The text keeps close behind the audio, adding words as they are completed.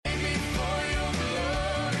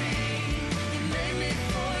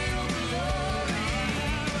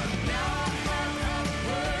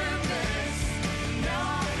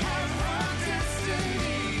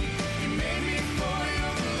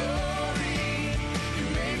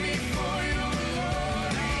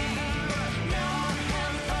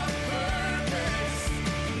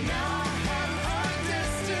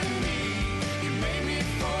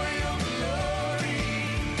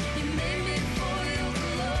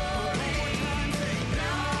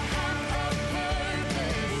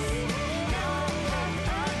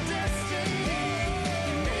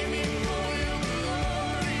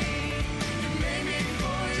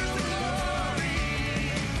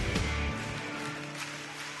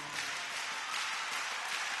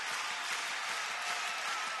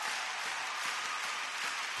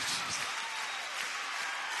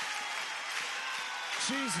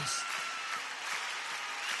Jesus.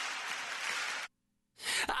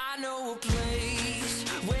 I know a place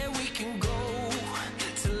where we can go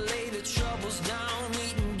to lay the troubles down,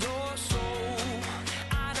 meeting your soul.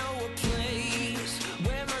 I know a place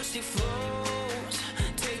where mercy flows.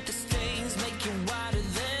 Take the stains, make you whiter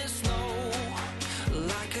than snow.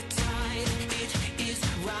 Like a tide, it is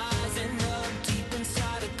rising up deep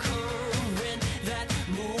inside a current that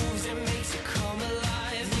moves and makes you come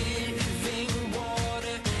alive. Living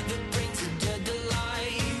water that brings the dead to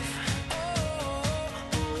life.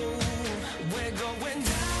 We're going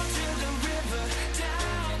down to the river,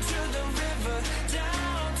 down to the river,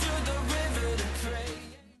 down to the river to pray.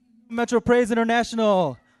 Metro Praise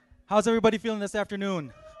International. How's everybody feeling this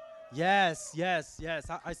afternoon? Yes.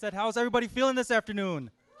 I said, how's everybody feeling this afternoon?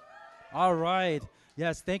 All right.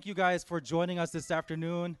 Yes, thank you guys for joining us this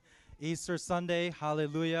afternoon. Easter Sunday,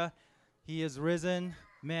 hallelujah. He is risen.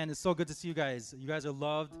 Man, it's so good to see you guys. You guys are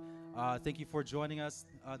loved. Thank you for joining us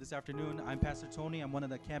this afternoon. I'm Pastor Tony. I'm one of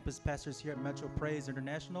the campus pastors here at Metro Praise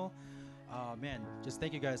International. Man, just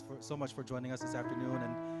thank you guys so much for joining us this afternoon.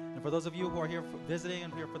 And for those of you who are here visiting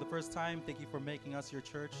and here for the first time, thank you for making us your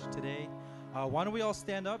church today. Why don't we all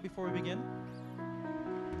stand up before we begin?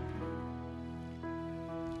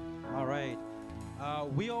 All right.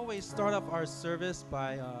 We always start off our service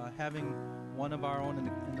by having one of our own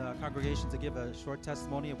in the congregation to give a short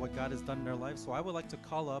testimony of what God has done in their life. So I would like to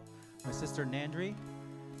call up my sister Nandri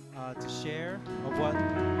to share of what.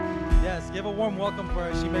 Yes, give a warm welcome for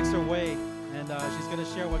her. She makes her way, and she's going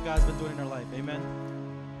to share what God's been doing in her life. Amen.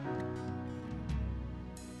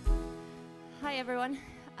 Hi, everyone.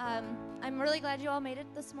 I'm really glad you all made it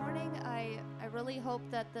this morning. I really hope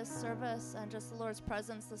that this service and just the Lord's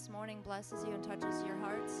presence this morning blesses you and touches your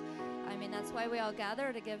hearts. I mean, that's why we all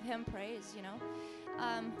gather, to give Him praise, you know.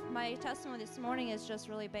 My testimony this morning is just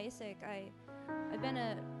really basic. I've been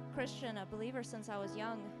a Christian, a believer since I was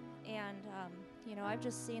young, and, you know, I've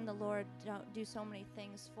just seen the Lord do so many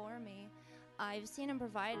things for me. I've seen Him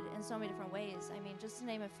provide in so many different ways. I mean, just to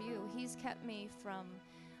name a few, He's kept me from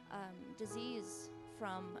disease,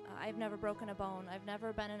 I've never broken a bone, I've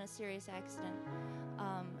never been in a serious accident,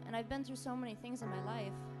 and I've been through so many things in my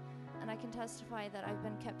life, and I can testify that I've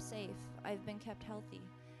been kept safe, I've been kept healthy,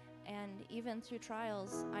 and even through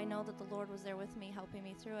trials, I know that the Lord was there with me, helping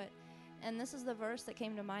me through it. And this is the verse that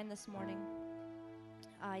came to mind this morning.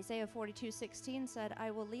 Isaiah 42:16 said, "I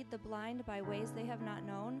will lead the blind by ways they have not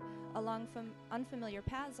known, along from unfamiliar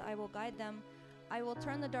paths I will guide them. I will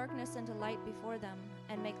turn the darkness into light before them,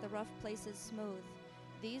 and make the rough places smooth.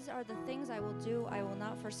 These are the things I will do, I will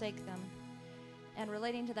not forsake them." And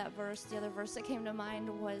relating to that verse, the other verse that came to mind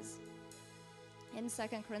was in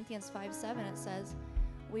 2 Corinthians 5:7. It says,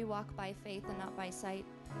 "We walk by faith and not by sight."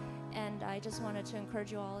 And I just wanted to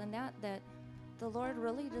encourage you all in that the Lord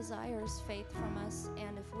really desires faith from us,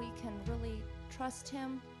 and if we can really trust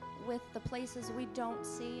Him with the places we don't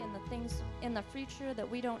see and the things in the future that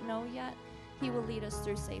we don't know yet, He will lead us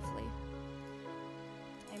through safely.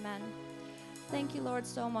 Amen. Thank you, Lord,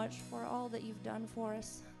 so much for all that you've done for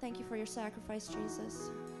us. Thank you for your sacrifice, Jesus.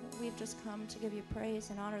 We've just come to give you praise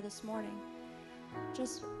and honor this morning.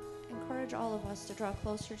 Just encourage all of us to draw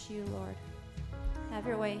closer to you, Lord. Have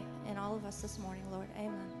your way in all of us this morning, Lord.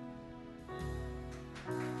 Amen.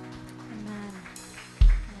 Amen.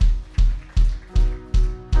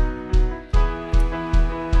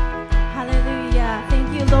 Hallelujah.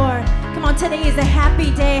 Thank you, Lord. Come on, today is a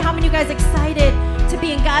happy day. How many of you guys excited to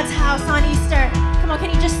be in God's house on Easter? Come on, can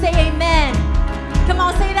you just say amen? Come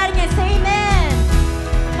on, say that again. Say amen.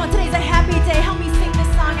 Come on, today's a happy day. Help me sing this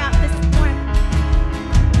song out this morning.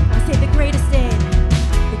 I say the greatest day.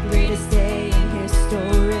 The greatest day in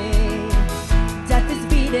history. Death is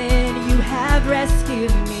beaten. You have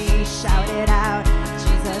rescued me. Shout it out.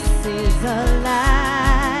 Jesus is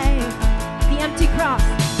alive. The empty cross.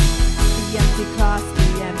 The empty cross,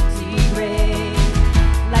 the empty grave.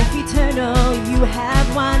 Life eternal, you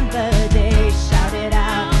have won the day. Shout it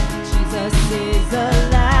out, Jesus is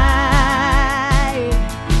alive.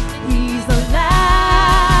 He's alive.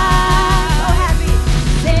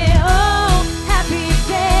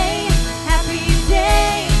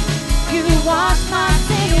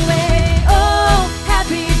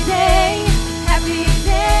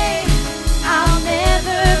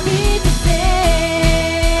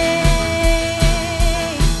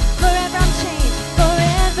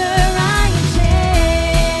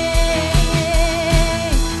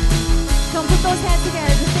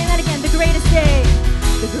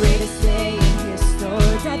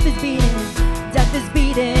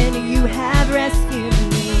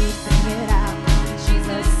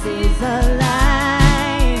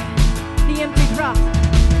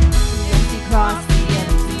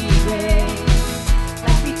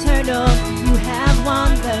 immortal. You have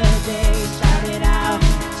won the day. Shout it out.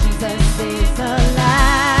 Jesus is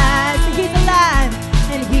alive. He's alive,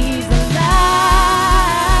 and he's alive.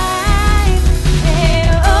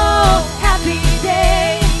 And oh, happy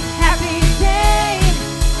day, happy day.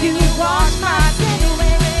 You wash my sin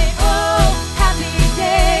away. Oh, happy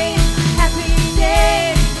day, happy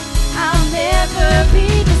day. I'll never be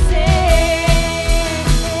the same.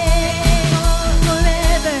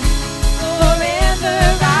 Forever, forever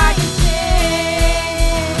I am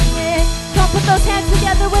changed. Come put those hands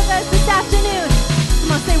together with us this afternoon.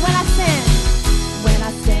 Come on, say when I sin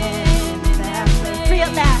that place. Free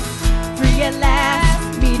at last,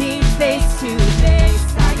 meeting face to face.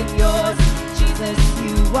 I am yours, Jesus,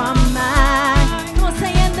 you are mine. Come on,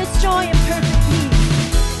 say endless joy and perfect peace.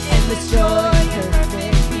 Endless joy,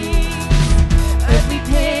 perfect peace. Earthly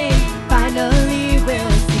pain finally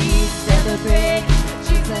will cease. Celebrate,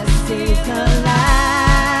 Jesus is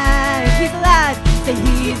alive. He's alive, say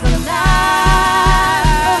he's alive.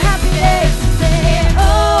 Oh, happy day, say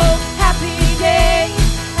oh, happy day,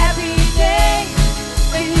 happy day.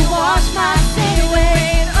 When you wash my sin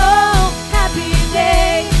away. Oh, happy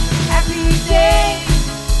day, happy day.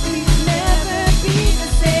 We'll never be the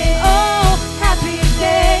same. Oh, happy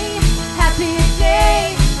day, happy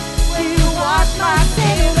day. When you wash my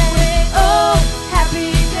sin away. Oh,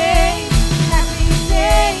 happy day, happy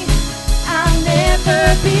day. I'll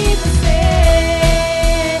never be the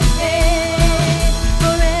same.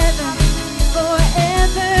 Forever,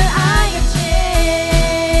 forever I am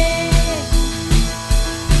changed.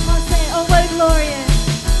 Come on, say, oh, what glorious.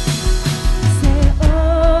 Say,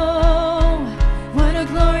 oh, what a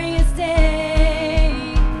glorious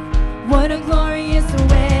day. What a glorious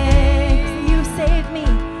way. You saved me.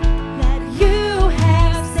 That you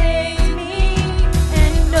have saved me.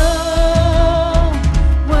 And oh,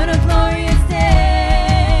 what a glorious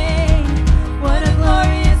day. What a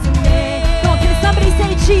glorious way. Come on, can somebody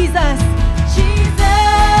say Jesus? Jesus.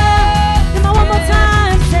 Come on, one more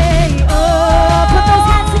time. Say, oh, put those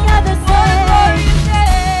hands together. Say, what a glorious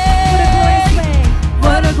way.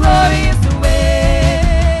 What a glorious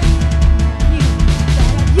way.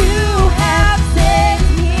 You have saved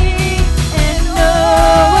me. And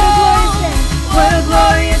oh, what a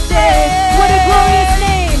glorious day. What a glorious day. What a glorious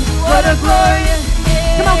name. What a glorious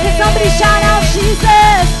name. Come on, can somebody shout out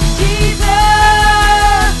Jesus? Jesus.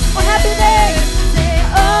 Oh, happy day. Say,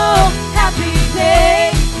 oh, happy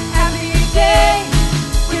day. Happy day.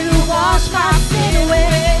 You wash my sin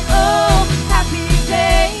away. Oh, happy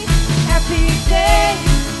day. Happy day.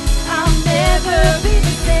 I'll never be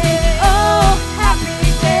the same. Oh, happy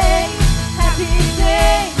day. Happy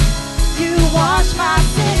day. You wash my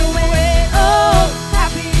sin away. Oh,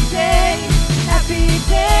 happy day. Happy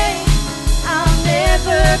day. I'll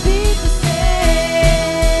never be the same.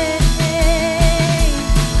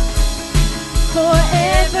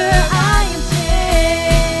 Forever I am changed.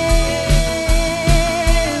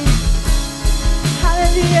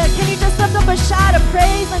 Hallelujah. Can you just lift up a shout of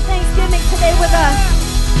praise and thanksgiving today with us?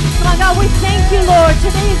 Come on, God, we thank you, Lord.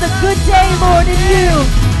 Today is a good day, Lord, in you.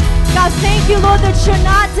 God, thank you, Lord, that you're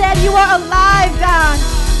not dead. You are alive, God.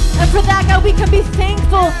 And for that, God, we can be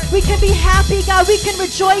thankful. We can be happy, God. We can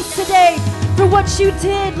rejoice today for what you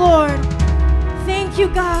did, Lord. Thank you,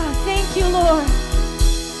 God. Thank you, Lord.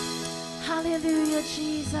 Hallelujah,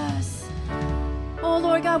 Jesus. Oh,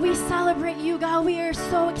 Lord God, we celebrate you, God. We are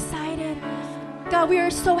so excited. God, we are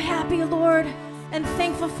so happy, Lord, and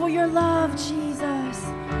thankful for your love, Jesus.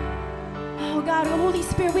 Oh, God, Holy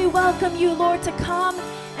Spirit, we welcome you, Lord, to come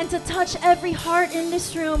and to touch every heart in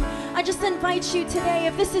this room. I just invite you today,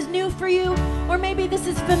 if this is new for you, or maybe this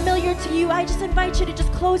is familiar to you, I just invite you to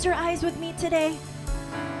just close your eyes with me today.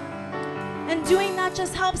 And doing that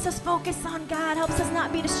just helps us focus on God, helps us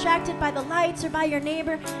not be distracted by the lights or by your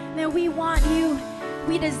neighbor. Man, we want you.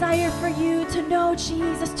 We desire for you to know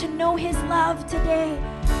Jesus, to know his love today,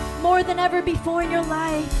 more than ever before in your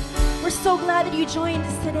life. We're so glad that you joined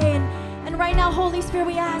us today. And right now, Holy Spirit,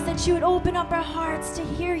 we ask that you would open up our hearts to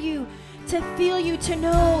hear you, to feel you, to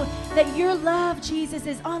know that your love, Jesus,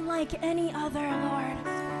 is unlike any other, Lord.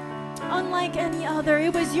 Unlike any other.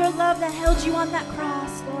 It was your love that held you on that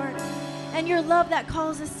cross, Lord. And your love that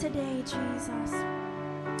calls us today, Jesus.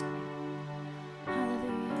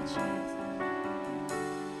 Hallelujah, Jesus.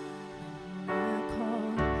 When I call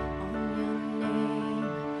on your name,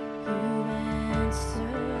 you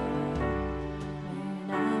answer.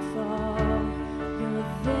 When I fall, you're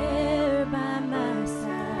there by my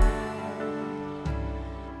side.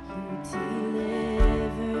 You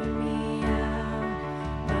delivered me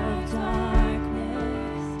out of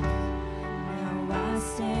darkness. Now I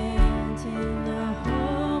stand in the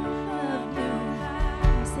hope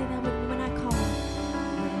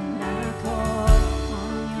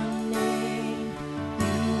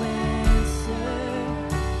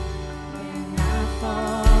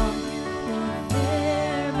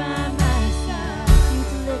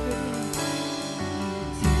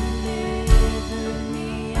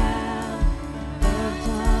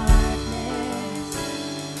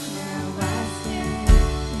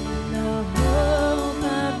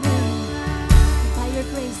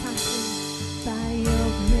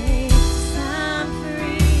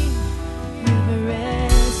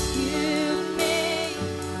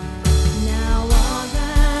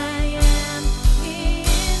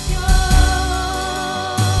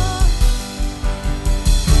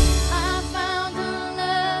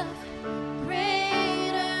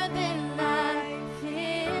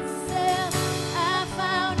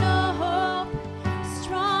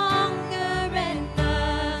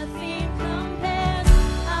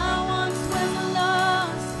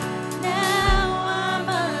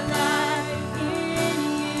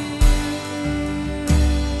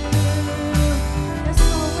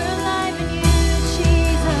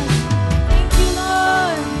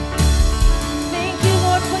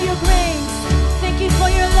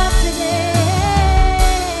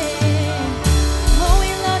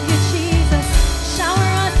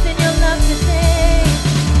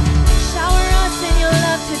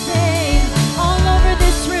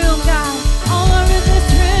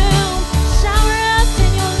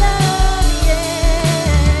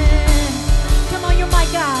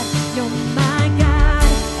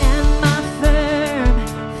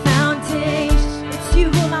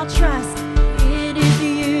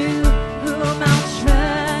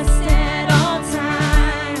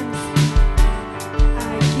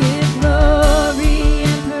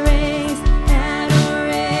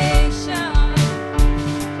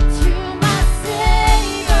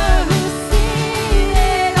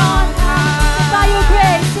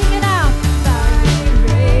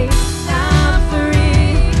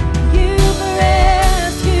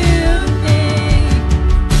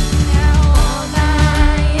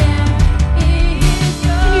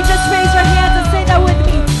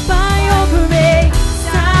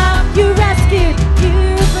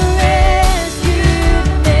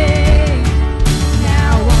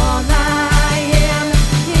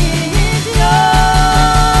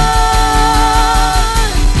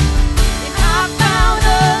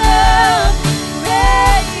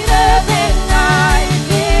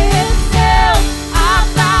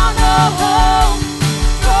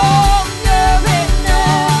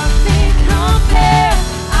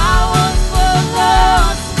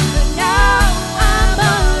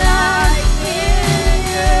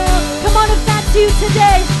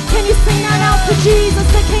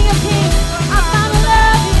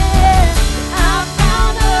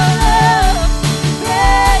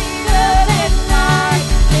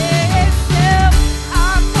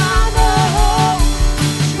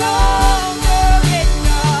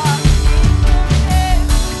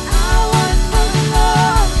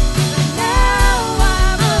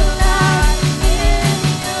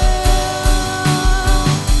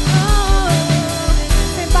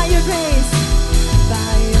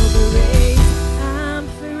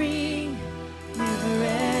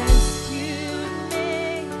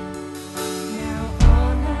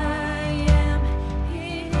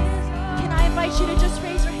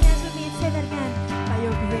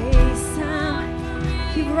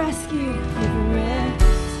rescued. You've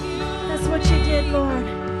rescued. That's what you did, Lord.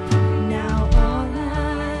 Now all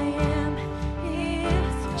I am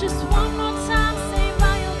is just one more time. Say,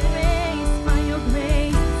 by your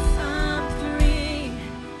grace, I'm free.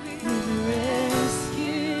 You've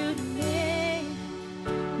rescued me.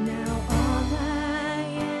 Now all I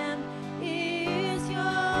am is yours.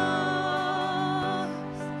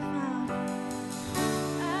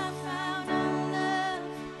 I found a love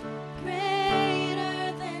greater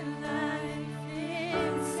than life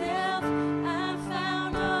itself. I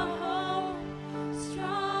found a hope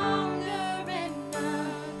stronger and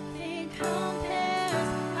nothing compares.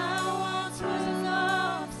 I once was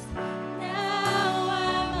lost, now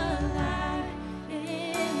I'm alive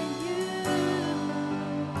in you.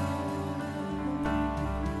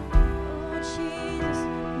 Oh Jesus,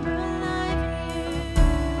 I'm alive in you.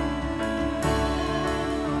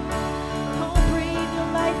 Oh, breathe your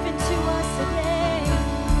life into us today.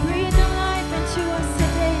 Breathe your life into us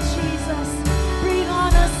today, Jesus. Breathe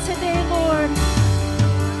on us today, Lord.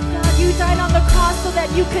 God, you died on the cross so that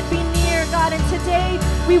you could be near, God. And today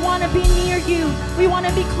we want to be near you. We want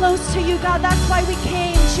to be close to you, God. That's why we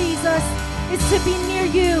came, Jesus, is to be near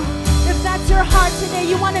you. If that's your heart today,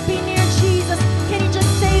 you want to be near Jesus. Can you just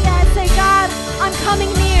say that? Say, God, I'm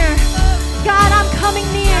coming near. God, I'm coming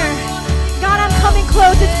near. God, I'm coming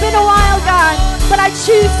close. It's been a while, God, but I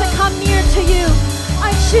choose to come near to you.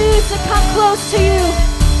 I choose to come close to you.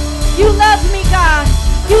 You love me, God.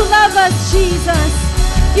 You love us, Jesus.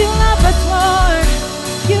 You love us, Lord.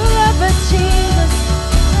 You love us, Jesus.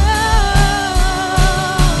 Oh,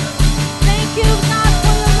 thank you, God,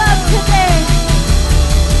 for your love today.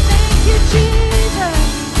 Thank you, Jesus.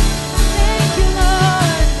 Thank you,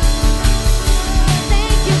 Lord.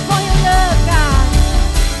 Thank you for your love, God.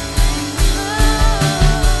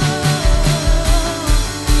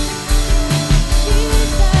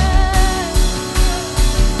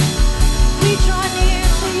 We draw near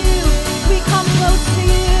to you. We come close to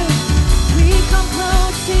you. We come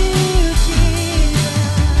close to you, Jesus.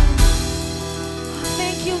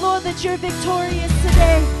 Thank you, Lord, that you're victorious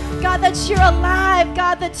today. God, that you're alive.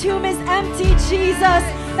 God, the tomb is empty, Jesus.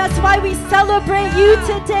 That's why we celebrate you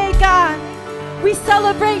today, God. We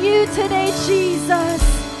celebrate you today, Jesus.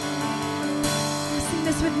 Sing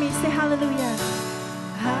this with me. Say hallelujah.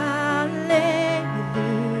 Hallelujah.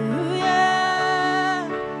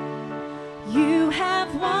 You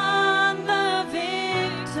have won the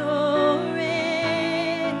victory.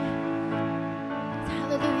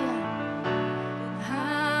 Hallelujah.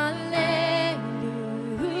 Hallelujah.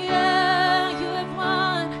 You have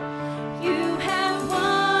won. You have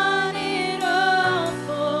won it all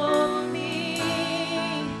for me.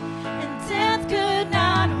 And death could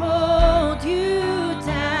not hold you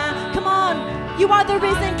down. Come on. You are the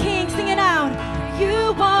risen King. Sing it out.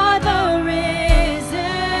 You are the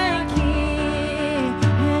risen King.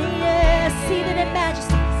 Yes, seated in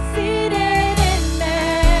majesty. Seated in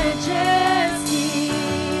majesty.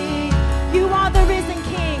 You are the risen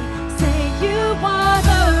King. Say, you are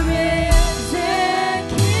the risen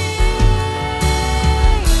King.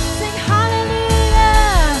 Sing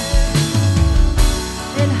hallelujah.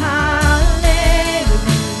 And hallelujah.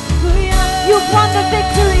 You've won the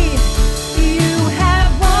victory. You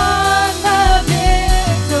have won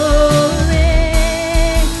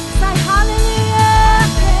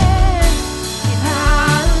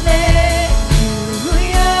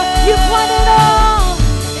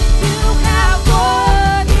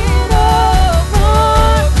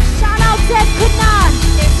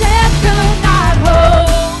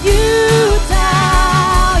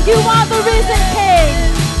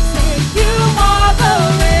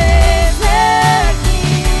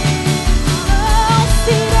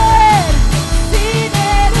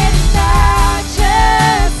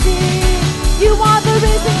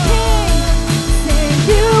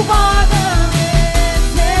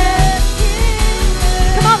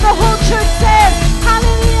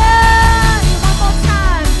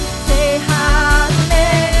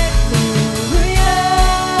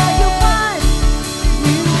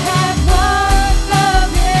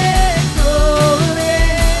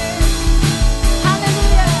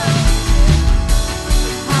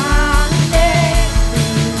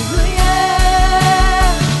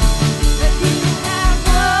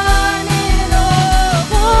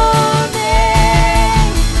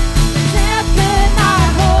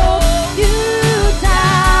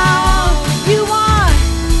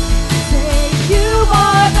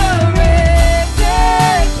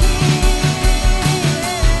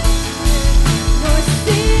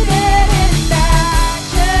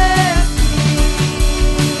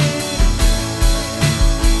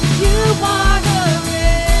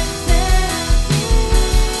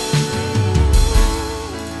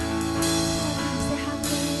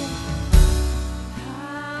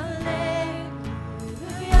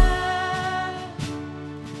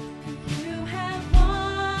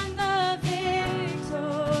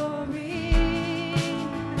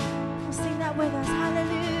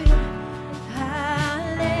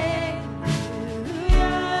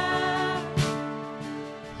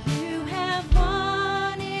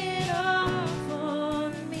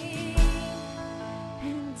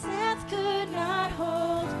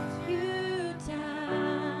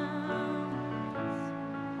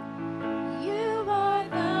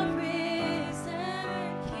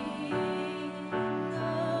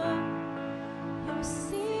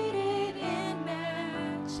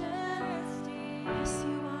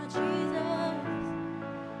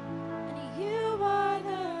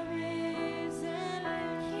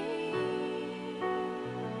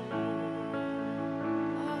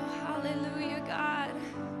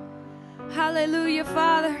Hallelujah,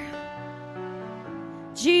 Father.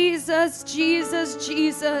 Jesus, Jesus,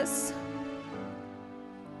 Jesus.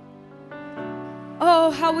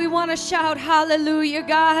 Oh, how we want to shout hallelujah,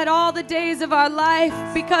 God, all the days of our life,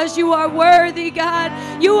 because you are worthy, God.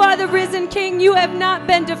 You are the risen King. You have not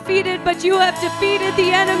been defeated, but you have defeated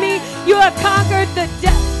the enemy. You have conquered the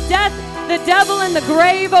death, the devil, and the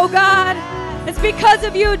grave, oh God. It's because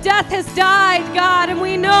of you death has died, God, and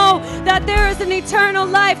we know that there is an eternal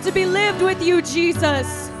life to be lived with you,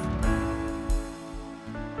 Jesus.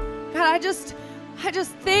 God, I just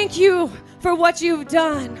thank you for what you've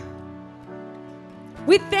done.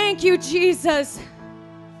 We thank you, Jesus,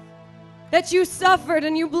 that you suffered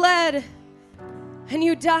and you bled and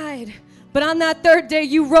you died. But on that third day,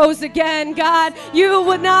 you rose again, God. You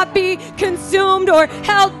would not be consumed or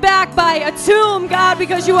held back by a tomb, God,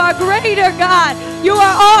 because you are greater, God. You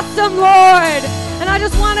are awesome, Lord. And I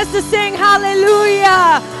just want us to sing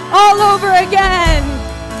hallelujah all over again.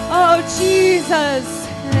 Oh, Jesus.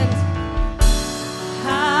 And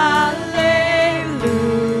hallelujah.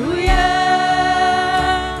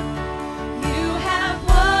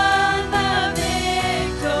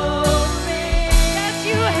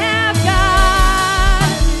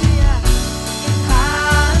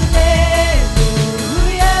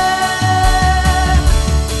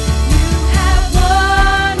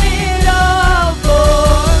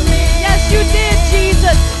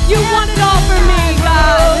 You won it all for me,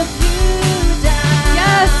 God.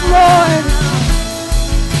 Yes, Lord.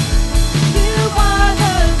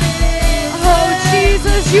 Oh,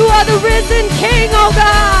 Jesus, you are the risen King, oh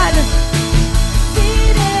God.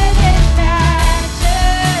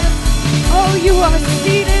 Oh, you are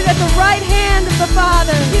seated at the right hand of the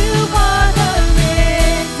Father.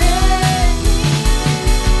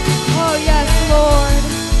 Oh, yes, Lord.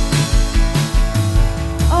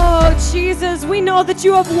 Oh, Jesus, we know that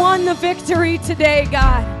you have won the victory today,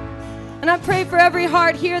 God. And I pray for every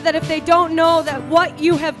heart here that if they don't know that what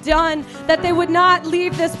you have done, that they would not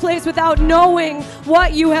leave this place without knowing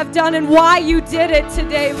what you have done and why you did it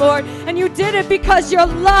today, Lord. And you did it because your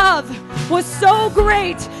love was so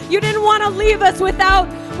great. You didn't want to leave us without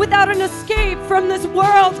an escape from this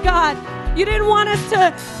world, God. You didn't want us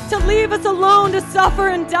to leave us alone to suffer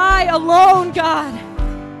and die alone, God.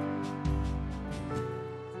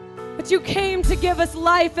 But you came to give us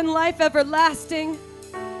life and life everlasting.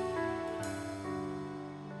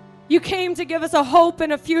 You came to give us a hope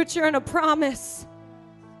and a future and a promise.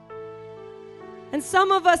 And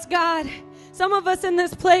some of us, God, some of us in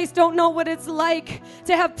this place don't know what it's like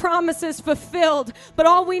to have promises fulfilled. But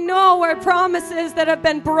all we know are promises that have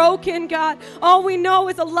been broken, God. All we know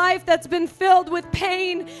is a life that's been filled with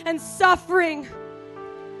pain and suffering.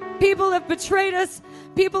 People have betrayed us.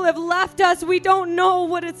 People have left us. We don't know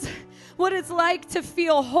what it's like to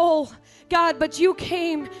feel whole, God, but you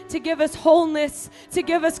came to give us wholeness, to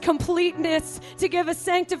give us completeness, to give us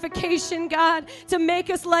sanctification, God, to make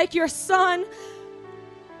us like your Son.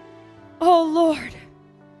 Oh, Lord,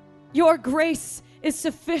 your grace is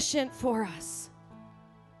sufficient for us.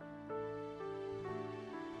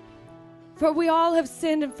 For we all have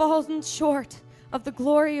sinned and fallen short of the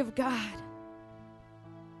glory of God.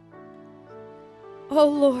 Oh,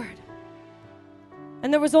 Lord.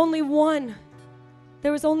 And there was only one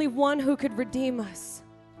who could redeem us.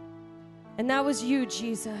 And that was you,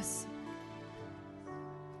 Jesus.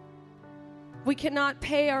 We cannot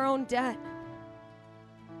pay our own debt,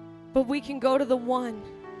 but we can go to the one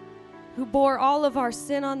who bore all of our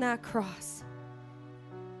sin on that cross.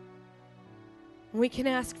 We can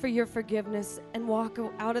ask for your forgiveness and walk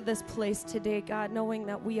out of this place today, God, knowing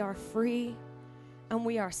that we are free and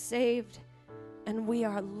we are saved and we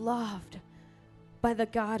are loved by the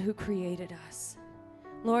God who created us.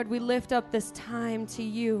 Lord, we lift up this time to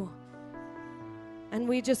you. And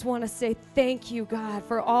we just want to say thank you, God,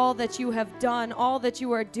 for all that you have done, all that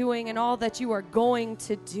you are doing, and all that you are going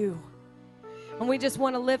to do. And we just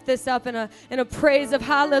want to lift this up in a praise of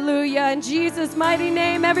hallelujah. In Jesus' mighty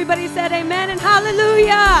name, everybody said amen and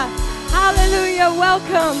hallelujah. Hallelujah.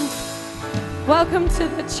 Welcome. Welcome to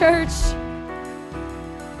the church.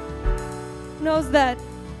 Knows that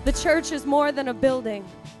the church is more than a building.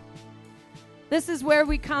 This is where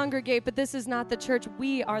we congregate, but this is not the church.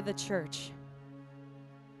 We are the church.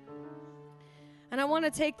 And I want to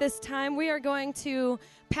take this time. We are going to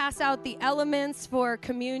pass out the elements for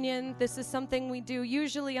communion. This is something we do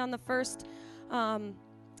usually on the first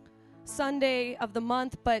Sunday of the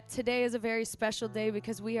month, but today is a very special day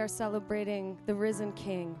because we are celebrating the risen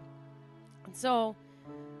King. And so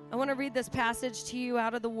I want to read this passage to you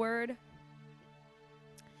out of the Word.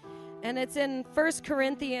 And it's in 1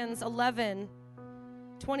 Corinthians 11,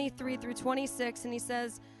 23 through 26, and he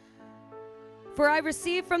says, "For I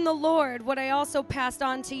received from the Lord what I also passed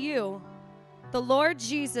on to you. The Lord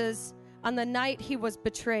Jesus, on the night he was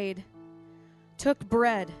betrayed, took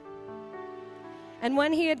bread. And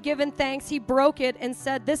when he had given thanks, he broke it and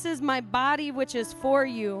said, 'This is my body which is for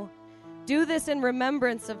you. Do this in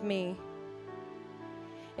remembrance of me.'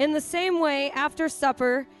 In the same way, after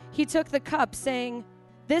supper, he took the cup, saying,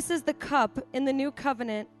 'This is the cup in the new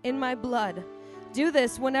covenant in my blood. Do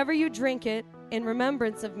this whenever you drink it in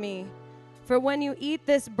remembrance of me. For when you eat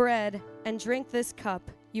this bread and drink this cup,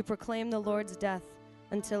 you proclaim the Lord's death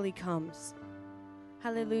until he comes.'"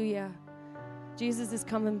 Hallelujah. Jesus is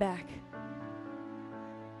coming back.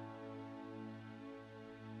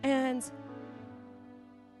 And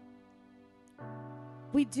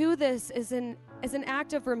we do this as an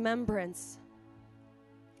act of remembrance.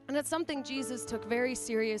 And it's something Jesus took very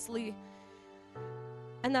seriously.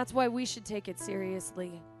 And that's why we should take it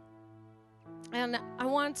seriously. And I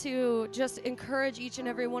want to just encourage each and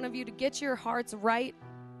every one of you to get your hearts right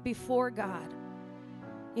before God.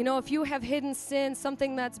 You know, if you have hidden sin,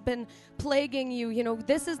 something that's been plaguing you, you know,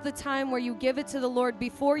 this is the time where you give it to the Lord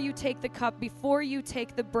before you take the cup, before you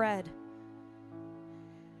take the bread.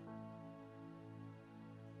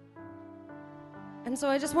 And so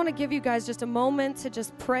I just want to give you guys just a moment to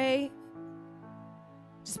just pray.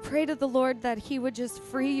 Just pray to the Lord that he would just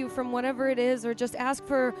free you from whatever it is, or just ask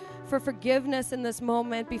for forgiveness in this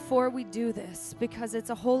moment before we do this, because it's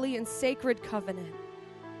a holy and sacred covenant.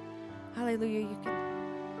 Hallelujah. You can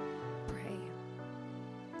pray.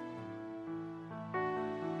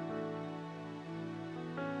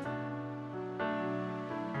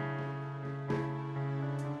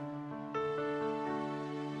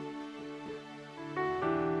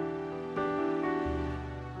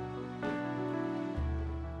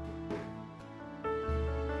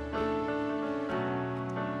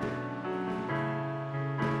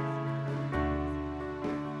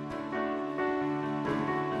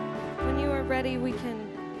 Ready, we're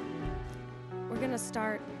going to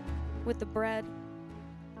start with the bread.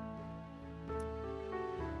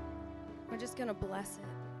 We're just going to bless it.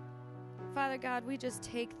 Father God, we just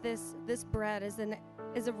take this bread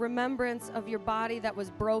as a remembrance of your body that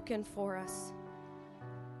was broken for us.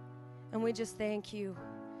 And we just thank you.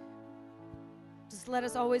 Just let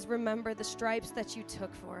us always remember the stripes that you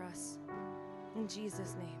took for us. In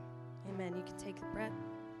Jesus' name, amen. You can take the bread.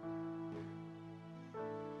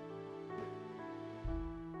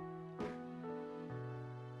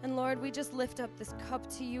 And Lord, we just lift up this cup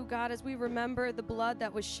to you, God, as we remember the blood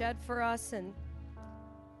that was shed for us and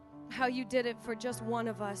how you did it for just one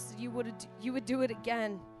of us. You would do it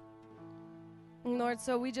again. And Lord,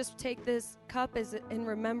 so we just take this cup as in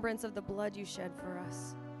remembrance of the blood you shed for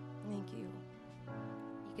us. Thank you.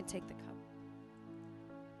 You can take the cup.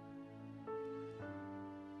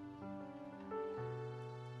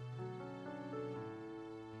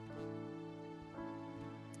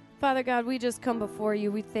 Father God, we just come before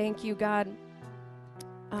you. We thank you, God.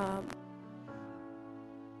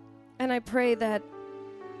 And I pray that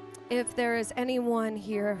if there is anyone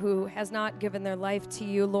here who has not given their life to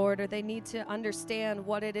you, Lord, or they need to understand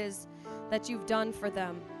what it is that you've done for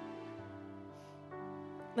them,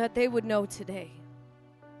 that they would know today.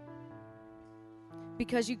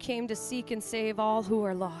 Because you came to seek and save all who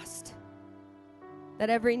are lost.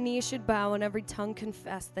 That every knee should bow and every tongue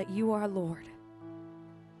confess that you are Lord.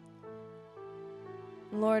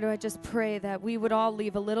 Lord, I just pray that we would all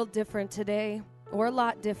leave a little different today, or a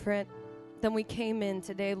lot different than we came in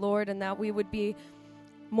today, Lord, and that we would be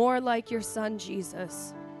more like your Son,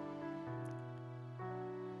 Jesus.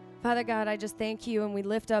 Father God, I just thank you, and we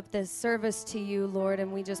lift up this service to you, Lord,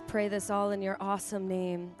 and we just pray this all in your awesome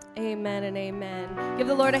name. Amen and amen. Give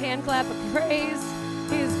the Lord a hand clap of praise.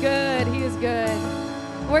 He is good. He is good.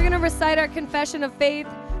 We're going to recite our confession of faith.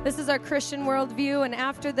 This is our Christian worldview, and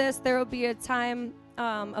after this, there will be a time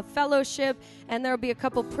of fellowship, and there will be a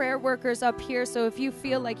couple prayer workers up here. So if you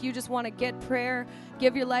feel like you just want to get prayer,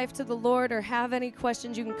 give your life to the Lord, or have any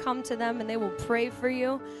questions, you can come to them and they will pray for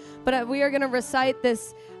you. But we are going to recite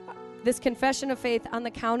this confession of faith on the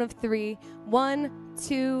count of 3. 1,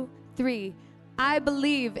 2, 3. I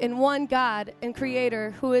believe in one God and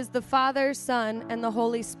Creator, who is the Father, Son, and the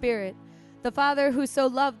Holy Spirit. The Father who so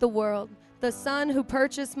loved the world, the Son who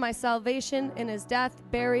purchased my salvation in his death,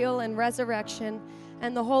 burial, and resurrection,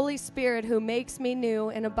 and the Holy Spirit who makes me new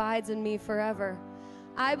and abides in me forever.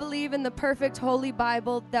 I believe in the perfect Holy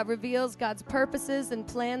Bible that reveals God's purposes and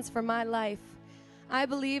plans for my life. I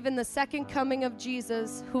believe in the second coming of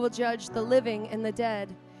Jesus, who will judge the living and the dead.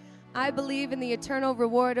 I believe in the eternal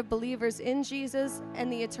reward of believers in Jesus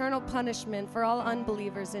and the eternal punishment for all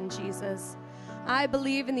unbelievers in Jesus. I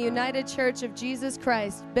believe in the United Church of Jesus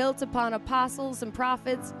Christ, built upon apostles and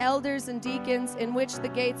prophets, elders and deacons, in which the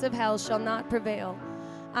gates of hell shall not prevail.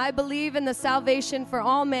 I believe in the salvation for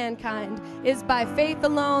all mankind is by faith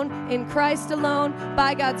alone, in Christ alone,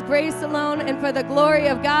 by God's grace alone, and for the glory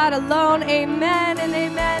of God alone. Amen and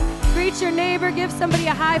amen. Greet your neighbor, give somebody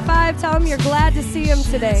a high five, tell them you're glad to see him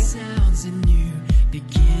today. Sounds a new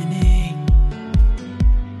beginning.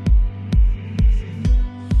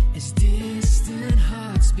 As distant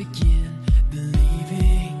hearts begin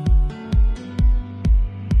believing,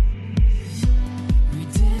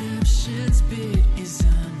 redemption's bid is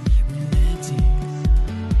unrelenting.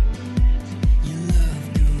 Your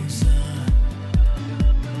love goes on.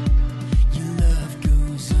 Your love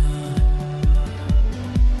goes on.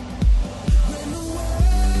 When the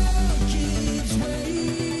world gives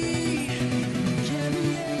way, carry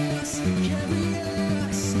us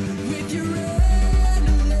with your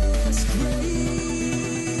endless grace.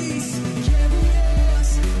 Carry us.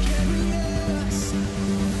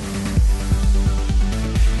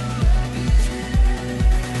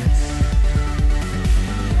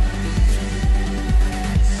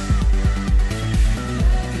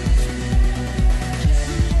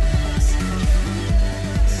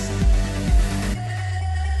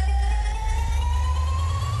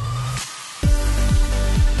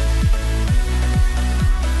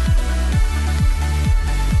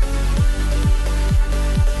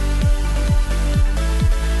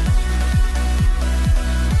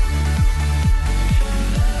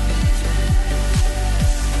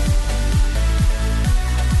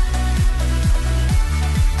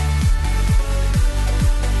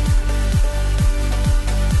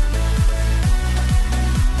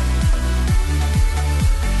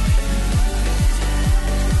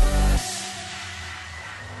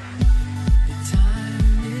 The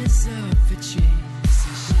time is up for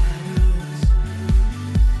chasing shadows.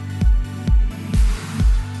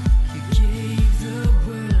 You gave the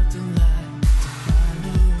world a light to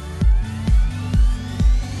follow.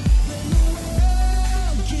 When the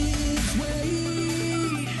world gives way,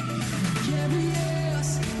 carry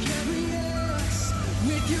us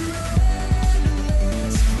with your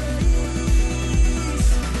endless grace.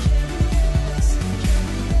 Carry us.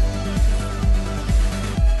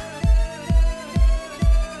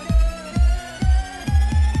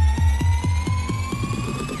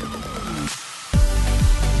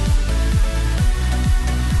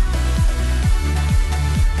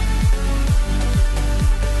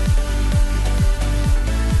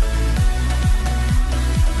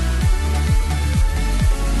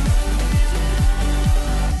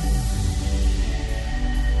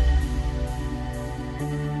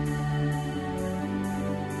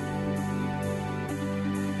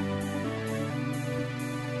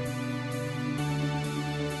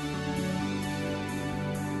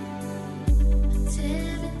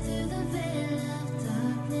 Tearing through the veil of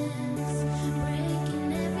darkness, breaking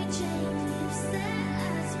every chain you've set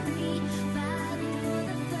us free, fighting for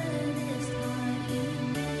the furthest heart you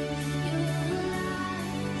made. You're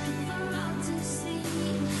alive for all to see.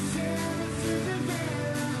 Tearing through the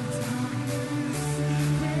veil of darkness,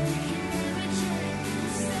 breaking every chain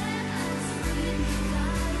you've set us free,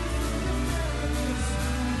 fighting for the furthest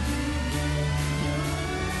heart you made. You're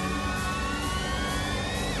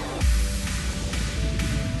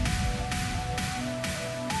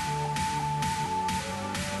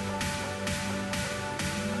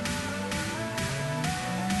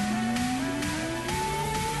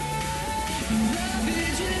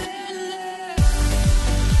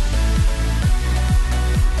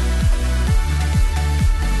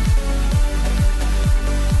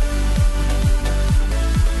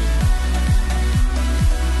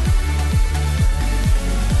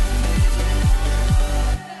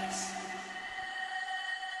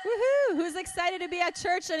Woohoo! Who's excited to be at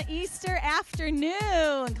church on Easter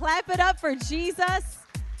afternoon? Clap it up for Jesus.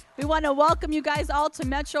 We want to welcome you guys all to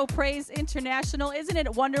Metro Praise International. Isn't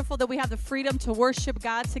it wonderful that we have the freedom to worship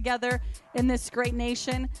God together in this great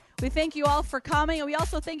nation? We thank you all for coming, and we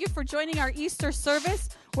also thank you for joining our Easter service.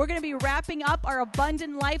 We're going to be wrapping up our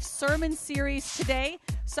Abundant Life sermon series today.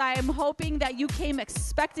 So I am hoping that you came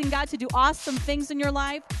expecting God to do awesome things in your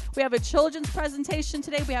life. We have a children's presentation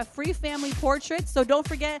today. We have free family portraits, so don't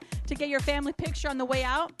forget to get your family picture on the way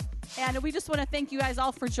out. And we just want to thank you guys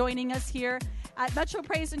all for joining us here. At Metro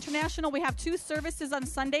Praise International, we have 2 services on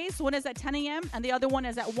Sundays. One is at 10 a.m. and the other one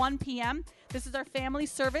is at 1 p.m. This is our family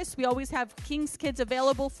service. We always have King's Kids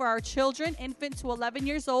available for our children, infant to 11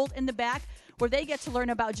 years old, in the back, where they get to learn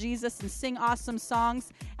about Jesus and sing awesome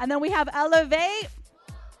songs. And then we have Elevate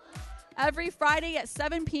every Friday at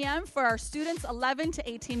 7 p.m. for our students 11 to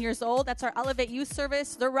 18 years old. That's our Elevate Youth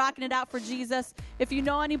Service. They're rocking it out for Jesus. If you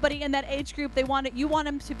know anybody in that age group, you want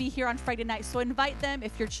them to be here on Friday night. So invite them.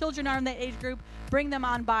 If your children are in that age group, bring them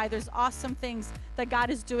on by. There's awesome things that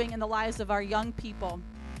God is doing in the lives of our young people.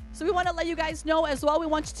 So we want to let you guys know as well, we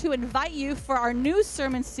want to invite you for our new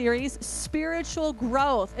sermon series, Spiritual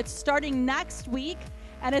Growth. It's starting next week,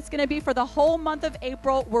 and it's going to be for the whole month of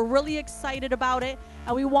April. We're really excited about it,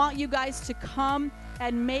 and we want you guys to come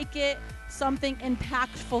and make it something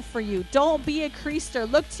impactful for you. Don't be a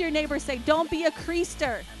creaster. Look to your neighbor and say, don't be a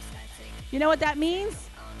creaster. You know what that means?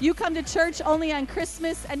 You come to church only on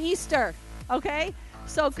Christmas and Easter, okay?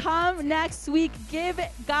 So come next week, give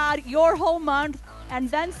God your whole month and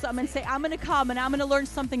then some, and say, I'm going to come and I'm going to learn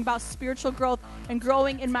something about spiritual growth and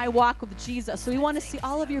growing in my walk with Jesus. So we want to see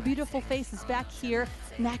all of your beautiful faces back here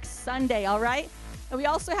next Sunday, all right? And we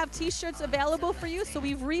also have t-shirts available for you. So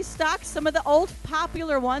we've restocked some of the old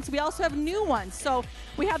popular ones. We also have new ones. So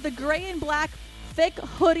we have the gray and black thick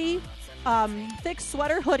hoodie, thick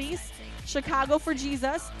sweater hoodies, Chicago for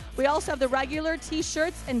Jesus. We also have the regular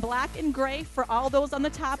t-shirts in black and gray for all those on the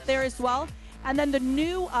top there as well. And then the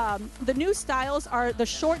new styles are the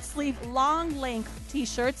short sleeve, long length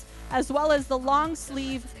t-shirts, as well as the long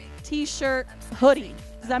sleeve t-shirt hoodie.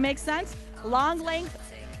 Does that make sense? Long length,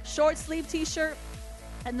 short sleeve t-shirt,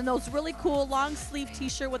 and then those really cool long sleeve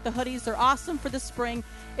t-shirt with the hoodies. They're awesome for the spring.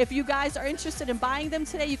 If you guys are interested in buying them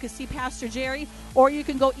today, you can see Pastor Jerry, or you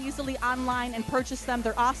can go easily online and purchase them.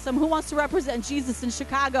 They're awesome. Who wants to represent Jesus in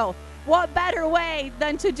Chicago? What better way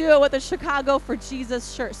than to do it with a Chicago for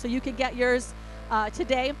Jesus shirt? So you can get yours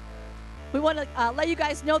today. We want to let you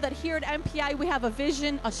guys know that here at MPI, we have a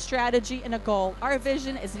vision, a strategy, and a goal. Our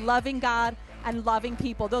vision is loving God and loving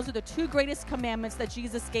people. Those are the 2 greatest commandments that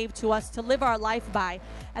Jesus gave to us to live our life by.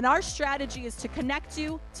 And our strategy is to connect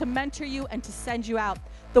you, to mentor you, and to send you out.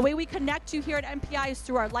 The way we connect you here at MPI is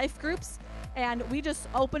through our life groups. And we just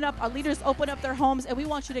our leaders open up their homes, and we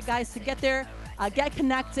want you guys to get there, get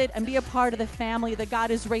connected, and be a part of the family that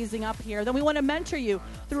God is raising up here. Then we want to mentor you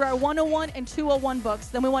through our 101 and 201 books.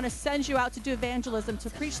 Then we want to send you out to do evangelism, to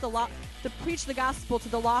preach the gospel to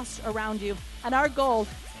the lost around you. And our goal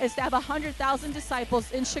is to have 100,000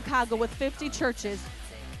 disciples in Chicago with 50 churches,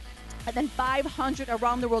 and then 500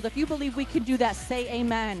 around the world. If you believe we can do that, say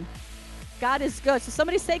amen. God is good. So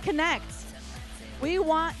somebody say connect. We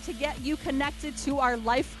want to get you connected to our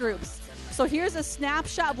life groups. So here's a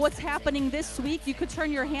snapshot of what's happening this week. You could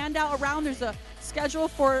turn your handout around. There's a schedule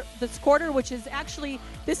for this quarter, which is actually,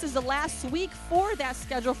 this is the last week for that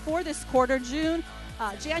schedule for this quarter.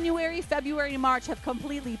 January, February, and March have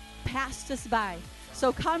completely passed us by.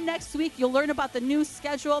 So come next week, you'll learn about the new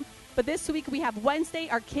schedule. But this week we have Wednesday,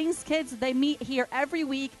 our King's Kids. They meet here every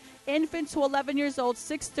week. Infant to 11 years old,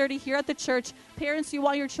 6:30 here at the church. Parents, you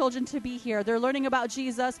want your children to be here. They're learning about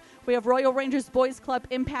Jesus. We have Royal Rangers Boys Club,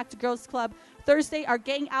 Impact Girls Club. Thursday, our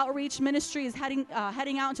gang outreach ministry is heading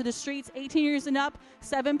out into the streets, 18 years and up,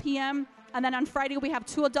 7 p.m. And then on Friday, we have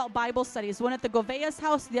 2 adult Bible studies, one at the Govea's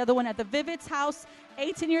house, the other one at the Vivid's house,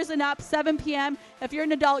 18 years and up, 7 p.m. If you're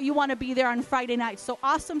an adult, you want to be there on Friday night. So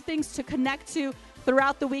awesome things to connect to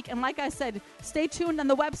throughout the week. And like I said, stay tuned on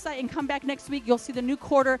the website and come back next week. You'll see the new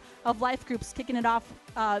quarter of life groups kicking it off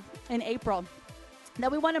in April. Now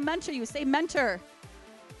we want to mentor you. Say mentor.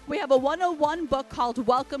 We have a 101 book called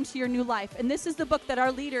Welcome to Your New Life. And this is the book that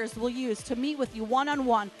our leaders will use to meet with you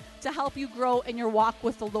one-on-one to help you grow in your walk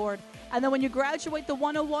with the Lord. And then when you graduate the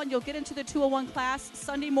 101, you'll get into the 201 class,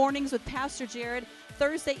 Sunday mornings with Pastor Jared,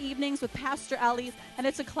 Thursday evenings with Pastor Ellie, and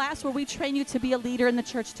it's a class where we train you to be a leader in the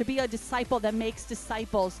church, to be a disciple that makes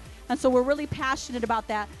disciples. And so we're really passionate about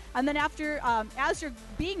that. And then after, as you're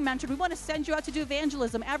being mentored, we want to send you out to do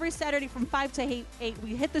evangelism every Saturday from 5 to 8.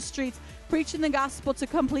 We hit the streets preaching the gospel to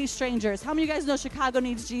complete strangers. How many of you guys know Chicago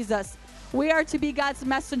needs Jesus? We are to be God's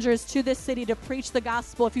messengers to this city to preach the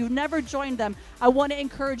gospel. If you've never joined them, I want to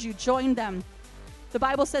encourage you, join them. The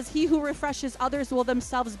Bible says, he who refreshes others will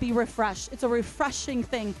themselves be refreshed. It's a refreshing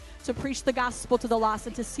thing to preach the gospel to the lost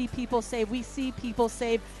and to see people saved. We see people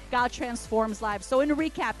saved. God transforms lives. So in a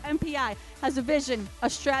recap, MPI has a vision, a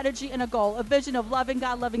strategy, and a goal. A vision of loving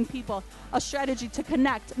God, loving people. A strategy to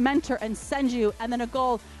connect, mentor, and send you. And then a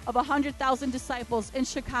goal of 100,000 disciples in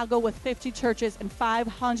Chicago with 50 churches and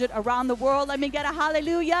 500 around the world. Let me get a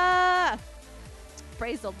hallelujah.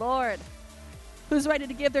 Praise the Lord. Who's ready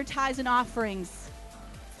to give their tithes and offerings?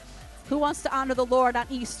 Who wants to honor the Lord on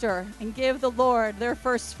Easter and give the Lord their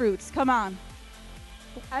first fruits? Come on.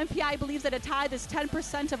 MPI believes that a tithe is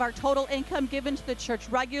 10% of our total income given to the church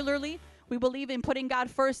regularly. We believe in putting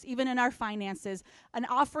God first, even in our finances. An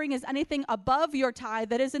offering is anything above your tithe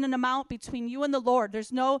that isn't an amount between you and the Lord.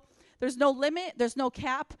 There's no limit. There's no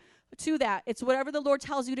cap to that. It's whatever the Lord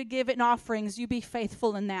tells you to give in offerings, you be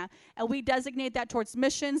faithful in that. And we designate that towards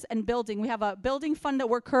missions and building. We have a building fund that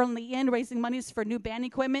we're currently in, raising monies for new band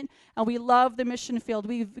equipment, and we love the mission field.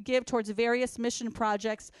 We give towards various mission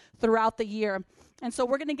projects throughout the year. And so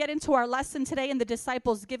we're going to get into our lesson today in the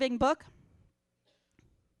Disciples Giving Book.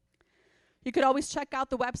 You could always check out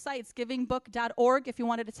the website. It's givingbook.org if you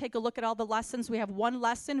wanted to take a look at all the lessons. We have one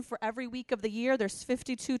lesson for every week of the year. There's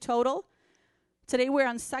 52 total. Today we're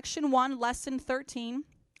on section 1, lesson 13.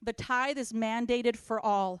 The tithe is mandated for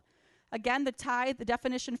all. Again, the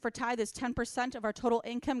definition for tithe is 10% of our total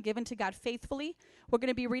income given to God faithfully. We're going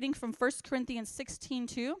to be reading from 1 Corinthians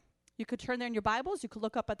 16:2. You could turn there in your Bibles. You could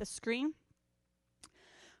look up at the screen.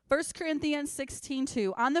 1 Corinthians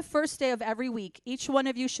 16:2. On the first day of every week, each one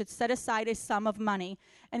of you should set aside a sum of money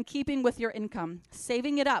in keeping with your income,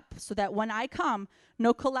 saving it up so that when I come,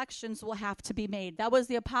 no collections will have to be made. That was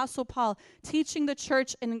the Apostle Paul teaching the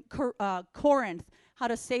church in Corinth how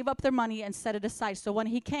to save up their money and set it aside. So when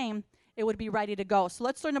he came, it would be ready to go. So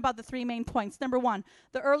let's learn about the 3 main points. Number 1,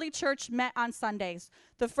 the early church met on Sundays.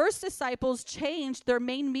 The first disciples changed their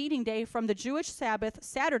main meeting day from the Jewish Sabbath,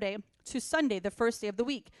 Saturday, to Sunday, the first day of the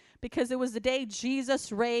week, because it was the day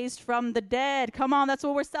Jesus raised from the dead. Come on, that's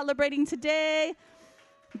what we're celebrating today.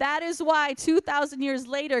 That is why 2,000 years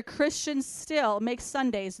later, Christians still make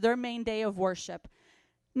Sundays their main day of worship.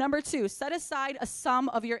 Number 2, set aside a sum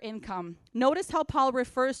of your income. Notice how Paul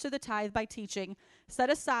refers to the tithe by teaching, set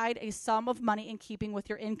aside a sum of money in keeping with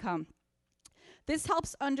your income. This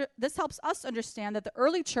helps us understand that the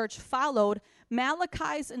early church followed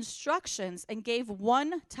Malachi's instructions and gave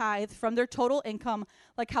 1 tithe from their total income,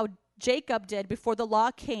 like how Jacob did before the law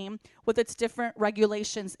came with its different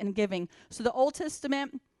regulations in giving. So the Old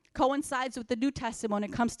Testament coincides with the New Testament when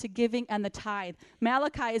it comes to giving and the tithe.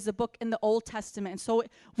 Malachi is a book in the Old Testament, and so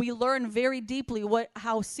we learn very deeply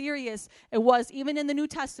how serious it was, even in the New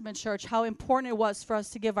Testament church, how important it was for us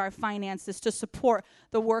to give our finances to support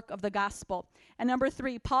the work of the gospel. And number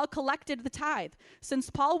 3, Paul collected the tithe. Since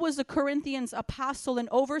Paul was a Corinthians apostle and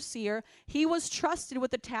overseer, he was trusted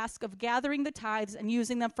with the task of gathering the tithes and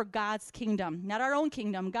using them for God's kingdom, not our own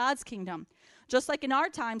kingdom, God's kingdom. Just like in our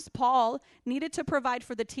times, Paul needed to provide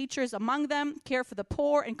for the teachers among them, care for the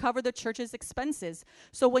poor, and cover the church's expenses.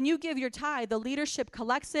 So when you give your tithe, the leadership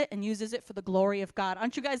collects it and uses it for the glory of God.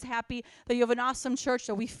 Aren't you guys happy that you have an awesome church,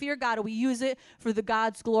 that we fear God and we use it for the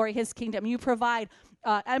God's glory, his kingdom? You provide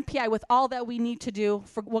MPI with all that we need to do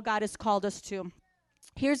for what God has called us to.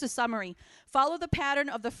 Here's a summary. Follow the pattern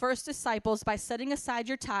of the first disciples by setting aside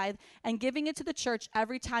your tithe and giving it to the church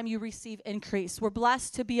every time you receive increase. We're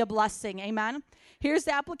blessed to be a blessing. Amen. Here's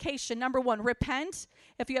the application. Number 1, repent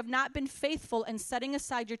if you have not been faithful in setting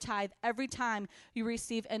aside your tithe every time you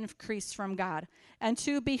receive increase from God. And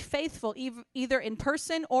 2, be faithful either in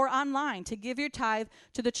person or online to give your tithe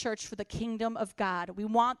to the church for the kingdom of God. We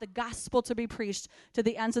want the gospel to be preached to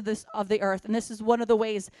the ends of the earth, and this is one of the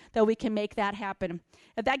ways that we can make that happen.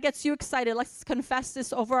 If that gets you excited, let's confess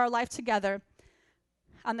this over our life together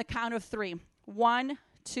on the count of 3. 1,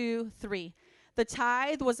 2, 3. The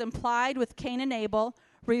tithe was implied with Cain and Abel,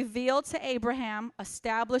 revealed to Abraham,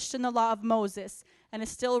 established in the law of Moses, and is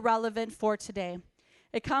still relevant for today.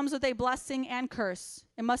 It comes with a blessing and curse.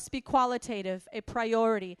 It must be qualitative, a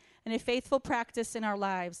priority, and a faithful practice in our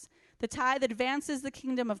lives. The tithe advances the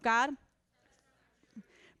kingdom of God,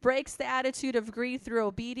 breaks the attitude of greed through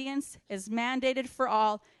obedience, is mandated for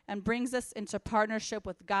all, and brings us into partnership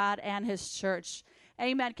with God and his church.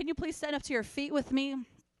 Amen. Can you please stand up to your feet with me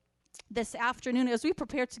this afternoon as we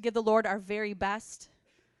prepare to give the Lord our very best?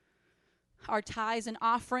 Our tithes and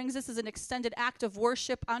offerings. This is an extended act of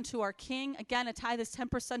worship unto our King. Again, a tithe is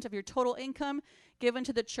 10% of your total income given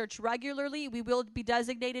to the church regularly. We will be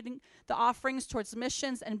designating the offerings towards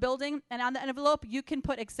missions and building. And on the envelope, you can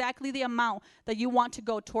put exactly the amount that you want to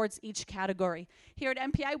go towards each category. Here at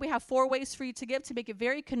MPI, we have 4 ways for you to give to make it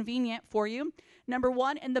very convenient for you. Number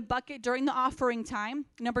 1, in the bucket during the offering time.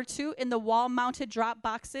 Number 2, in the wall-mounted drop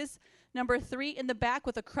boxes. Number 3, in the back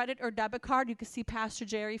with a credit or debit card. You can see Pastor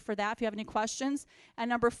Jerry for that if you have any questions. And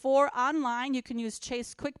number 4, online, you can use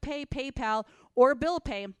Chase QuickPay, PayPal, or Bill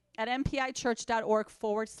Pay at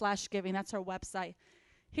mpichurch.org/giving. That's our website.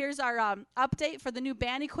 Here's our update for the new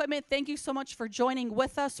band equipment. Thank you so much for joining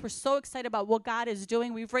with us. We're so excited about what God is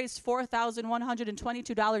doing. We've raised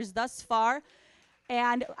 $4,122 thus far.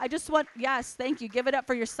 And I just want, yes, thank you. Give it up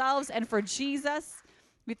for yourselves and for Jesus.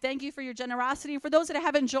 We thank you for your generosity. For those that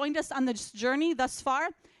haven't joined us on this journey thus far,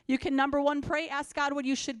 you can, number 1, pray, ask God what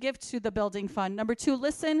you should give to the building fund. Number 2,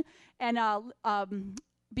 listen and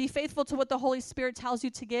be faithful to what the Holy Spirit tells you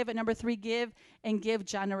to give. And number 3, give and give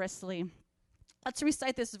generously. Let's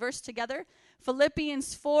recite this verse together.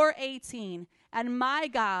 Philippians 4:18. And my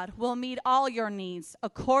God will meet all your needs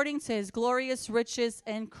according to his glorious riches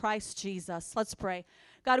in Christ Jesus. Let's pray.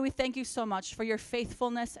 God, we thank you so much for your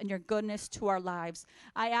faithfulness and your goodness to our lives.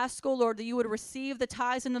 I ask, oh Lord, that you would receive the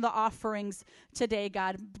tithes and the offerings today,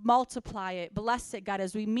 God. Multiply it. Bless it, God,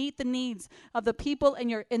 as we meet the needs of the people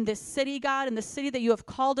in this city, God, in the city that you have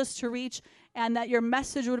called us to reach, and that your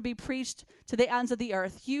message would be preached to the ends of the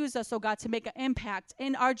earth. Use us, oh God, to make an impact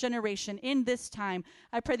in our generation, in this time.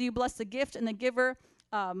 I pray that you bless the gift and the giver,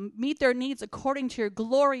 meet their needs according to your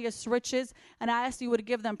glorious riches. And I ask you would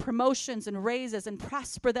give them promotions and raises and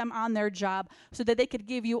prosper them on their job so that they could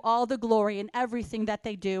give you all the glory in everything that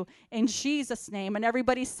they do. In Jesus' name. And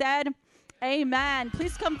everybody said, amen.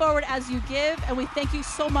 Please come forward as you give. And we thank you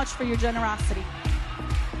so much for your generosity.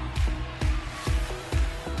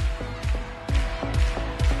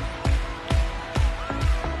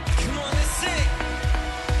 Come on, let's sing.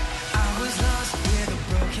 I was lost with a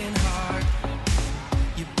broken heart.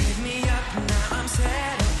 You picked me up, now I'm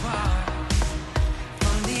set apart.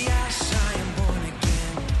 From the ash I am born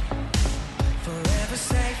again, forever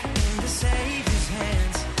safe in the Savior's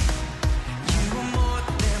hands. You are more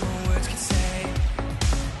than my words could say.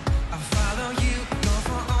 I follow you, go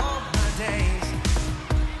for all my days.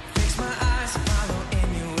 Fix my eyes, follow in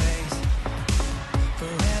your ways.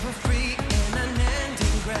 Forever free in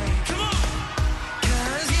unending grace. Come on!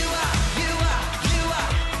 'Cause you are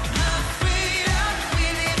my freedom. We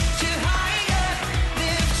lift you higher,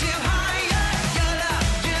 Your love,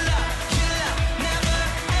 never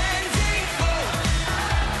ending. Oh,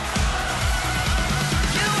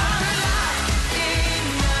 you are alive in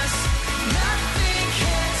us. Nothing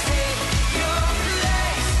can take your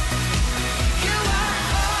place. You are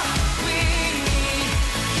all we need.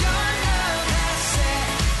 Your love has set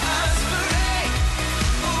us free.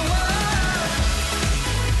 Oh,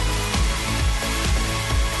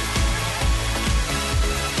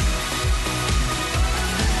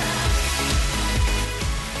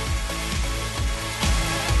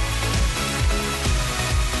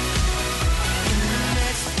 in the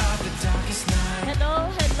midst of the darkest night. Hello,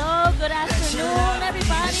 good afternoon,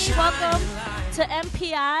 everybody. Welcome to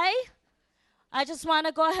MPI. I just want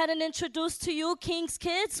to go ahead and introduce to you King's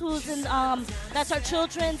Kids, who's in, that's our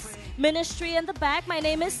children's ministry in the back. My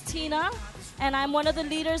name is Tina, and I'm one of the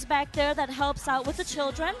leaders back there that helps out with the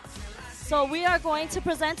children. So we are going to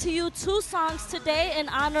present to you 2 songs today in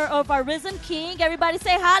honor of our risen King. Everybody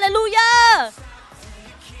say hallelujah!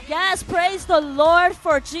 Yes, praise the Lord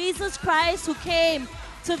for Jesus Christ who came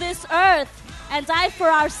to this earth and died for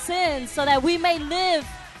our sins so that we may live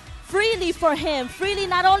freely for him, freely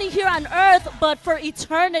not only here on earth, but for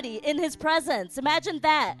eternity in his presence. Imagine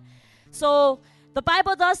that. So the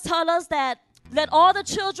Bible does tell us that let all the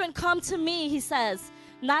children come to me, he says,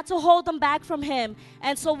 not to hold them back from him.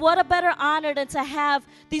 And so what a better honor than to have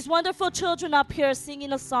these wonderful children up here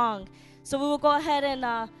singing a song. So we will go ahead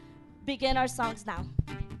and begin our songs now.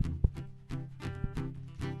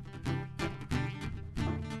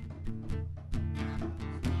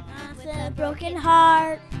 A broken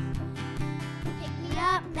heart. Pick me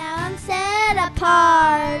up, now I'm set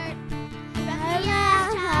apart. From the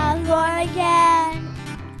I'm born again.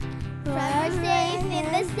 Forever safe in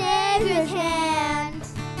the Savior's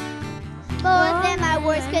hands. More than my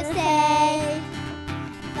words could say.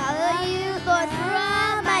 Follow you, Lord, for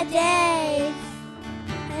all my days.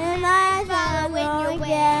 And I follow in your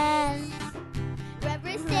ways.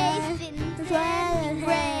 Forever safe in the Savior's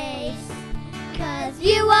grace. 'Cause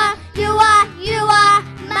you are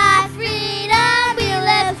my freedom. We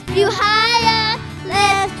lift you higher,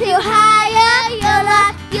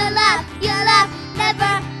 Your love,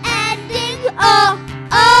 never ending. Oh,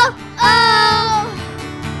 oh, oh.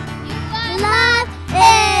 You are alive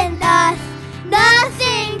in us.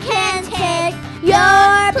 Nothing can take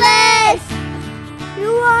your place.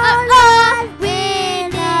 You are all we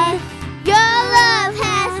need. Your love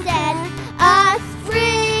has set us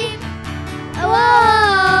free.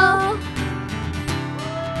 Whoa.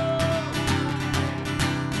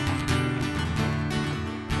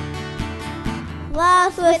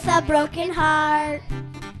 Lost with a broken heart.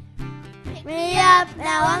 Pick me up,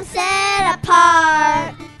 now I'm set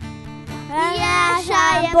apart. Yes,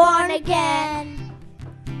 I am born again.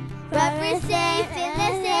 Forever safe in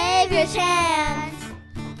the Savior's hands.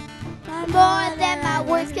 More than my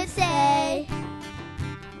words could say.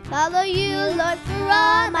 Follow you, Lord, for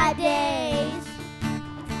all my days.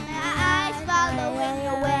 My eyes following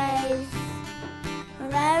your ways.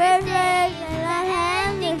 Forever safe in the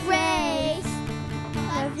hand of grace.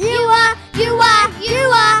 You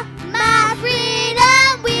are my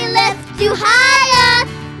freedom. We lift you higher,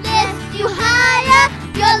 lift you higher.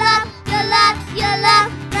 Your love, your love, your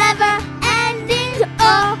love, never ending.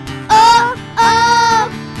 Oh, oh, oh.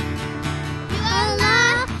 Your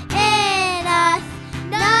love in us,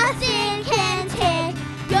 nothing can take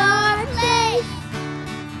your place.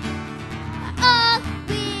 All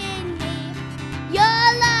we need, your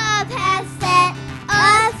love has set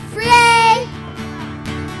us free.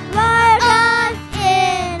 Lord, all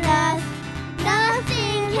in us,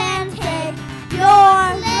 nothing can take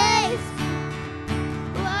your place.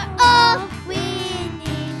 Lord, all we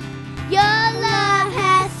need, your love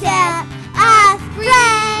has set us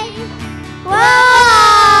free.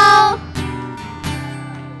 Whoa!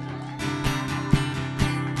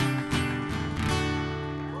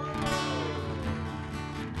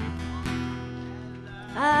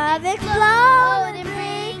 I've exploded and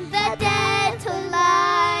bring the dead to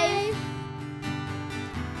life.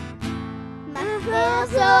 My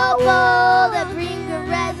soul's so bold and bring a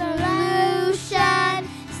resolution.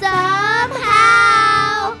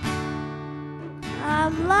 Somehow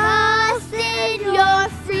I'm lost in your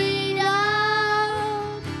freedom.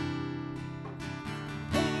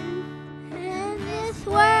 In this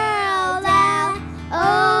world I'll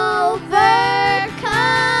overcome.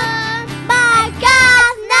 My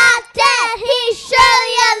God's not dead, He's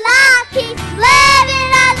surely alive. He's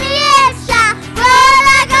living on the inside, roaring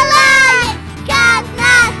like a lion. God's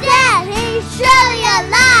not dead, He's surely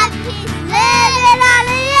alive. He's living on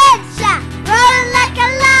the inside, roaring like a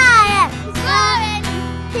lion.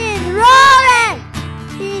 He's roaring,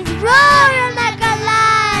 he's roaring like a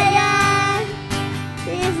lion.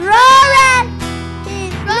 He's roaring,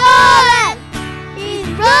 he's roaring, he's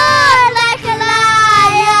roaring like a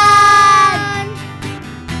lion.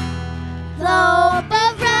 The hope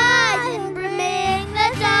of rising, bring the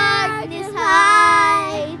darkness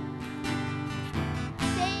high.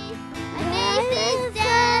 My faith is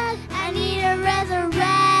dead, I need a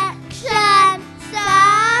resurrection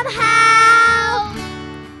somehow.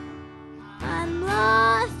 I'm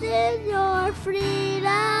lost in your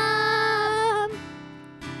freedom.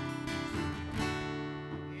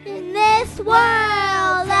 In this world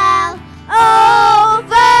I'll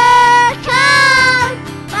overcome.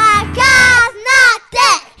 My God's not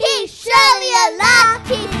dead, He's surely alive.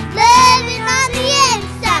 He's living on the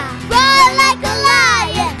inside, roaring like a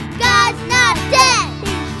lion. God's not dead,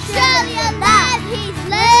 He's surely alive. He's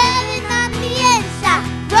living on the inside,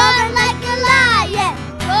 roaring like a lion.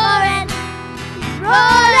 Roaring, he's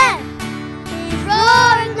roaring, he's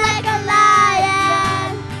roaring like a lion.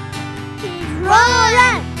 He's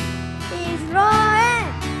roaring, he's roaring,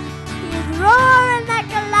 he's roaring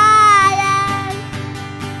like a lion.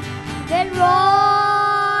 Then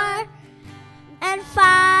roar and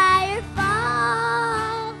fire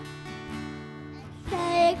fall,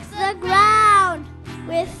 takes the ground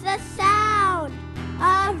with the sound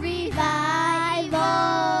of revival.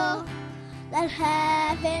 Let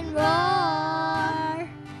heaven roar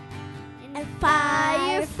and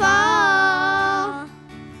fire fall.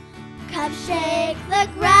 Come shake the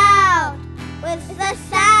ground with the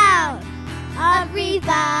sound of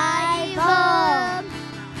revival.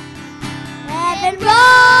 Heaven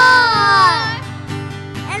roar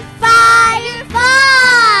and fire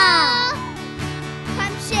fall.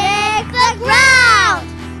 Come shake the ground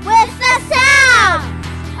with the sound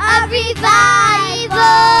of revival.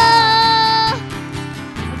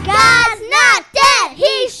 God's not dead,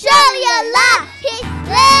 He's surely alive. He's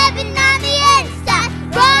living on the inside,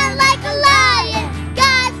 roaring like a lion.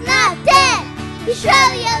 God's not dead, He's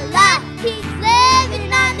surely alive. He's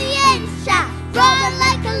living on the inside, roaring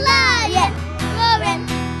like a lion. Roaring,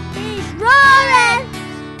 he's roaring,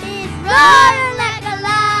 he's roaring like a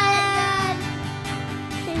lion.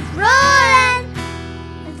 He's roaring,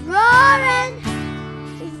 he's roaring,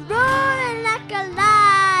 he's roaring like a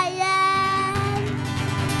lion.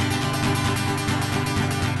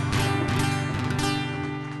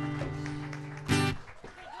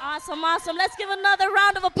 Awesome, awesome. Let's give another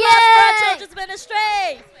round of applause for our children's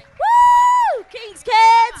ministry. Woo! King's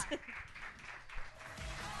Kids.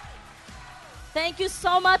 Thank you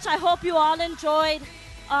so much. I hope you all enjoyed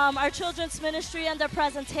our children's ministry and their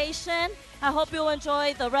presentation. I hope you'll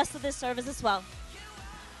enjoy the rest of this service as well.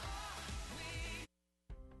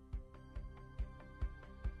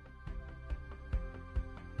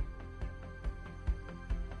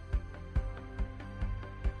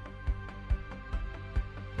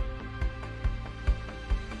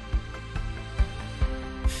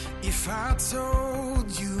 If I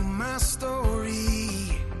told you my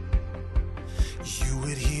story, you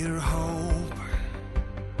would hear hope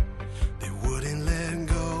that wouldn't let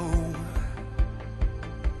go.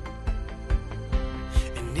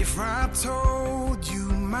 And if I told you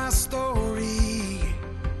my story,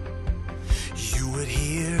 you would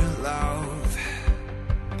hear love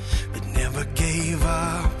that never gave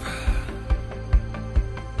up.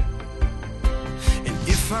 And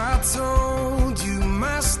if I told you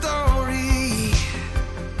my story,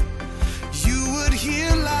 you would hear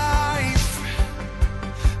life,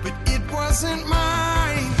 but it wasn't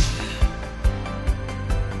mine.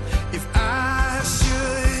 If I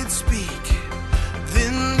should speak,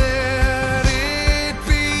 then let it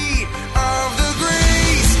be of the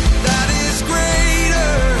grace that is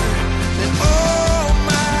greater than all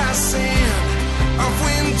my sin, of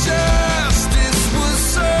when justice was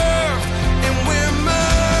served and where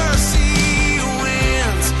mercy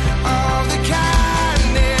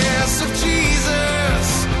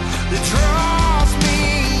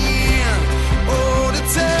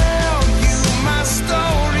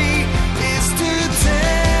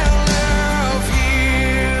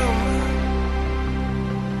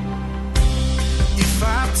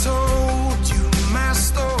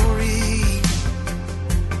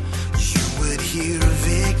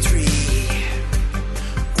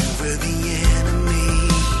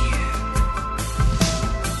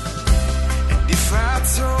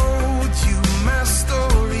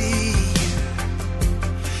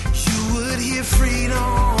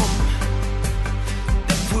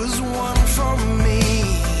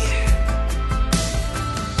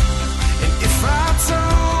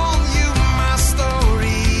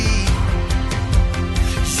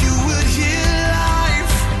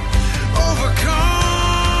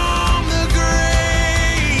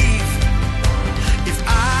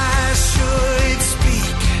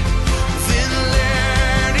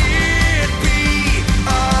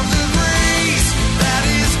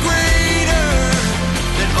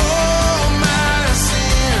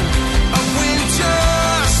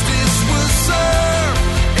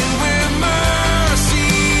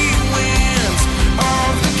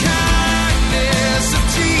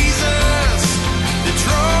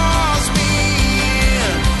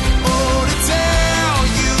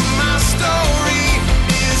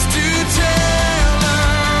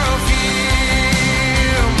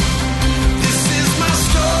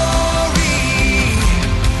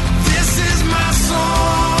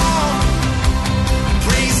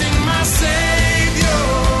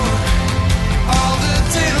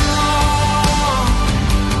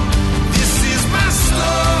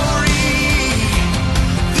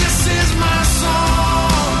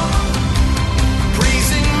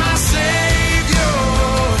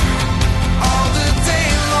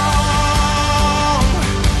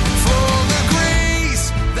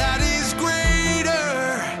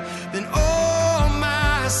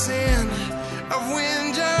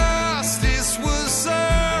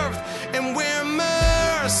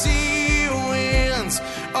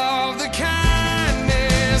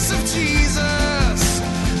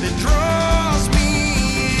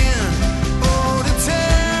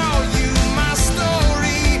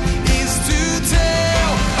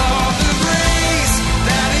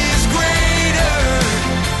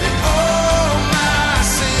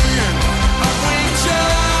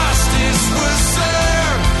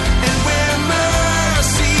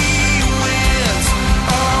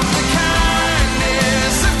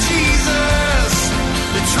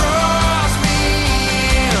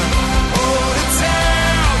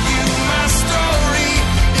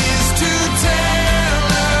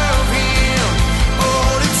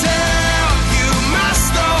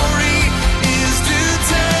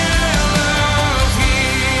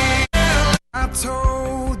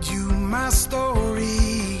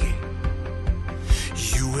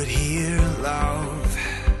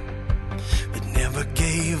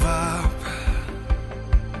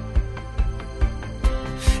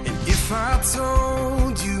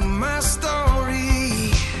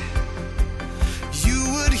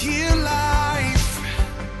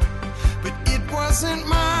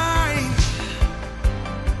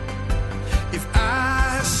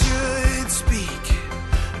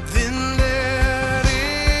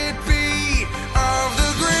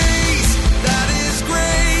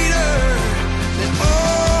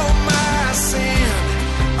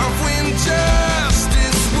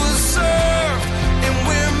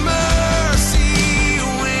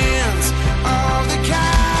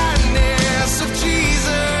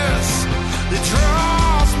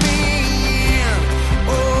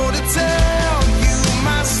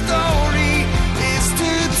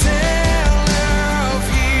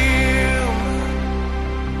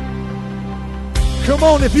Come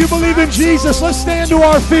on, if you believe in Jesus, let's stand to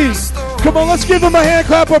our feet. Come on, let's give him a hand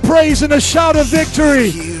clap of praise and a shout of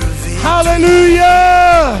victory.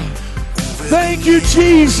 Hallelujah! Thank you,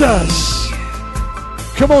 Jesus.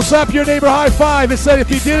 Come on, slap your neighbor high five and say, if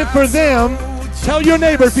he did it for them, tell your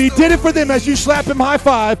neighbor, if he did it for them as you slap him high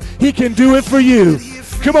five, he can do it for you.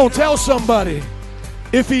 Come on, tell somebody.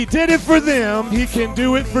 If he did it for them, he can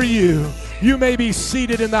do it for you. You may be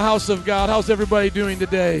seated in the house of God. How's everybody doing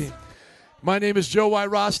today? My name is Joe Y.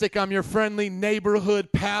 Rostick. I'm your friendly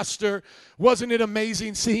neighborhood pastor. Wasn't it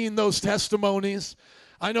amazing seeing those testimonies?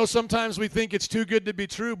 I know sometimes we think it's too good to be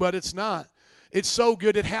true, but it's not. It's so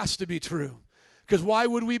good it has to be true. Because why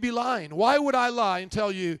would we be lying? Why would I lie and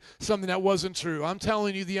tell you something that wasn't true? I'm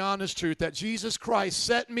telling you the honest truth that Jesus Christ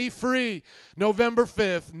set me free November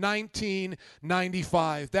 5th,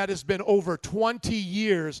 1995. That has been over 20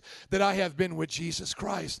 years that I have been with Jesus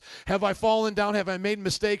Christ. Have I fallen down? Have I made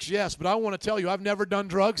mistakes? Yes, but I want to tell you I've never done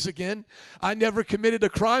drugs again. I never committed a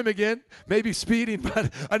crime again, maybe speeding,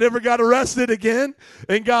 but I never got arrested again.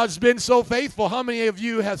 And God's been so faithful. How many of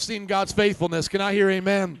you have seen God's faithfulness? Can I hear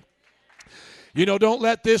amen? You know, don't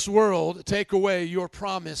let this world take away your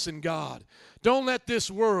promise in God. Don't let this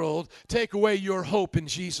world take away your hope in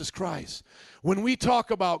Jesus Christ. When we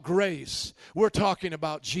talk about grace, we're talking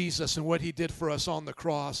about Jesus and what he did for us on the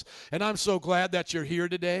cross. And I'm so glad that you're here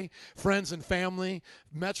today, friends and family,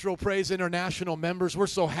 Metro Praise International members. We're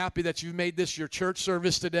so happy that you've made this your church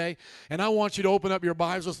service today. And I want you to open up your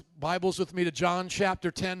Bibles with me to John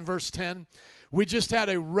chapter 10, verse 10. We just had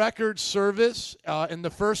a record service in the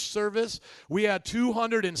first service. We had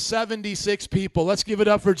 276 people. Let's give it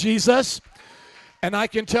up for Jesus. And I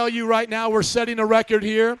can tell you right now, we're setting a record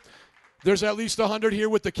here. There's at least 100 here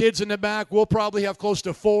with the kids in the back. We'll probably have close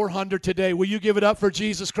to 400 today. Will you give it up for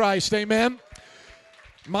Jesus Christ? Amen.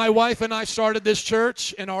 My wife and I started this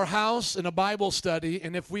church in our house in a Bible study.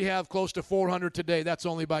 And if we have close to 400 today, that's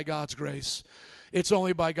only by God's grace. It's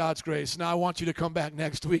only by God's grace. Now, I want you to come back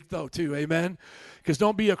next week, though, too. Amen? Because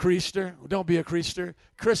don't be a creaster. Don't be a creaster.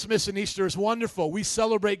 Christmas and Easter is wonderful. We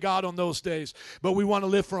celebrate God on those days, but we want to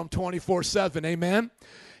live for him 24/7. Amen?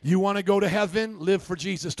 You want to go to heaven? Live for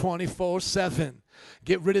Jesus 24/7.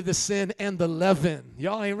 Get rid of the sin and the leaven.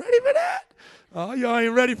 Y'all ain't ready for that? Oh, y'all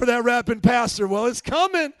ain't ready for that rapping pastor. Well, it's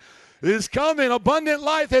coming. It's coming. Abundant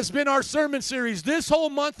Life has been our sermon series this whole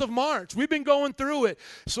month of March. We've been going through it.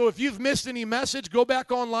 So if you've missed any message, go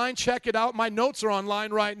back online, check it out. My notes are online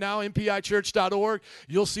right now, mpichurch.org.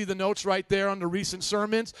 You'll see the notes right there on the recent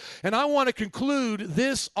sermons. And I want to conclude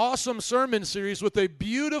this awesome sermon series with a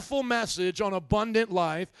beautiful message on abundant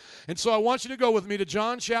life. And so I want you to go with me to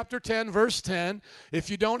John chapter 10, verse 10. If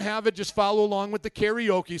you don't have it, just follow along with the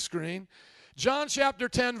karaoke screen. John chapter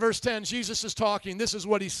 10, verse 10, Jesus is talking. This is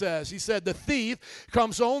what he says. He said, the thief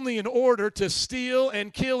comes only in order to steal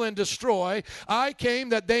and kill and destroy. I came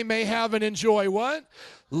that they may have and enjoy what?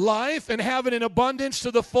 Life, and have it in abundance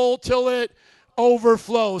to the full till it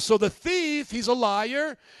overflows. So the thief, he's a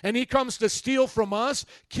liar, and he comes to steal from us,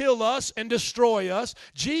 kill us, and destroy us.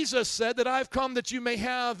 Jesus said that I've come that you may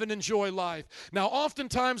have and enjoy life. Now,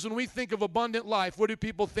 oftentimes when we think of abundant life, what do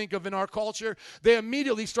people think of in our culture? They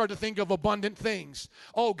immediately start to think of abundant things.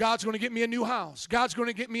 Oh, God's going to get me a new house. God's going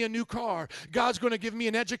to get me a new car. God's going to give me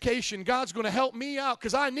an education. God's going to help me out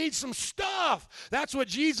because I need some stuff. That's what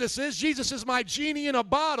Jesus is. Jesus is my genie in a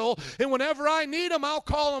bottle, and whenever I need him, I'll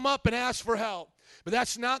call him up and ask for help. But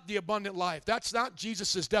that's not the abundant life. That's not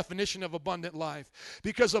Jesus' definition of abundant life.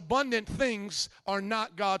 Because abundant things are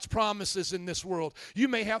not God's promises in this world. You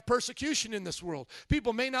may have persecution in this world.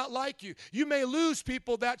 People may not like you. You may lose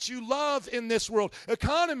people that you love in this world.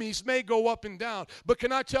 Economies may go up and down. But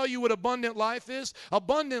can I tell you what abundant life is?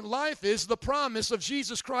 Abundant life is the promise of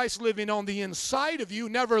Jesus Christ living on the inside of you,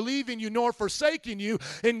 never leaving you nor forsaking you,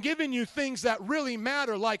 and giving you things that really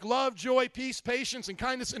matter, like love, joy, peace, patience, and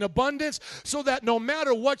kindness in abundance, so that no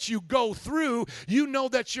matter what you go through, you know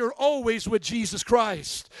that you're always with Jesus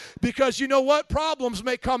Christ. Because you know what? Problems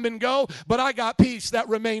may come and go, but I got peace that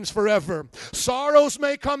remains forever. Sorrows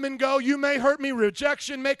may come and go. You may hurt me.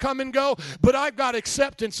 Rejection may come and go, but I've got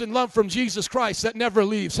acceptance and love from Jesus Christ that never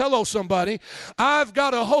leaves. Hello, somebody. I've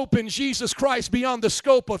got a hope in Jesus Christ beyond the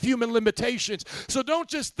scope of human limitations. So don't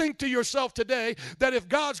just think to yourself today that if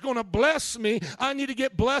God's going to bless me, I need to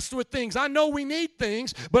get blessed with things. I know we need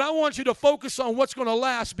things, but I want you to focus on what's going to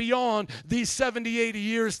last beyond these 70, 80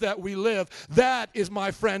 years that we live. That is, my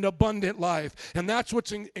friend, abundant life. And that's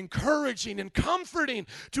what's encouraging and comforting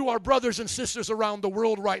to our brothers and sisters around the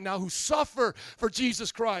world right now who suffer for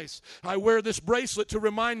Jesus Christ. I wear this bracelet to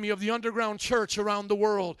remind me of the underground church around the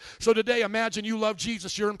world. So today, imagine you love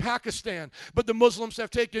Jesus. You're in Pakistan, but the Muslims have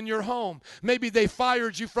taken your home. Maybe they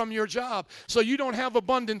fired you from your job, so you don't have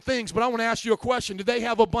abundant things. But I want to ask you a question. Do they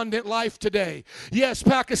have abundant life today? Yes,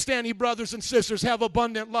 Pakistani brothers and sisters have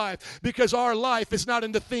abundant life, because our life is not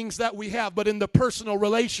in the things that we have, but in the personal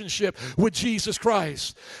relationship with Jesus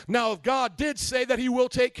Christ. Now, if God did say that he will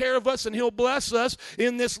take care of us and he'll bless us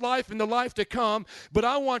in this life and the life to come, but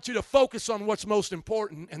I want you to focus on what's most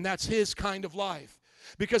important, and that's his kind of life.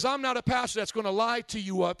 Because I'm not a pastor that's going to lie to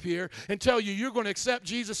you up here and tell you you're going to accept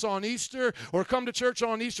Jesus on Easter or come to church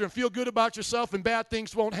on Easter and feel good about yourself and bad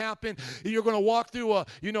things won't happen. You're going to walk through a,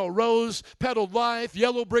 rose-petaled life,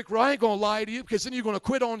 yellow brick road. I ain't going to lie to you, because then you're going to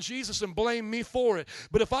quit on Jesus and blame me for it.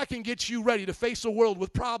 But if I can get you ready to face a world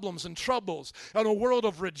with problems and troubles and a world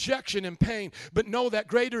of rejection and pain, but know that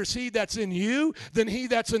greater is he that's in you than he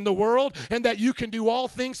that's in the world, and that you can do all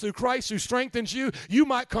things through Christ who strengthens you, you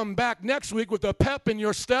might come back next week with a pep in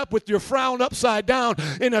your step, with your frown upside down,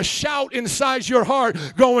 and a shout inside your heart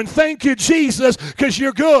going, thank you, Jesus, because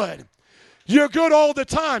you're good. You're good all the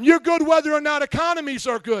time. You're good whether or not economies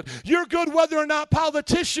are good. You're good whether or not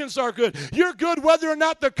politicians are good. You're good whether or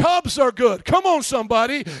not the Cubs are good. Come on,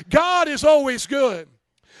 somebody. God is always good.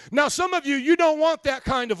 Now, some of you, you don't want that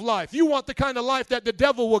kind of life. You want the kind of life that the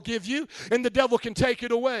devil will give you, and the devil can take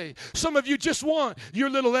it away. Some of you just want your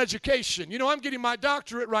little education. You know, I'm getting my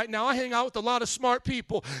doctorate right now. I hang out with a lot of smart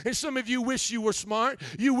people, and some of you wish you were smart.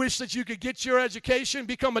 You wish that you could get your education,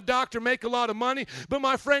 become a doctor, make a lot of money. But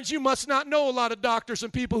my friends, you must not know a lot of doctors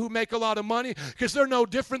and people who make a lot of money, because they're no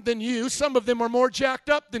different than you. Some of them are more jacked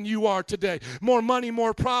up than you are today. More money,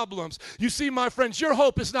 more problems. You see, my friends, your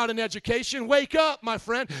hope is not in education. Wake up, my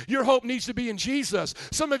friend. Your hope needs to be in Jesus.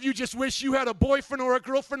 Some of you just wish you had a boyfriend or a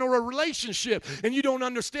girlfriend or a relationship, and you don't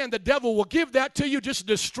understand the devil will give that to you just to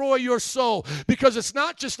destroy your soul, because it's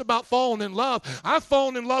not just about falling in love. I've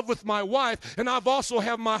fallen in love with my wife, and I've also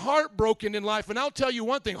had my heart broken in life, and I'll tell you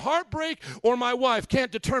one thing, heartbreak or my wife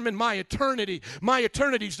can't determine my eternity. My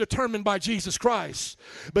eternity is determined by Jesus Christ.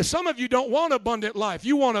 But some of you don't want abundant life.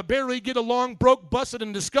 You want a barely get along, broke, busted,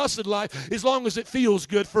 and disgusted life as long as it feels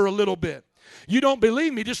good for a little bit. You don't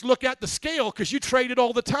believe me? Just look at the scale, because you trade it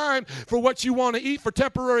all the time for what you want to eat for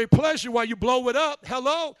temporary pleasure while you blow it up.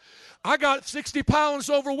 Hello? I got 60 pounds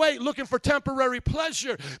overweight looking for temporary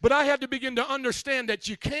pleasure, but I had to begin to understand that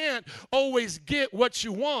you can't always get what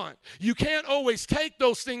you want. You can't always take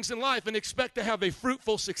those things in life and expect to have a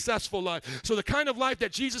fruitful, successful life. So the kind of life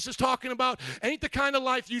that Jesus is talking about ain't the kind of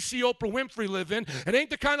life you see Oprah Winfrey live in. It ain't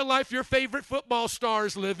the kind of life your favorite football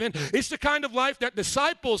stars live in. It's the kind of life that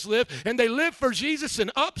disciples live, and they live for Jesus in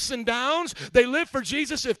ups and downs. They live for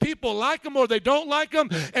Jesus if people like them or they don't like them.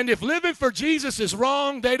 And if living for Jesus is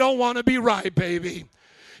wrong, they don't want to be right, baby.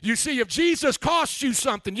 You see, if Jesus costs you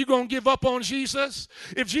something, you going to give up on Jesus?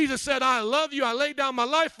 If Jesus said, I love you, I laid down my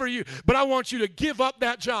life for you, but I want you to give up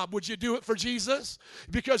that job, would you do it for Jesus?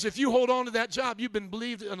 Because if you hold on to that job, you've been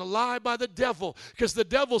believed in a lie by the devil, because the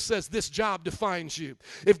devil says this job defines you.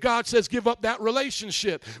 If God says give up that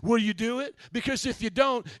relationship, will you do it? Because if you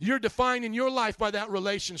don't, you're defining your life by that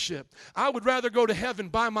relationship. I would rather go to heaven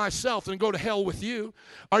by myself than go to hell with you.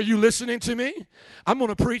 Are you listening to me? I'm going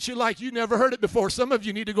to preach it like you never heard it before. Some of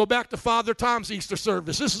you need to go back to Father Tom's Easter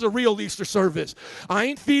service. This is a real Easter service. I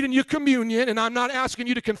ain't feeding you communion, and I'm not asking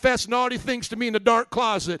you to confess naughty things to me in the dark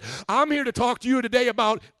closet. I'm here to talk to you today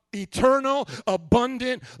about eternal,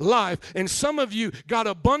 abundant life. And some of you got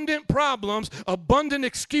abundant problems, abundant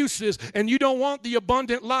excuses, and you don't want the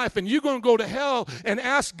abundant life, and you're going to go to hell and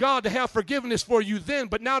ask God to have forgiveness for you then,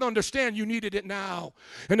 but not understand you needed it now.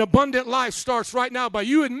 An abundant life starts right now by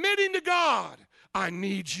you admitting to God, I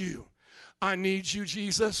need you. I need you,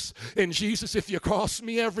 Jesus. And Jesus, if you cost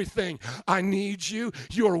me everything, I need you.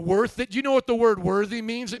 You're worth it. You know what the word worthy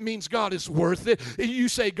means? It means God is worth it. You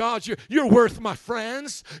say, God, you're worth my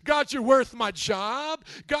friends. God, you're worth my job.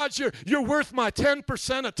 God, you're worth my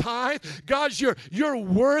 10% of tithe. God, you're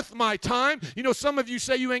worth my time. You know, some of you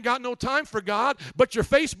say you ain't got no time for God, but your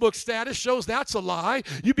Facebook status shows that's a lie.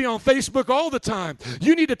 You be on Facebook all the time.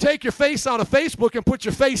 You need to take your face out of Facebook and put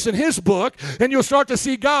your face in his book, and you'll start to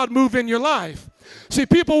see God move in your life. See,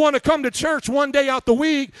 people want to come to church one day out the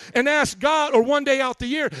week and ask God, or one day out the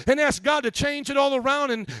year, and ask God to change it all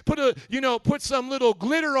around and put some little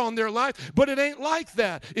glitter on their life, but it ain't like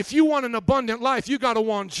that. If you want an abundant life, you got to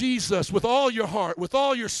want Jesus with all your heart, with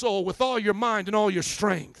all your soul, with all your mind, and all your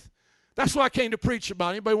strength. That's what I came to preach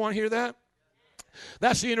about. Anybody want to hear that?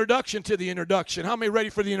 That's the introduction to the introduction. How many ready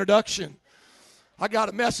for the introduction? I got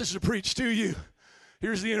a message to preach to you.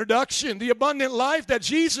 Here's the introduction. The abundant life that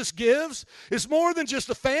Jesus gives is more than just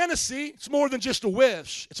a fantasy. It's more than just a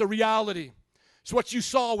wish. It's a reality. It's what you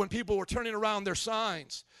saw when people were turning around their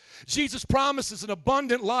signs. Jesus promises an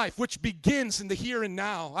abundant life which begins in the here and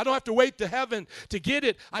now. I don't have to wait to heaven to get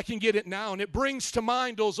it. I can get it now. And it brings to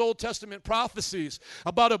mind those Old Testament prophecies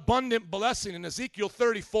about abundant blessing in Ezekiel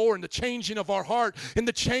 34 and the changing of our heart and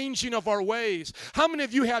the changing of our ways. How many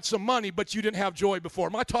of you had some money but you didn't have joy before?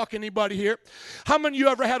 Am I talking to anybody here? How many of you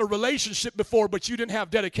ever had a relationship before but you didn't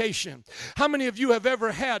have dedication? How many of you have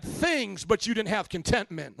ever had things but you didn't have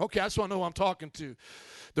contentment? Okay, that's what I know who I'm talking to.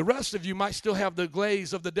 The rest of you might still have the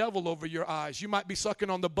glaze of the devil over your eyes. You might be sucking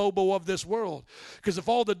on the bobo of this world. Because if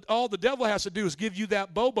all the devil has to do is give you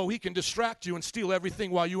that bobo, he can distract you and steal everything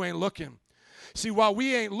while you ain't looking. See, while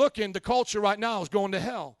we ain't looking, the culture right now is going to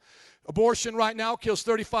hell. Abortion right now kills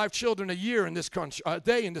 35 children a year in this country, a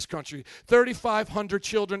day in this country. 3,500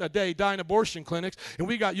 children a day die in abortion clinics, and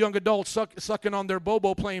we got young adults sucking on their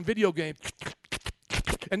bobo playing video games.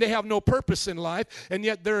 And they have no purpose in life, and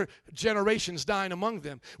yet their generation's dying among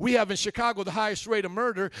them. We have in Chicago the highest rate of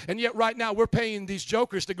murder, and yet right now we're paying these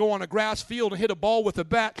jokers to go on a grass field and hit a ball with a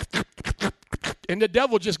bat. And the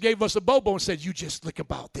devil just gave us a bobo and said, you just think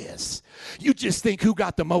about this. You just think who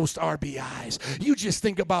got the most RBIs. You just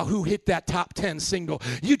think about who hit that top 10 single.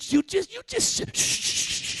 You just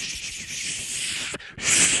shh.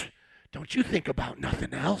 Don't you think about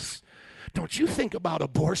nothing else. Don't you think about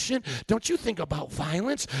abortion? Don't you think about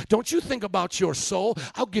violence? Don't you think about your soul?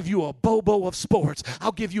 I'll give you a bobo of sports.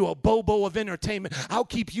 I'll give you a bobo of entertainment. I'll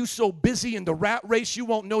keep you so busy in the rat race you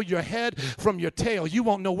won't know your head from your tail. You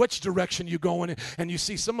won't know which direction you're going in. And you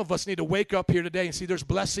see, some of us need to wake up here today and see there's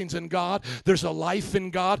blessings in God. There's a life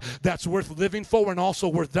in God that's worth living for and also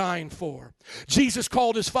worth dying for. Jesus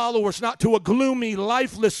called his followers not to a gloomy,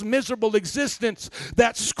 lifeless, miserable existence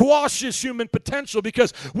that squashes human potential.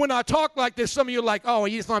 Because when I talk like this, some of you are like, oh,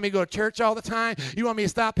 you just want me to go to church all the time? You want me to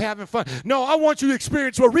stop having fun? No, I want you to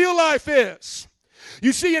experience what real life is.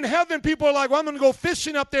 You see, in heaven, people are like, well, I'm going to go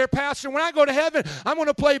fishing up there, Pastor. When I go to heaven, I'm going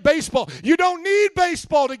to play baseball. You don't need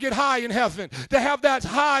baseball to get high in heaven, to have that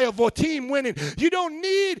high of a team winning. You don't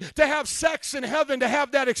need to have sex in heaven to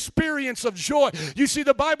have that experience of joy. You see,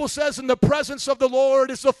 the Bible says in the presence of the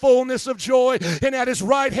Lord is the fullness of joy, and at his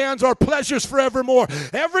right hands are pleasures forevermore.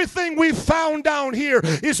 Everything we've found down here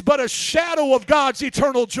is but a shadow of God's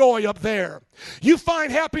eternal joy up there. You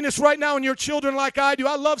find happiness right now in your children like I do.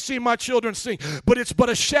 I love seeing my children sing, but it's but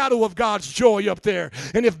a shadow of God's joy up there.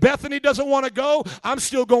 And if Bethany doesn't want to go, I'm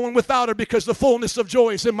still going without her because the fullness of joy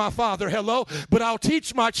is in my Father. Hello? But I'll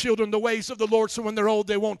teach my children the ways of the Lord so when they're old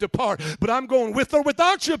they won't depart. But I'm going with or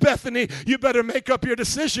without you, Bethany. You better make up your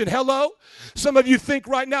decision. Hello? Some of you think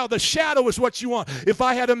right now the shadow is what you want. If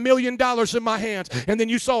I had $1 million in my hands and then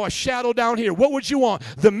you saw a shadow down here, what would you want?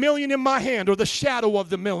 The million in my hand or the shadow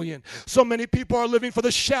of the million? So many people are living for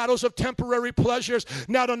the shadows of temporary pleasures,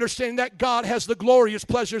 not understanding that God has the glorious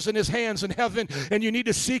pleasures in his hands in heaven, and you need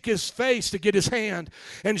to seek his face to get his hand.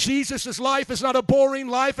 And Jesus' life is not a boring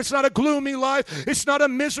life. It's not a gloomy life. It's not a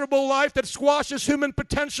miserable life that squashes human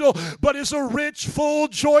potential, but is a rich, full,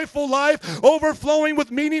 joyful life, overflowing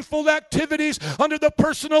with meaningful activities under the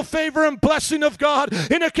personal favor and blessing of God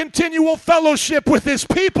in a continual fellowship with his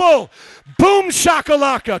people. Boom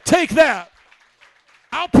shakalaka. Take that.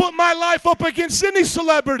 I'll put my life up against any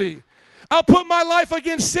celebrity. I'll put my life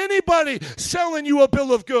against anybody selling you a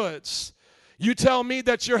bill of goods. You tell me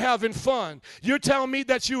that you're having fun. You're telling me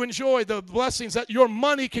that you enjoy the blessings that your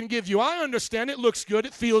money can give you. I understand it looks good,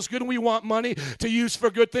 it feels good, and we want money to use for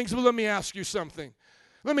good things. But let me ask you something.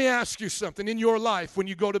 Let me ask you something in your life when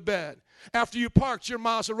you go to bed. After you parked your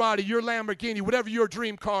Maserati, your Lamborghini, whatever your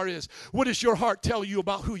dream car is, what does your heart tell you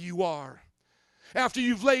about who you are? After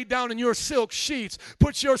you've laid down in your silk sheets,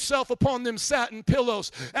 put yourself upon them satin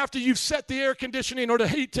pillows, after you've set the air conditioning or the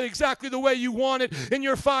heat to exactly the way you want it in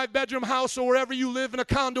your 5-bedroom house or wherever you live in a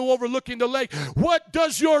condo overlooking the lake, what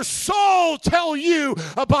does your soul tell you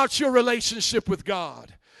about your relationship with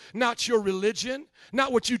God? Not your religion,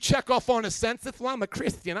 not what you check off on a census. Well, I'm a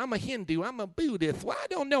Christian, I'm a Hindu, I'm a Buddhist. Well, I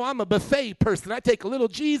don't know, I'm a buffet person. I take a little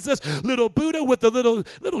Jesus, little Buddha with the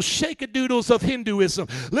little shake-a-doodles of Hinduism.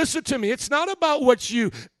 Listen to me, it's not about what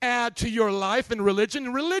you add to your life in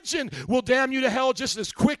religion. Religion will damn you to hell just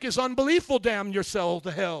as quick as unbelief will damn your soul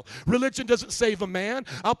to hell. Religion doesn't save a man.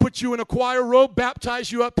 I'll put you in a choir robe,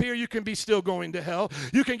 baptize you up here, you can be still going to hell.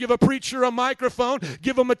 You can give a preacher a microphone,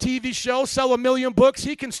 give him a TV show, sell 1 million books,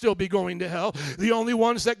 he can still be going to hell. The The only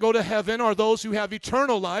ones that go to heaven are those who have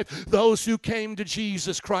eternal life, those who came to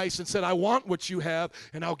Jesus Christ and said, I want what you have,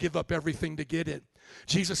 and I'll give up everything to get it.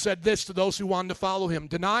 Jesus said this to those who wanted to follow him: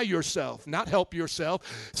 deny yourself, not help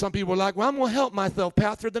yourself. Some people are like, well, I'm going to help myself,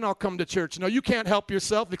 Pastor, then I'll come to church. No, you can't help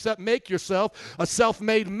yourself except make yourself a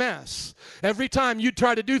self-made mess. Every time you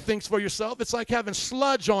try to do things for yourself, it's like having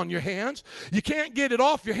sludge on your hands. You can't get it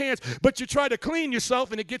off your hands, but you try to clean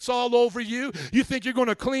yourself and it gets all over you. You think you're going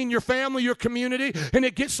to clean your family, your community, and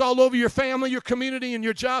it gets all over your family, your community, and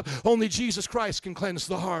your job. Only Jesus Christ can cleanse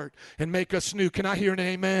the heart and make us new. Can I hear an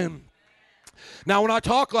amen? Now, when I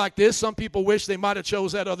talk like this, some people wish they might have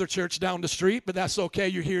chose that other church down the street, but that's okay.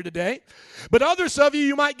 You're here today. But others of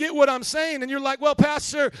you might get what I'm saying, and you're like, well,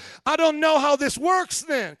 Pastor, I don't know how this works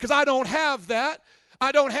then, because I don't have that.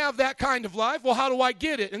 I don't have that kind of life. Well, how do I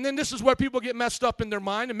get it? And then this is where people get messed up in their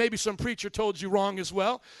mind, and maybe some preacher told you wrong as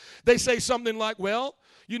well. They say something like, well,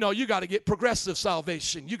 you know, you got to get progressive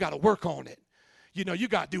salvation. You got to work on it. You know, you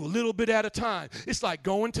got to do a little bit at a time. It's like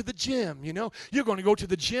going to the gym, you know. You're going to go to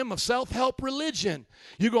the gym of self-help religion.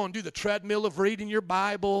 You're going to do the treadmill of reading your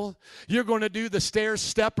Bible. You're going to do the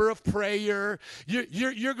stair-stepper of prayer.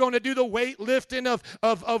 You're going to do the weightlifting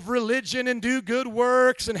of religion and do good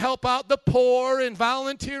works and help out the poor and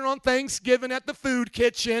volunteer on Thanksgiving at the food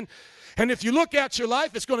kitchen. And if you look at your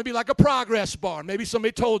life, it's going to be like a progress bar. Maybe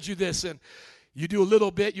somebody told you this, and you do a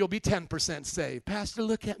little bit, you'll be 10% saved. Pastor,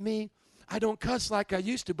 look at me. I don't cuss like I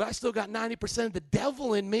used to, but I still got 90% of the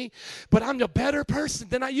devil in me, but I'm a better person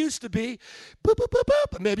than I used to be. Boop, boop, boop,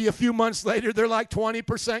 boop. Maybe a few months later, they're like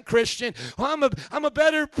 20% Christian. Well, I'm a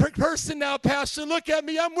better person now, Pastor. Look at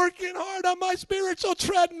me. I'm working hard on my spiritual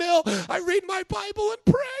treadmill. I read my Bible and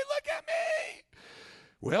pray. Look at me.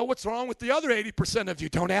 Well, what's wrong with the other 80% of you?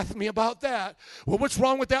 Don't ask me about that. Well, what's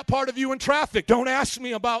wrong with that part of you in traffic? Don't ask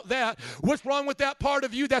me about that. What's wrong with that part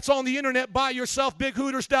of you that's on the internet by yourself,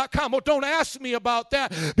 bighooters.com? Well, don't ask me about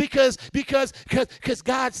that because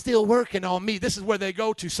God's still working on me. This is where they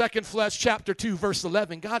go to 2 Flesh chapter 2, verse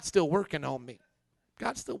 11. God's still working on me.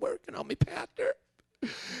 God's still working on me, Pastor.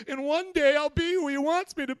 And one day I'll be who he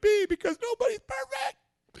wants me to be because nobody's perfect.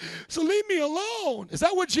 So leave me alone. Is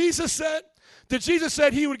that what Jesus said? Did Jesus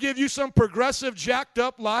say he would give you some progressive, jacked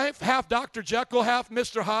up life, half Dr. Jekyll, half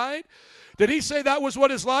Mr. Hyde? Did he say that was what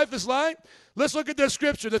his life is like? Let's look at this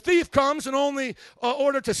scripture. The thief comes in only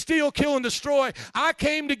order to steal, kill, and destroy. I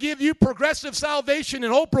came to give you progressive salvation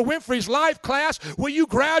in Oprah Winfrey's life class where you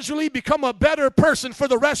gradually become a better person for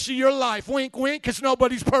the rest of your life. Wink, wink, because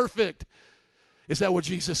nobody's perfect. Is that what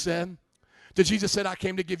Jesus said? Did Jesus say, I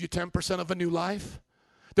came to give you 10% of a new life?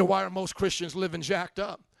 Then why are most Christians living jacked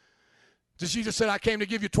up? Did Jesus say, I came to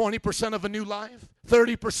give you 20% of a new life,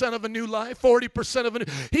 30% of a new life, 40% of a new?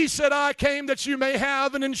 He said, I came that you may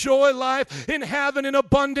have and enjoy life and have it in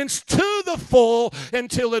abundance to the full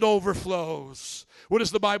until it overflows. What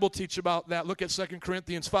does the Bible teach about that? Look at 2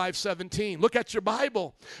 Corinthians 5:17. Look at your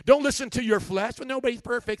Bible. Don't listen to your flesh. Well, nobody's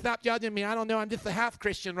perfect. Stop judging me. I don't know. I'm just a half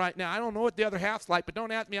Christian right now. I don't know what the other half's like, but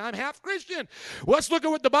don't ask me. I'm half Christian. Well, let's look at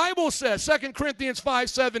what the Bible says. 2 Corinthians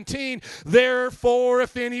 5:17. Therefore,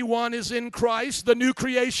 if anyone is in Christ, the new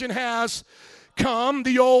creation has come.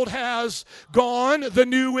 The old has gone. The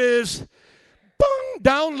new is, boom,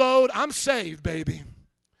 download. I'm saved, baby.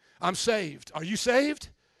 I'm saved. Are you saved?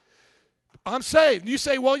 I'm saved. You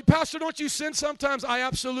say, well, Pastor, don't you sin sometimes? I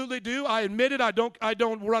absolutely do. I admit it. I don't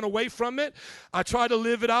run away from it. I try to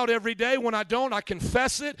live it out every day. When I don't, I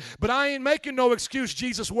confess it. But I ain't making no excuse.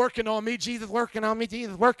 Jesus working on me. Jesus working on me.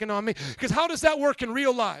 Jesus working on me. Because how does that work in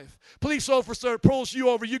real life? Police officer pulls you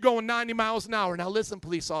over. You going 90 miles an hour. Now listen,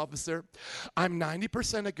 police officer. I'm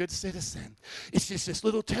 90% a good citizen. It's just this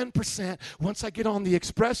little 10%. Once I get on the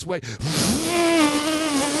expressway,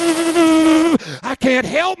 I can't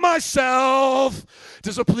help myself.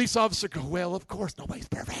 Does a police officer go, well, of course, nobody's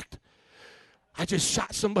perfect. I just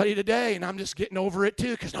shot somebody today, and I'm just getting over it,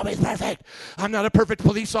 too, because nobody's perfect. I'm not a perfect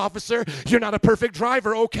police officer. You're not a perfect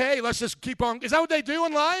driver. Okay, let's just keep on. Is that what they do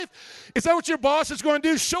in life? Is that what your boss is going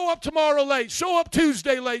to do? Show up tomorrow late. Show up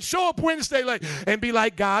Tuesday late. Show up Wednesday late. And be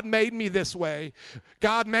like, God made me this way.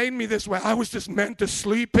 God made me this way. I was just meant to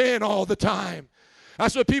sleep in all the time.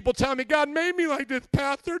 That's what people tell me. God made me like this,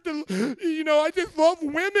 Pastor. I just love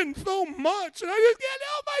women so much. And I just can't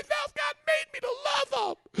help myself. God made me to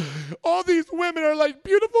love them. All these women are like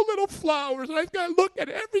beautiful little flowers. And I just got to look at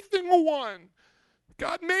every single one.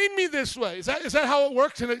 God made me this way. Is that how it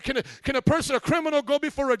works? Can a person, a criminal, go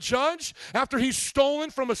before a judge after he's stolen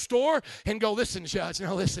from a store and go, listen, judge,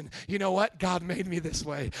 now listen, you know what? God made me this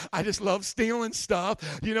way. I just love stealing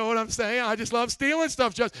stuff. You know what I'm saying? I just love stealing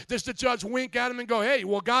stuff, judge. Does the judge wink at him and go, hey,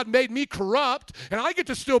 well, God made me corrupt, and I get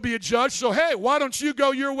to still be a judge, so hey, why don't you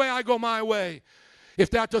go your way, I go my way? If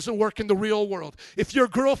that doesn't work in the real world. If your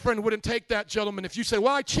girlfriend wouldn't take that, gentleman, if you say,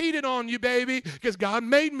 well, I cheated on you, baby, because God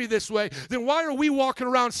made me this way, then why are we walking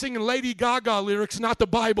around singing Lady Gaga lyrics, not the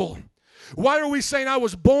Bible? Why are we saying I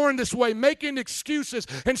was born this way, making excuses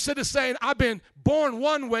instead of saying I've been born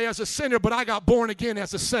one way as a sinner, but I got born again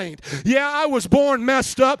as a saint? Yeah, I was born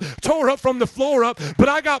messed up, tore up from the floor up, but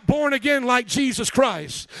I got born again like Jesus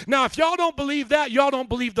Christ. Now, if y'all don't believe that, y'all don't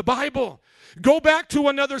believe the Bible. Go back to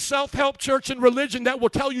another self-help church and religion that will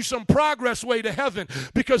tell you some progress way to heaven,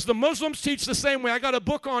 because the Muslims teach the same way. I got a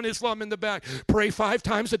book on Islam in the back. Pray 5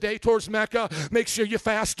 times a day towards Mecca. Make sure you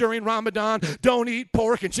fast during Ramadan. Don't eat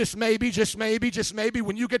pork. And just maybe,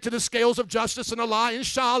 when you get to the scales of justice and Allah,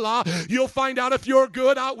 inshallah, you'll find out if your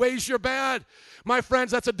good outweighs your bad. My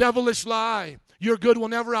friends, that's a devilish lie. Your good will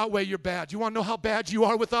never outweigh your bad. You want to know how bad you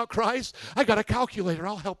are without Christ? I got a calculator.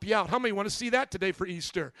 I'll help you out. How many want to see that today for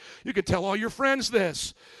Easter? You can tell all your friends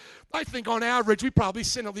this. I think on average we probably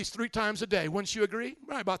sin at least 3 times a day. Wouldn't you agree?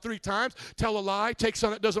 Right, about 3 times. Tell a lie. Take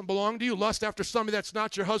something that doesn't belong to you. Lust after somebody that's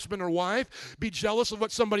not your husband or wife. Be jealous of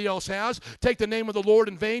what somebody else has. Take the name of the Lord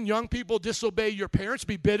in vain. Young people, disobey your parents.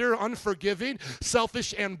 Be bitter, unforgiving,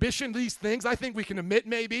 selfish ambition. These things I think we can admit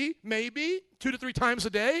maybe 2 to 3 times a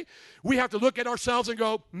day. We have to look at ourselves and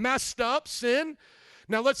go, messed up, sin.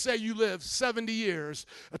 Now, let's say you live 70 years.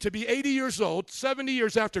 To be 80 years old, 70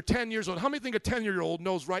 years after 10 years old, how many think a 10-year-old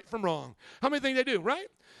knows right from wrong? How many think they do, right?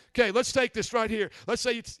 Okay, let's take this right here. Let's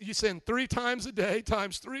say you sin 3 times a day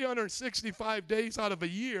times 365 days out of a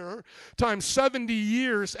year times 70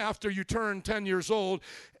 years after you turn 10 years old,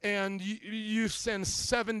 and you sin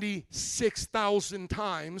 76,000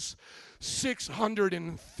 times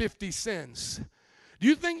 650 sins. Do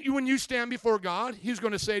you think when you stand before God, He's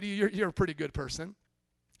going to say to you, you're a pretty good person?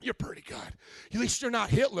 You're pretty good. At least you're not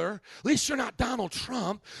Hitler. At least you're not Donald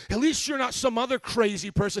Trump. At least you're not some other crazy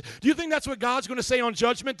person. Do you think that's what God's going to say on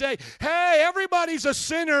Judgment Day? Hey, everybody's a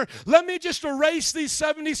sinner. Let me just erase these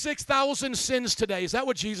 76,000 sins today. Is that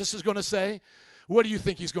what Jesus is going to say? What do you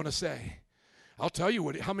think He's going to say? I'll tell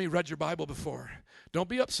you how many read your Bible before? Don't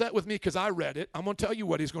be upset with me because I read it. I'm going to tell you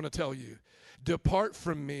what He's going to tell you. Depart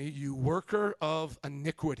from me, you worker of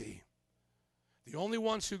iniquity. The only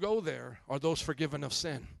ones who go there are those forgiven of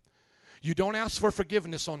sin. You don't ask for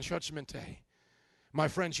forgiveness on Judgment Day. My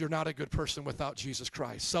friends, you're not a good person without Jesus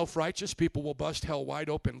Christ. Self-righteous people will bust hell wide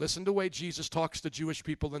open. Listen to the way Jesus talks to Jewish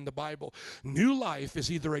people in the Bible. New life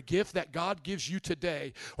is either a gift that God gives you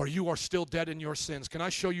today, or you are still dead in your sins. Can I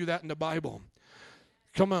show you that in the Bible?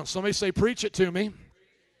 Come on, somebody say, preach it to me.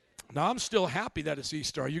 Now, I'm still happy that it's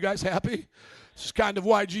Easter. Are you guys happy? This is kind of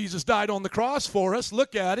why Jesus died on the cross for us.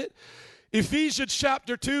 Look at it. Ephesians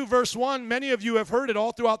chapter 2, verse 1, many of you have heard it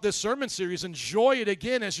all throughout this sermon series. Enjoy it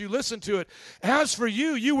again as you listen to it. As for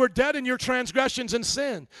you, you were dead in your transgressions and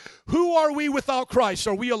sin. Who are we without Christ?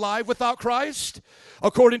 Are we alive without Christ?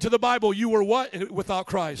 According to the Bible, you were what without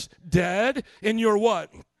Christ? Dead in your what?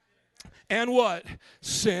 And what?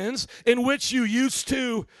 Sins, in which you used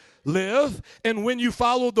to live. And when you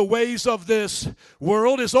followed the ways of this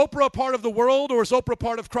world. Is Oprah a part of the world, or is Oprah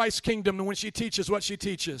part of Christ's kingdom when she teaches what she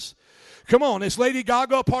teaches? Come on, is Lady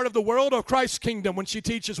Gaga a part of the world or Christ's kingdom when she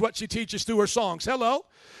teaches what she teaches through her songs? Hello?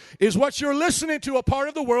 Is what you're listening to a part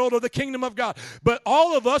of the world or the kingdom of God? But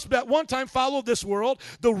all of us at one time followed this world.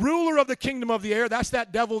 The ruler of the kingdom of the air, that's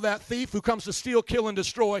that devil, that thief who comes to steal, kill, and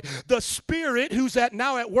destroy. The spirit who's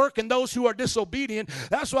now at work in those who are disobedient.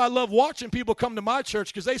 That's why I love watching people come to my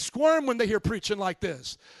church, because they squirm when they hear preaching like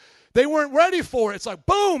this. They weren't ready for it. It's like,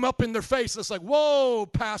 boom, up in their face. It's like, whoa,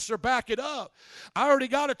 pastor, back it up. I already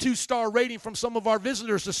got a 2-star rating from some of our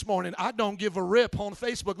visitors this morning. I don't give a rip on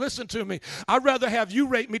Facebook. Listen to me. I'd rather have you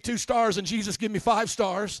rate me 2 stars and Jesus give me 5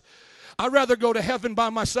 stars. I'd rather go to heaven by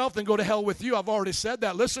myself than go to hell with you. I've already said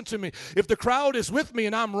that. Listen to me. If the crowd is with me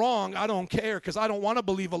and I'm wrong, I don't care, because I don't want to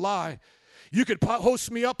believe a lie. You could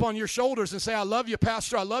hoist me up on your shoulders and say, I love you,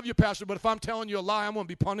 Pastor, but if I'm telling you a lie, I'm going to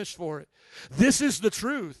be punished for it. This is the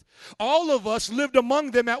truth. All of us lived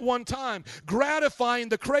among them at one time, gratifying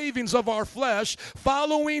the cravings of our flesh,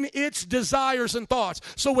 following its desires and thoughts.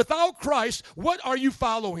 So without Christ, what are you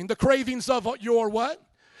following? The cravings of your what?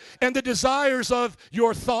 And the desires of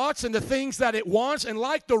your thoughts and the things that it wants. And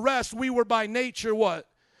like the rest, we were by nature what?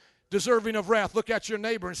 Deserving of wrath. Look at your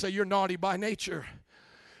neighbor and say, you're naughty by nature.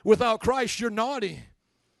 Without Christ, you're naughty.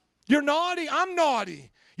 You're naughty. I'm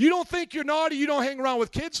naughty. You don't think you're naughty. You don't hang around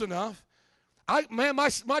with kids enough.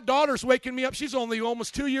 My daughter's waking me up. She's only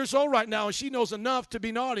almost 2 years old right now, and she knows enough to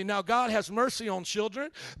be naughty. Now, God has mercy on children.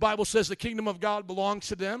 Bible says the kingdom of God belongs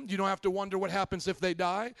to them. You don't have to wonder what happens if they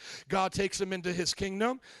die. God takes them into his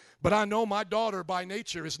kingdom. But I know my daughter by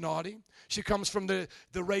nature is naughty. She comes from the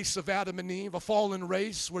race of Adam and Eve, a fallen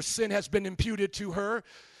race where sin has been imputed to her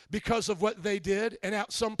because of what they did. And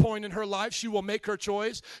at some point in her life, she will make her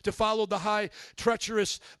choice to follow the high,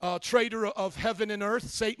 treacherous traitor of heaven and earth,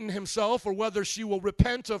 Satan himself, or whether she will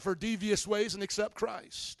repent of her devious ways and accept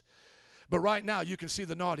Christ. But right now, you can see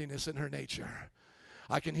the naughtiness in her nature.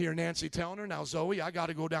 I can hear Nancy telling her, now, Zoe, I got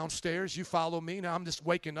to go downstairs. You follow me. Now, I'm just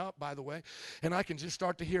waking up, by the way. And I can just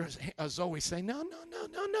start to hear Zoe say, no.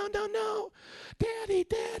 Daddy,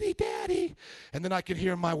 Daddy, Daddy. And then I can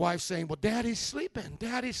hear my wife saying, well, Daddy's sleeping.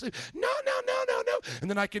 Daddy's sleeping. No. And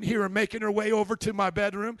then I can hear her making her way over to my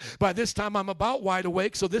bedroom. By this time, I'm about wide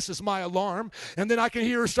awake, so this is my alarm. And then I can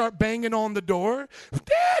hear her start banging on the door.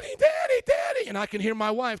 Daddy, Daddy, Daddy. And I can hear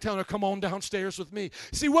my wife telling her, come on downstairs with me.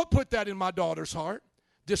 See, what put that in my daughter's heart?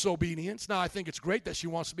 Disobedience. Now, I think it's great that she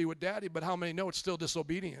wants to be with Daddy, but how many know it's still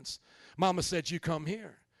disobedience? Mama said, you come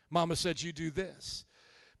here. Mama said, you do this.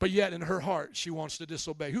 But yet, in her heart, she wants to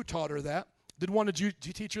disobey. Who taught her that? Did you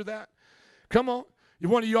teach her that? Come on.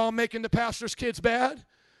 One of y'all making the pastor's kids bad?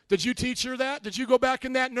 Did you teach her that? Did you go back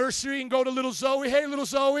in that nursery and go to little Zoe? Hey, little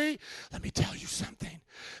Zoe, let me tell you something.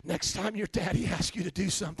 Next time your daddy asks you to do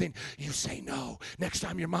something, you say no. Next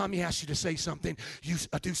time your mommy asks you to say something, you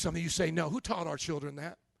do something, you say no. Who taught our children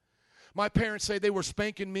that? My parents say they were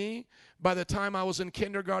spanking me by the time I was in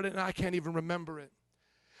kindergarten, and I can't even remember it.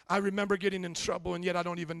 I remember getting in trouble, and yet I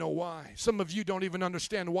don't even know why. Some of you don't even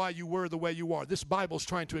understand why you were the way you are. This Bible's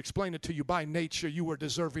trying to explain it to you. By nature, you were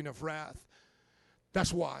deserving of wrath.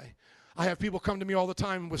 That's why. I have people come to me all the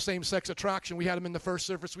time with same-sex attraction. We had them in the first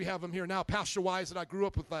service. We have them here now. Pastor, why is it I grew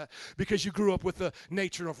up with that? Because you grew up with the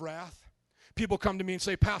nature of wrath. People come to me and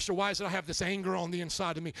say, Pastor, why is it I have this anger on the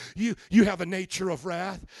inside of me? You have a nature of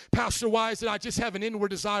wrath. Pastor, why is it I just have an inward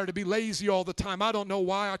desire to be lazy all the time? I don't know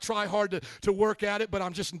why. I try hard to work at it, but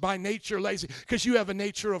I'm just by nature lazy. Because you have a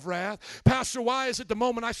nature of wrath. Pastor, why is it the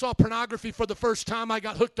moment I saw pornography for the first time, I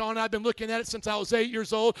got hooked on it? I've been looking at it since I was 8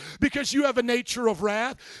 years old. Because you have a nature of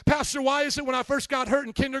wrath. Pastor, why is it when I first got hurt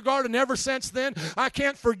in kindergarten, ever since then, I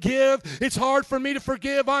can't forgive? It's hard for me to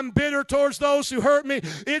forgive. I'm bitter towards those who hurt me.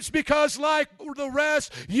 It's because, like the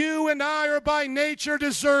rest, you and I are by nature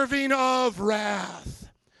deserving of wrath.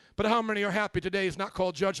 But how many are happy today is not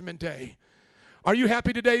called Judgment Day? Are you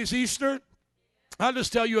happy today is Easter? I'll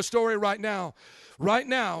just tell you a story right now. Right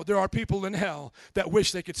now, there are people in hell that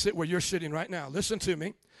wish they could sit where you're sitting right now. Listen to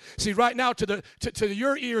me. See, right now, to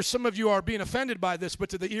your ears, some of you are being offended by this, but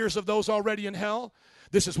to the ears of those already in hell,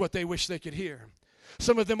 this is what they wish they could hear.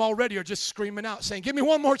 Some of them already are just screaming out, saying, give me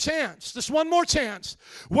one more chance, just one more chance.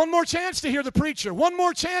 One more chance to hear the preacher. One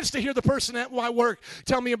more chance to hear the person at my work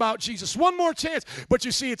tell me about Jesus. One more chance. But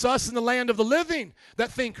you see, it's us in the land of the living that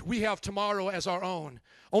think we have tomorrow as our own.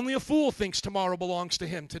 Only a fool thinks tomorrow belongs to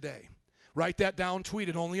him today. Write that down, tweet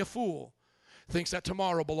it. Only a fool thinks that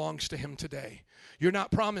tomorrow belongs to him today. You're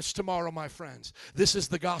not promised tomorrow, my friends. This is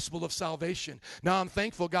the gospel of salvation. Now, I'm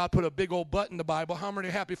thankful God put a big old butt in the Bible. How many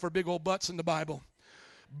are happy for big old butts in the Bible?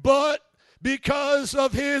 But because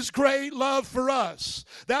of his great love for us.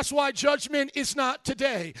 That's why judgment is not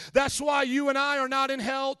today. That's why you and I are not in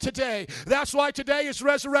hell today. That's why today is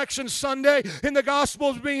Resurrection Sunday and the gospel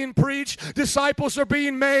is being preached. Disciples are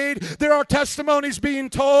being made. There are testimonies being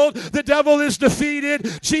told. The devil is defeated.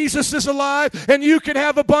 Jesus is alive, and you can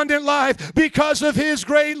have abundant life because of his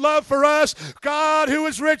great love for us. God, who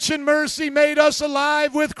is rich in mercy, made us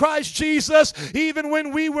alive with Christ Jesus even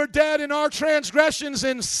when we were dead in our transgressions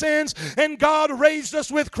and sins. And God raised us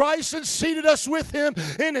with Christ and seated us with him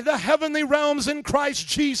in the heavenly realms in Christ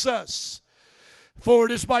Jesus. For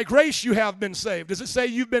it is by grace you have been saved. Does it say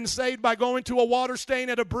you've been saved by going to a water stain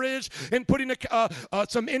at a bridge and putting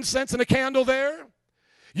some incense and a candle there?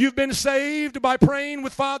 You've been saved by praying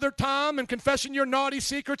with Father Tom and confessing your naughty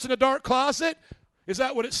secrets in a dark closet? Is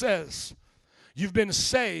that what it says? You've been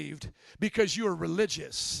saved because you're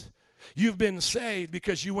religious. You've been saved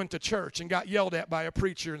because you went to church and got yelled at by a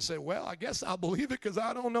preacher and said, well, I guess I'll believe it because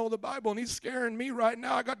I don't know the Bible and he's scaring me right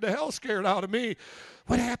now. I got the hell scared out of me.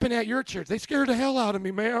 What happened at your church? They scared the hell out of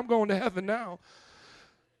me, man. I'm going to heaven now.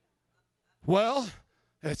 Well,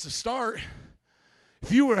 it's a start.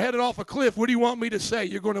 If you were headed off a cliff, what do you want me to say?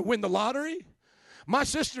 You're going to win the lottery? My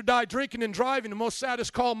sister died drinking and driving. The most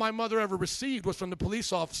saddest call my mother ever received was from the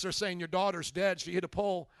police officer saying, your daughter's dead. She hit a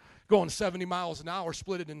pole. going 70 miles an hour,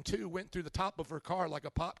 split it in two, went through the top of her car like a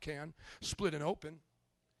pop can, split it open.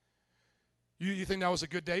 You think that was a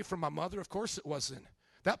good day for my mother? Of course it wasn't.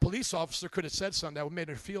 That police officer could have said something that would have made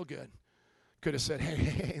her feel good. Could have said,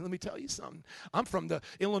 hey, let me tell you something. I'm from the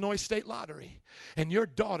Illinois State Lottery, and your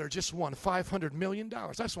daughter just won $500 million.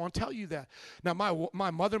 I just want to tell you that. Now,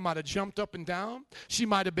 my mother might have jumped up and down. She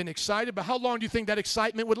might have been excited, but how long do you think that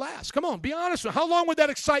excitement would last? Come on, be honest with me. How long would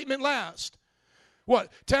that excitement last?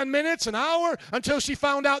 What, 10 minutes, an hour, until she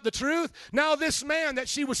found out the truth? Now this man that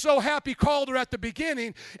she was so happy called her at the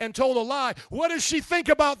beginning and told a lie. What does she think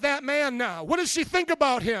about that man now? What does she think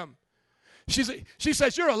about him? She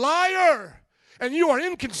says, you're a liar. And you are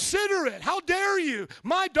inconsiderate. How dare you?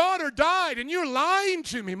 My daughter died, and you're lying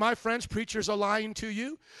to me. My friends, preachers are lying to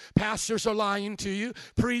you. Pastors are lying to you.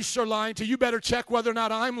 Priests are lying to you. You better check whether or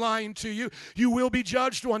not I'm lying to you. You will be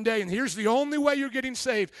judged one day, and here's the only way you're getting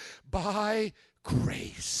saved. By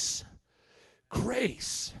grace.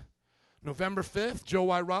 Grace. November 5th, Joe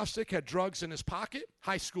Rostick had drugs in his pocket,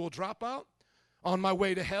 high school dropout, on my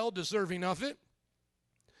way to hell, deserving of it.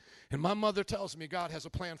 And my mother tells me God has a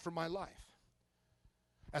plan for my life.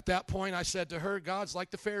 At that point, I said to her, God's like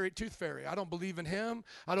the tooth fairy. I don't believe in him.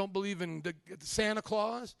 I don't believe in Santa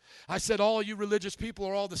Claus. I said, all you religious people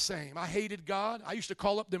are all the same. I hated God. I used to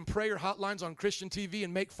call up them prayer hotlines on Christian TV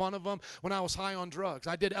and make fun of them when I was high on drugs.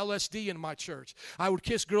 I did LSD in my church. I would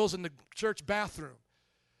kiss girls in the church bathroom.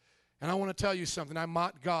 And I want to tell you something. I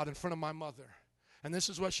mocked God in front of my mother. And this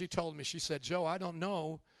is what she told me. She said, Joe, I don't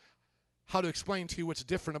know how to explain to you what's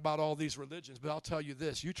different about all these religions, but I'll tell you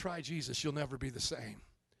this. You try Jesus, you'll never be the same.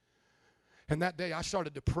 And that day I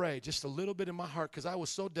started to pray just a little bit in my heart because I was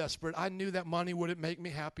so desperate. I knew that money wouldn't make me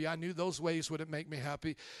happy. I knew those ways wouldn't make me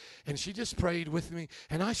happy. And she just prayed with me.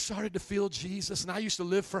 And I started to feel Jesus. And I used to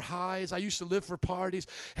live for highs. I used to live for parties.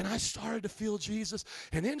 And I started to feel Jesus.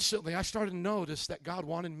 And instantly I started to notice that God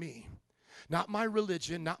wanted me. Not my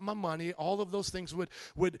religion, not my money. All of those things would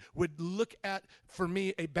look at, for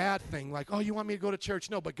me, a bad thing. Like, oh, you want me to go to church?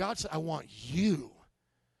 No, but God said, I want you.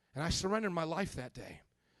 And I surrendered my life that day.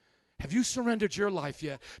 Have you surrendered your life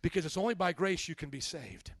yet? Because it's only by grace you can be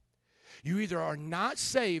saved. You either are not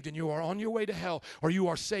saved and you are on your way to hell, or you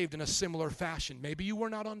are saved in a similar fashion. Maybe you were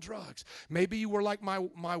not on drugs. Maybe you were like my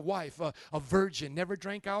wife, a virgin, never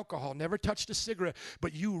drank alcohol, never touched a cigarette,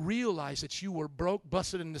 but you realize that you were broke,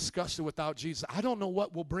 busted, and disgusted without Jesus. I don't know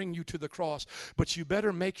what will bring you to the cross, but you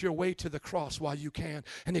better make your way to the cross while you can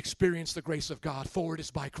and experience the grace of God, for it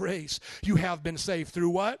is by grace you have been saved through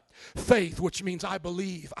what? Faith, which means I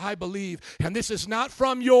believe. And this is not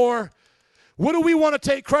from your... What do we want to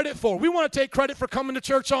take credit for? We want to take credit for coming to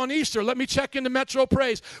church on Easter. Let me check into Metro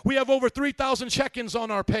Praise. We have over 3,000 check-ins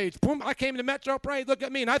on our page. Boom, I came to Metro Praise. Look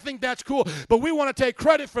at me, and I think that's cool. But we want to take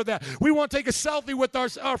credit for that. We want to take a selfie with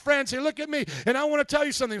our friends here. Look at me. And I want to tell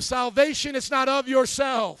you something. Salvation is not of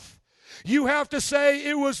yourself. You have to say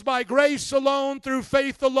it was by grace alone, through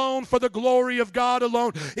faith alone, for the glory of God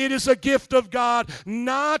alone. It is a gift of God,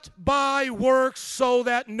 not by works, so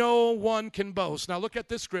that no one can boast. Now look at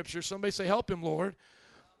this scripture. Somebody say, help him, Lord,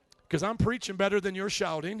 because I'm preaching better than you're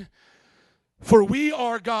shouting. For we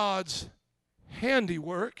are God's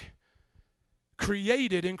handiwork,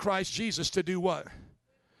 created in Christ Jesus to do what?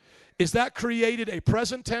 Is that created a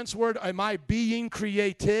present tense word? Am I being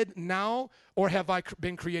created now? Or have I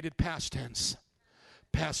been created past tense?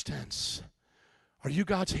 Past tense. Are you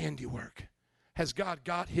God's handiwork? Has God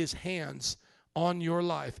got his hands on your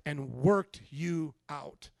life and worked you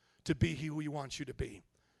out to be who he wants you to be?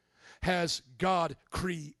 Has God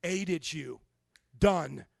created you,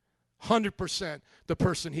 done 100% the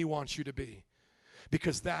person he wants you to be?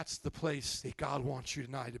 Because that's the place that God wants you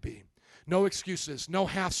and I to be. No excuses, no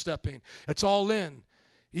half-stepping. It's all in.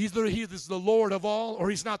 Either he is the Lord of all, or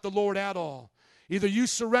he's not the Lord at all. Either you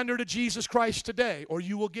surrender to Jesus Christ today, or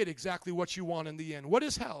you will get exactly what you want in the end. What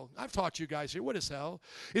is hell? I've taught you guys here. What is hell?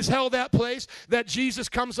 Is hell that place that Jesus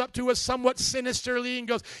comes up to us somewhat sinisterly and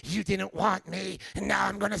goes, you didn't want me, and now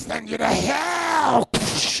I'm going to send you to hell,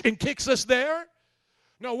 and kicks us there?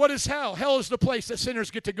 No, what is hell? Hell is the place that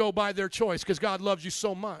sinners get to go by their choice, because God loves you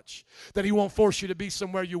so much that he won't force you to be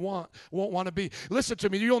somewhere you won't want to be. Listen to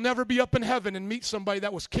me. You'll never be up in heaven and meet somebody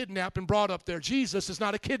that was kidnapped and brought up there. Jesus is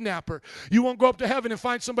not a kidnapper. You won't go up to heaven and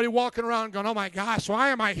find somebody walking around going, oh my gosh, why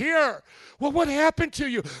am I here? Well, what happened to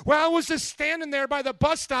you? Well, I was just standing there by the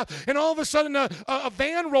bus stop, and all of a sudden a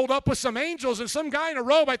van rolled up with some angels, and some guy in a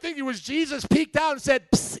robe, I think it was Jesus, peeked out and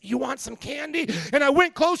said, psst, you want some candy? And I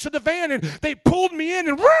went close to the van, and they pulled me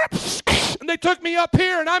in, and they took me up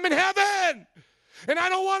here, and I'm in heaven, and I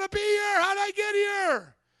don't want to be here. How'd I get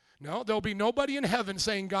here? No, there'll be nobody in heaven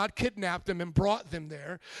saying God kidnapped them and brought them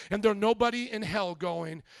there. And there'll nobody in hell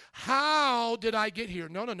going, how did I get here?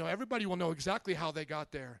 No, no, no. Everybody will know exactly how they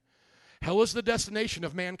got there. Hell is the destination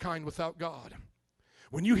of mankind without God.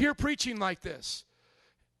 When you hear preaching like this,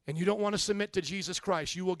 and you don't want to submit to Jesus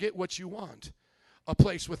Christ, you will get what you want, a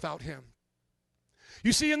place without him.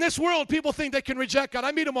 You see, in this world, people think they can reject God.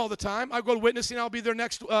 I meet them all the time. I go to witnessing. I'll be there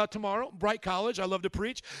next tomorrow. Bright College. I love to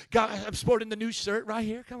preach. I'm sporting the new shirt right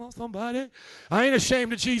here. Come on, somebody. I ain't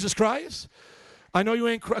ashamed of Jesus Christ. I know you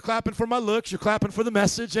ain't clapping for my looks. You're clapping for the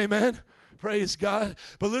message. Amen. Praise God.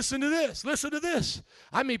 But listen to this. Listen to this.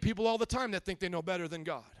 I meet people all the time that think they know better than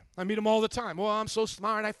God. I meet them all the time. Well, I'm so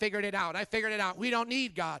smart. I figured it out. I figured it out. We don't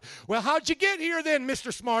need God. Well, how'd you get here then,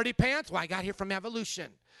 Mr. Smarty Pants? Well, I got here from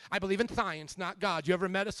evolution. I believe in science, not God. You ever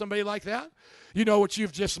met somebody like that? You know what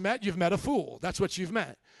you've just met? You've met a fool. That's what you've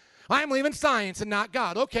met. I believe in science and not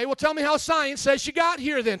God. Okay, well, tell me how science says you got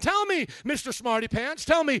here then. Tell me, Mr. Smarty Pants.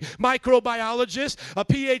 Tell me, microbiologist, a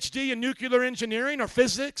PhD in nuclear engineering or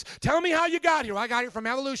physics. Tell me how you got here. Well, I got here from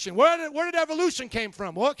evolution. Where did evolution came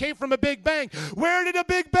from? Well, it came from a Big Bang. Where did a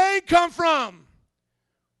Big Bang come from?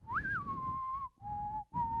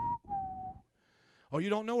 Oh, you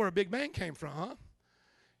don't know where a Big Bang came from, huh?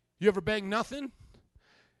 You ever bang nothing?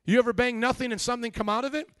 You ever bang nothing and something come out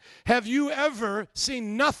of it? Have you ever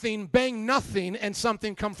seen nothing bang nothing and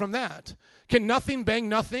something come from that? Can nothing bang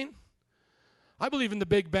nothing? I believe in the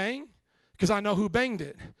Big Bang because I know who banged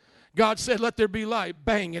it. God said, let there be light.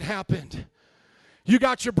 Bang, it happened. You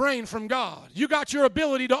got your brain from God. You got your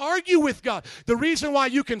ability to argue with God. The reason why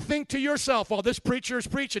you can think to yourself, oh, this preacher is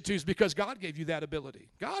preaching to you, is because God gave you that ability.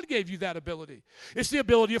 God gave you that ability. It's the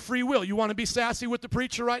ability of free will. You want to be sassy with the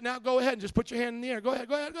preacher right now? Go ahead and just put your hand in the air. Go ahead,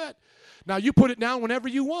 go ahead, go ahead. Now, you put it down whenever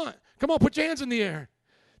you want. Come on, put your hands in the air.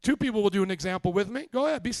 2 people will do an example with me. Go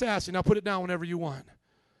ahead, be sassy. Now, put it down whenever you want.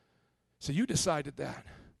 So you decided that.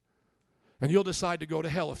 And you'll decide to go to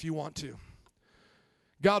hell if you want to.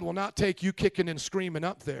 God will not take you kicking and screaming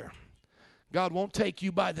up there. God won't take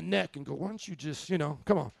you by the neck and go, why don't you just,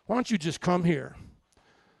 come on. Why don't you just come here?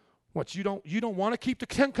 What, you don't want to keep the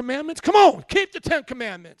 10 Commandments? Come on, keep the 10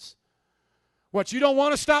 Commandments. What, you don't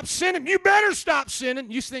want to stop sinning? You better stop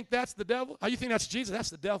sinning. You think that's the devil? Oh, you think that's Jesus?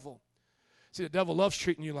 That's the devil. See, the devil loves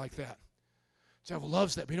treating you like that. The devil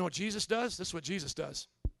loves that. But you know what Jesus does? This is what Jesus does.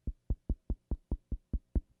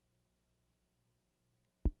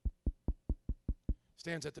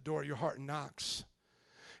 Stands at the door of your heart and knocks.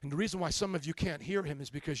 And the reason why some of you can't hear him is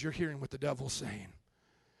because you're hearing what the devil's saying.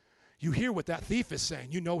 You hear what that thief is saying.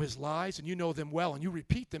 You know his lies, and you know them well, and you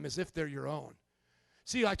repeat them as if they're your own.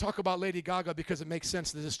 See, I talk about Lady Gaga because it makes sense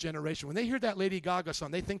to this generation. When they hear that Lady Gaga song,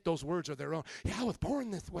 they think those words are their own. Yeah, I was born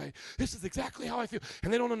this way. This is exactly how I feel.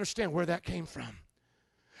 And they don't understand where that came from.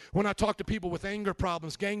 When I talk to people with anger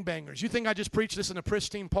problems, gangbangers, you think I just preach this in a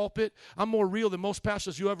pristine pulpit? I'm more real than most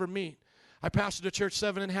pastors you ever meet. I pastored a church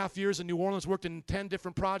 7.5 years in New Orleans, worked in 10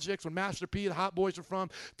 different projects where Master P, the Hot Boys are from,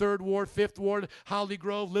 3rd Ward, 5th Ward, Holly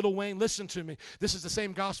Grove, Little Wayne. Listen to me. This is the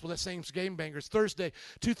same gospel that saves gangbangers.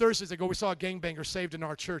 2 Thursdays ago, we saw a gangbanger saved in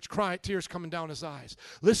our church, tears coming down his eyes.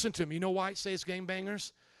 Listen to me. You know why it saves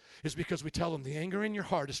gangbangers? It's because we tell them the anger in your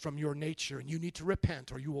heart is from your nature, and you need to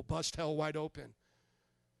repent or you will bust hell wide open.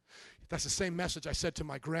 That's the same message I said to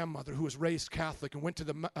my grandmother, who was raised Catholic and went to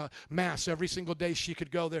the Mass every single day she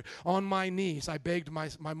could go there. On my knees, I begged my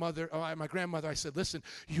grandmother, I said, listen,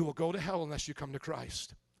 you will go to hell unless you come to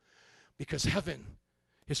Christ. Because heaven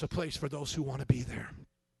is a place for those who want to be there.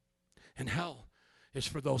 And hell is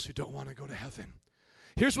for those who don't want to go to heaven.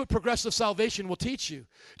 Here's what progressive salvation will teach you.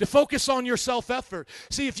 To focus on your self-effort.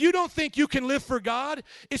 See, if you don't think you can live for God,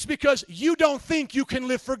 it's because you don't think you can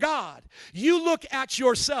live for God. You look at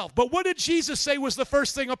yourself. But what did Jesus say was the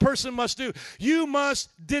first thing a person must do? You must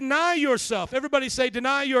deny yourself. Everybody say,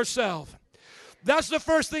 deny yourself. That's the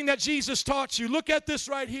first thing that Jesus taught you. Look at this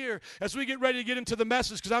right here as we get ready to get into the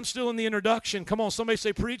message, because I'm still in the introduction. Come on, somebody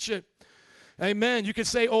say, preach it. Amen. You can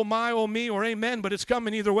say, oh my, oh me, or amen, but it's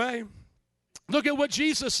coming either way. Look at what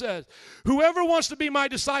Jesus says. Whoever wants to be my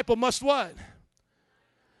disciple must what?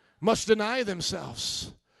 Must deny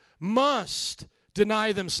themselves. Must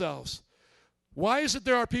deny themselves. Why is it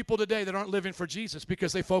there are people today that aren't living for Jesus?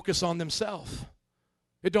 Because they focus on themselves.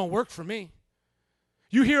 It don't work for me.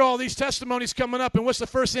 You hear all these testimonies coming up, and what's the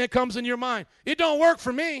first thing that comes in your mind? It don't work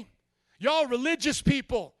for me. Y'all religious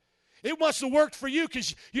people. It must have worked for you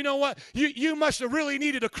because you know what? You must have really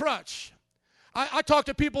needed a crutch. I talk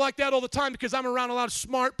to people like that all the time because I'm around a lot of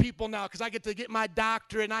smart people now because I get to get my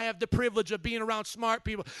doctorate and I have the privilege of being around smart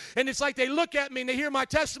people. And it's like they look at me and they hear my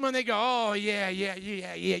testimony and they go, oh, yeah,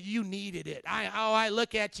 you needed it. I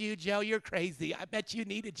look at you, Joe, you're crazy. I bet you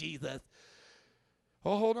needed Jesus.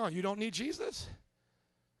 Oh, hold on, you don't need Jesus?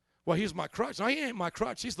 Well, he's my crutch. No, he ain't my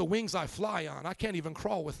crutch. He's the wings I fly on. I can't even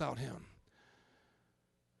crawl without him.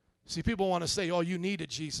 See, people want to say, oh, you needed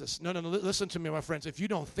Jesus. No, listen to me, my friends. If you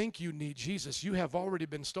don't think you need Jesus, you have already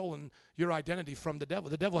been stolen your identity from the devil.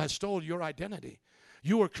 The devil has stolen your identity.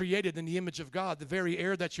 You were created in the image of God. The very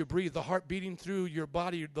air that you breathe, the heart beating through your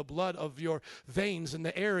body, the blood of your veins, and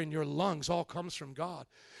the air in your lungs all comes from God.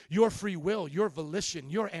 Your free will, your volition,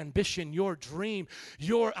 your ambition, your dream,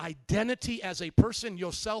 your identity as a person,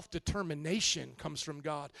 your self-determination comes from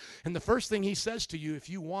God. And the first thing he says to you, if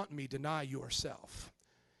you want me, deny yourself.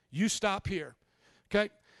 You stop here, okay?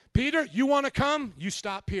 Peter, you want to come? You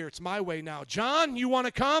stop here. It's my way now. John, you want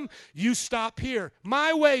to come? You stop here.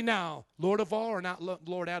 My way now. Lord of all or not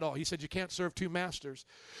Lord at all? He said you can't serve two masters.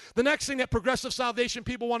 The next thing that progressive salvation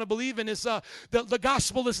people want to believe in is the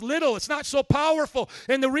gospel is little. It's not so powerful.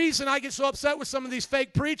 And the reason I get so upset with some of these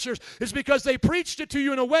fake preachers is because they preached it to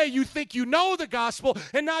you in a way you think you know the gospel,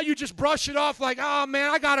 and now you just brush it off like, oh,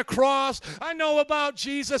 man, I got a cross. I know about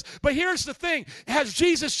Jesus. But here's the thing. Has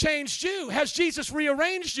Jesus changed you? Has Jesus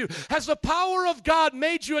rearranged you? Has the power of God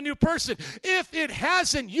made you a new person? If it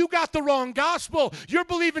hasn't, you got the wrong gospel. You're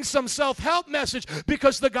believing some self-help message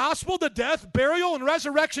because the gospel, the death, burial, and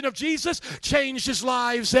resurrection of Jesus changes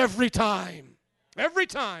lives every time. Every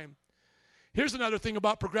time. Here's another thing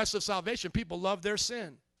about progressive salvation. People love their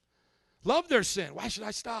sin. Love their sin. Why should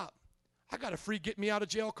I stop? I got a free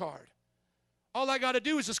get-me-out-of-jail card. All I got to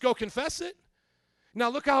do is just go confess it. Now,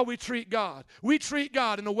 look how we treat God. We treat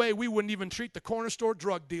God in a way we wouldn't even treat the corner store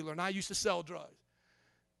drug dealer, and I used to sell drugs.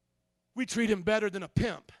 We treat him better than a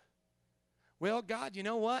pimp. Well, God, you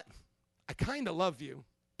know what? I kind of love you,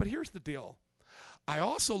 but here's the deal. I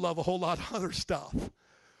also love a whole lot of other stuff.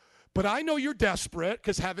 But I know you're desperate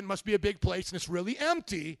because heaven must be a big place and it's really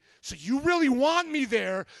empty, so you really want me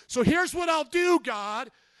there. So here's what I'll do, God.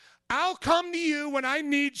 I'll come to you when I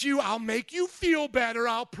need you. I'll make you feel better.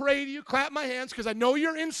 I'll pray to you, clap my hands because I know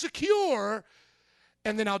you're insecure.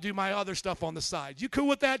 And then I'll do my other stuff on the side. You cool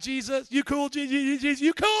with that, Jesus? You cool, Jesus?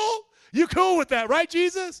 You cool? You cool with that, right,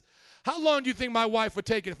 Jesus? How long do you think my wife would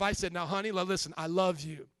take it if I said, now, honey, listen, I love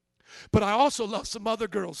you. But I also love some other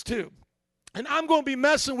girls, too. And I'm going to be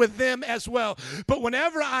messing with them as well. But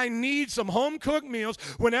whenever I need some home-cooked meals,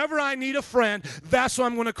 whenever I need a friend, that's what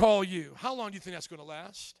I'm going to call you. How long do you think that's going to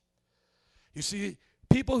last? You see,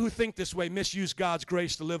 people who think this way misuse God's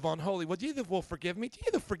grace to live unholy. Well, Jesus will forgive me.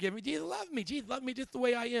 Jesus forgive me. Jesus love me. Jesus love me just the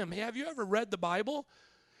way I am. Hey, have you ever read the Bible?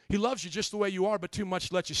 He loves you just the way you are, but too much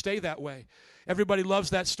to let you stay that way. Everybody loves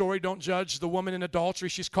that story. Don't judge the woman in adultery.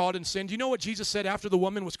 She's caught in sin. Do you know what Jesus said after the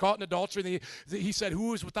woman was caught in adultery? He said,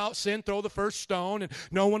 who is without sin, throw the first stone, and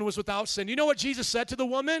no one was without sin. You know what Jesus said to the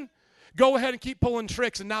woman? Go ahead and keep pulling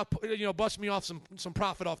tricks and now, bust me off some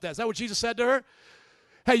profit off that. Is that what Jesus said to her?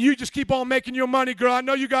 Hey, you just keep on making your money, girl. I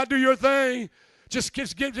know you got to do your thing. Just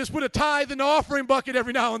put a tithe in the offering bucket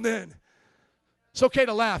every now and then. It's okay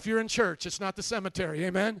to laugh. You're in church. It's not the cemetery.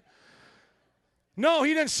 Amen? No,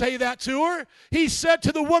 he didn't say that to her. He said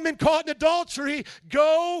to the woman caught in adultery,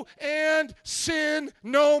 go and sin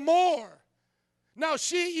no more. Now,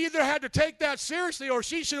 she either had to take that seriously or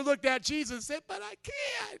she should have looked at Jesus and said, but I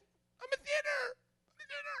can't. I'm a sinner.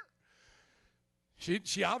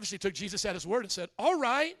 She obviously took Jesus at his word and said, all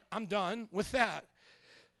right, I'm done with that.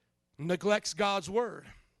 Neglects God's word.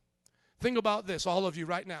 Think about this, all of you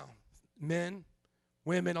right now. Men,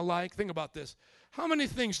 women alike, think about this. How many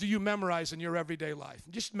things do you memorize in your everyday life?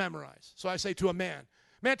 Just memorize. So I say to a man,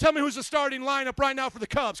 tell me who's the starting lineup right now for the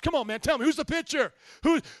Cubs. Come on, man, tell me. Who's the pitcher?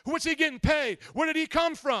 What's he getting paid? Where did he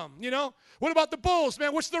come from? What about the Bulls,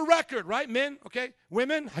 man? What's the record, right? Men, okay?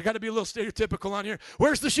 Women, I got to be a little stereotypical on here.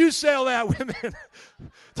 Where's the shoe sale at, women?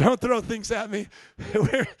 Don't throw things at me.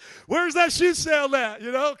 Where's that shoe sale at?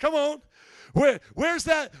 Come on. Where's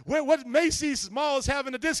that? What Macy's Mall is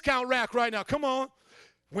having a discount rack right now? Come on.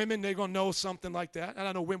 Women, they're going to know something like that. And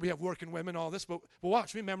I know when we have working women, all this, but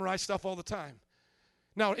watch, we memorize stuff all the time.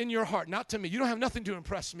 Now, in your heart, not to me. You don't have nothing to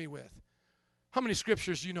impress me with. How many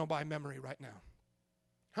scriptures do you know by memory right now?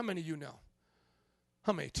 How many you know?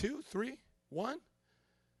 How many? 2, 3, 1?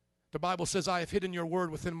 The Bible says, I have hidden your word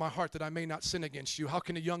within my heart that I may not sin against you. How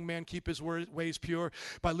can a young man keep his ways pure?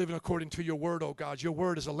 By living according to your word, O God. Your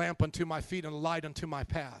word is a lamp unto my feet and a light unto my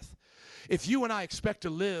path. If you and I expect to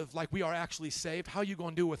live like we are actually saved, how are you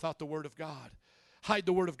going to do without the word of God? Hide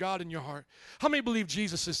the word of God in your heart. How many believe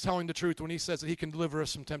Jesus is telling the truth when he says that he can deliver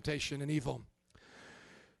us from temptation and evil?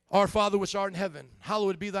 Our Father which art in heaven,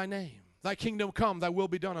 hallowed be thy name. Thy kingdom come, thy will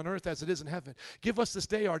be done on earth as it is in heaven. Give us this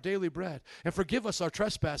day our daily bread, and forgive us our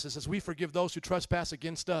trespasses as we forgive those who trespass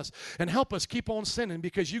against us. And help us keep on sinning,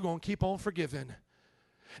 because you're going to keep on forgiving.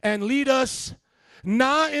 And lead us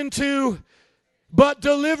not into, but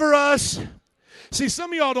deliver us. See,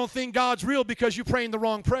 some of y'all don't think God's real because you're praying the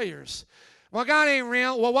wrong prayers. Well, God ain't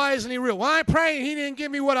real. Well, why isn't he real? Well, I prayed. He didn't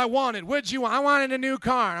give me what I wanted. What'd you want? I wanted a new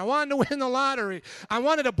car. I wanted to win the lottery. I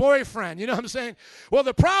wanted a boyfriend. You know what I'm saying? Well,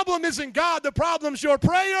 the problem isn't God. The problem's your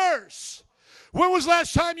prayers. When was the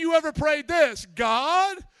last time you ever prayed this?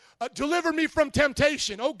 God, deliver me from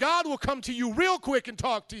temptation. Oh, God will come to you real quick and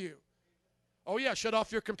talk to you. Oh, yeah, shut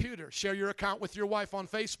off your computer. Share your account with your wife on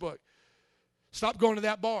Facebook. Stop going to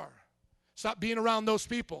that bar. Stop being around those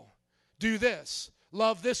people. Do this.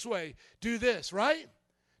 Love this way. Do this, right?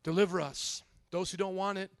 Deliver us. Those who don't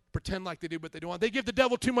want it, pretend like they do, but they don't want it. They give the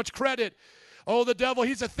devil too much credit. Oh, the devil,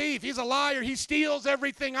 he's a thief. He's a liar. He steals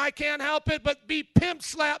everything. I can't help it but be pimp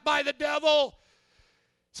slapped by the devil.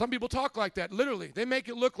 Some people talk like that, literally. They make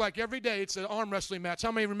it look like every day it's an arm wrestling match.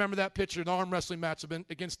 How many remember that picture, the arm wrestling match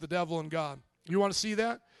against the devil and God? You want to see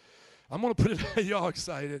that? I'm going to put it, y'all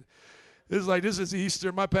excited. This is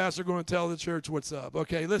Easter. My pastor going to tell the church what's up.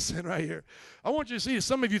 Okay, listen right here. I want you to see,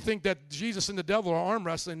 some of you think that Jesus and the devil are arm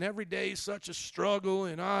wrestling. Every day is such a struggle,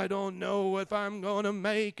 and I don't know if I'm going to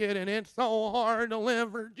make it, and it's so hard to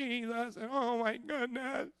live for Jesus. And oh, my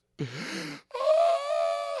goodness.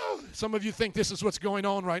 Oh. Some of you think this is what's going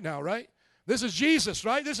on right now, right? This is Jesus,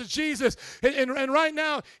 right? This is Jesus. And right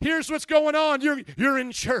now, here's what's going on. You're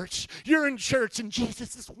in church. You're in church, and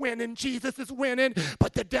Jesus is winning. Jesus is winning.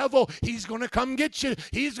 But the devil, he's going to come get you.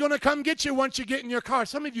 He's going to come get you once you get in your car.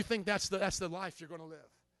 Some of you think that's the life you're going to live.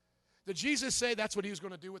 Did Jesus say that's what he was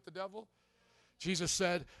going to do with the devil? Jesus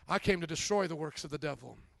said, I came to destroy the works of the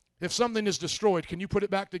devil. If something is destroyed, can you put it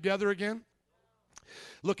back together again?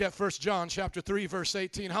 Look at 1 John chapter 3, verse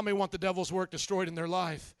 18. How many want the devil's work destroyed in their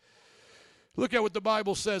life? Look at what the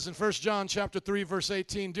Bible says in 1 John chapter 3, verse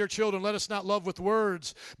 18. Dear children, let us not love with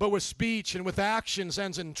words, but with speech and with actions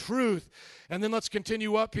and in truth. And then let's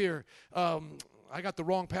continue up here. I got the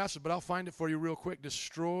wrong passage, but I'll find it for you real quick.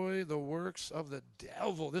 Destroy the works of the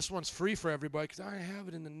devil. This one's free for everybody because I have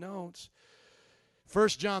it in the notes. 1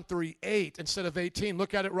 John 3, 8 instead of 18.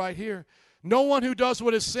 Look at it right here. No one who does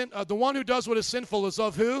what is the one who does what is sinful is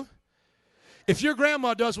of who? If your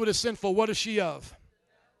grandma does what is sinful, what is she of?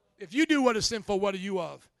 If you do what is sinful, what are you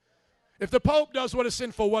of? If the Pope does what is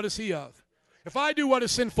sinful, what is he of? If I do what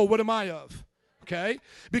is sinful, what am I of? Okay?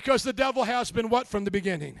 Because the devil has been what from the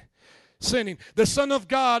beginning? Sinning. The Son of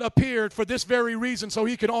God appeared for this very reason, so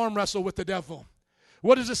he could arm wrestle with the devil.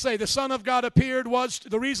 What does it say? The Son of God appeared was,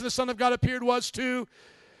 the reason the Son of God appeared was to,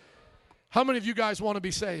 how many of you guys want to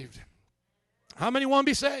be saved? How many want to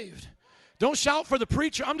be saved? Don't shout for the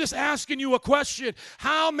preacher. I'm just asking you a question.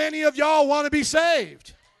 How many of y'all want to be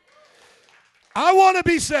saved? I want to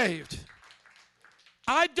be saved.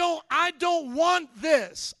 I don't want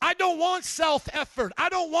this. I don't want self-effort. I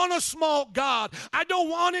don't want a small God. I don't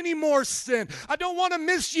want any more sin. I don't want to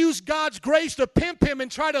misuse God's grace to pimp him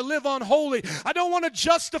and try to live unholy. I don't want to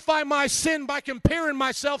justify my sin by comparing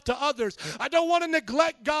myself to others. I don't want to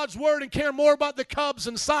neglect God's word and care more about the Cubs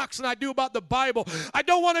and Sox than I do about the Bible. I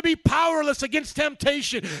don't want to be powerless against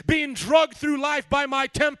temptation, being drugged through life by my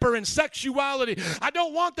temper and sexuality. I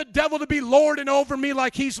don't want the devil to be lording over me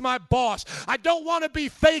like he's my boss. I don't want to be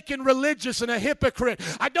fake and religious and a hypocrite.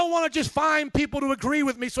 I don't want to just find people to agree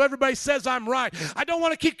with me so everybody says I'm right. I don't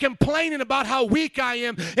want to keep complaining about how weak I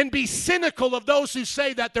am and be cynical of those who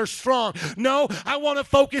say that they're strong. No, I want to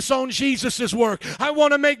focus on Jesus' work. I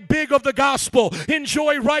want to make big of the gospel,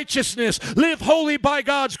 enjoy righteousness, live holy by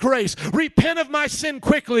God's grace, repent of my sin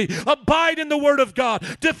quickly, abide in the word of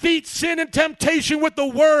God, defeat sin and temptation with the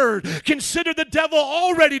word, consider the devil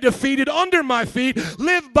already defeated under my feet,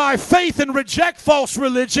 live by faith and reject false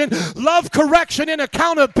religion, love correction and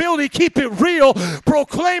accountability, keep it real,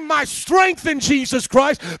 proclaim my strength in Jesus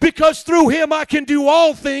Christ, because through him I can do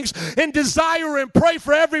all things, and desire and pray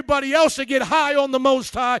for everybody else to get high on the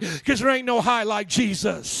Most High, because there ain't no high like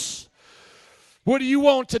Jesus. What do you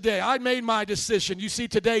want today? I made my decision. You see,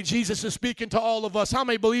 today Jesus is speaking to all of us. How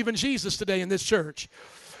many believe in Jesus today in this church?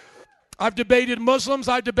 I've debated Muslims.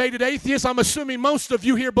 I've debated atheists. I'm assuming most of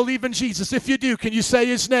you here believe in Jesus. If you do, can you say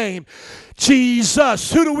his name?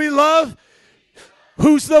 Jesus. Who do we love?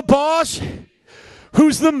 Who's the boss?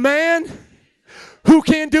 Who's the man? Who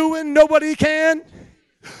can do it? Nobody can.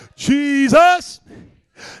 Jesus.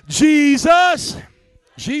 Jesus.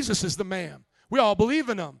 Jesus is the man. We all believe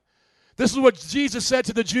in him. This is what Jesus said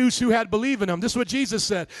to the Jews who had believed in him. This is what Jesus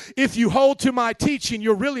said. If you hold to my teaching,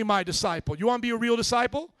 you're really my disciple. You want to be a real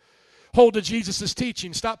disciple? Hold to Jesus'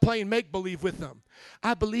 teaching. Stop playing make-believe with them.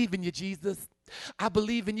 I believe in you, Jesus. I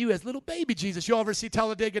believe in you as little baby Jesus. You ever see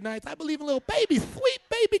Talladega Nights? I believe in little baby, sweet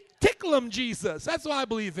baby, tickle him, Jesus. That's what I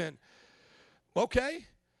believe in. Okay.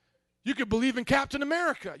 You could believe in Captain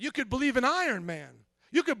America. You could believe in Iron Man.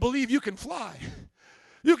 You could believe you can fly.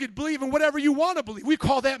 You could believe in whatever you want to believe. We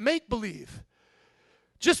call that make-believe.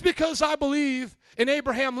 Just because I believe in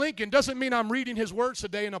Abraham Lincoln doesn't mean I'm reading his words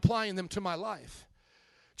today and applying them to my life.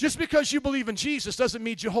 Just because you believe in Jesus doesn't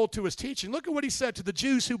mean you hold to his teaching. Look at what he said to the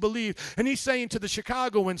Jews who believe, and he's saying to the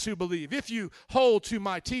Chicagoans who believe, if you hold to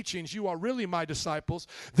my teachings, you are really my disciples,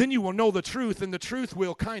 then you will know the truth, and the truth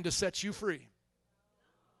will kind of set you free.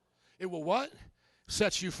 It will what?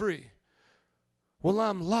 Set you free. Well,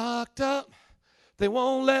 I'm locked up. They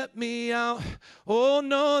won't let me out. Oh,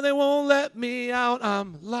 no, they won't let me out.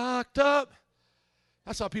 I'm locked up.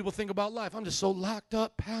 That's how people think about life. I'm just so locked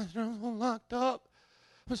up, Pastor. I'm so locked up.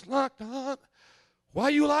 I was locked up. Why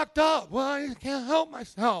are you locked up? Well, I can't help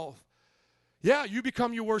myself. Yeah, you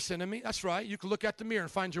become your worst enemy. That's right. You can look at the mirror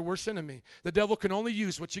and find your worst enemy. The devil can only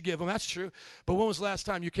use what you give him. That's true. But when was the last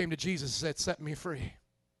time you came to Jesus and said, set me free?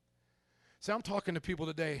 See, I'm talking to people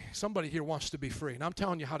today. Somebody here wants to be free, and I'm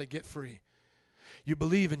telling you how to get free. You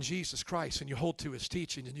believe in Jesus Christ, and you hold to his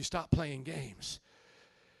teaching, and you stop playing games.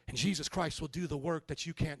 And Jesus Christ will do the work that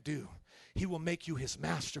you can't do. He will make you his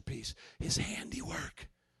masterpiece, his handiwork.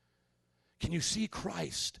 Can you see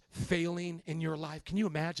Christ failing in your life? Can you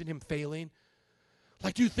imagine him failing?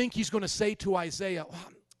 Like, do you think he's going to say to Isaiah,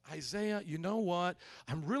 Isaiah, you know what?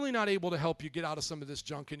 I'm really not able to help you get out of some of this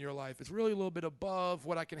junk in your life. It's really a little bit above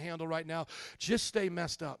what I can handle right now. Just stay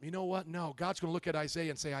messed up. You know what? No, God's going to look at Isaiah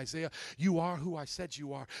and say, Isaiah, you are who I said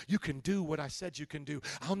you are. You can do what I said you can do.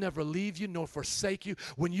 I'll never leave you nor forsake you.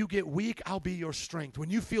 When you get weak, I'll be your strength. When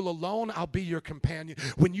you feel alone, I'll be your companion.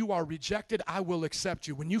 When you are rejected, I will accept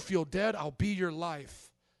you. When you feel dead, I'll be your life.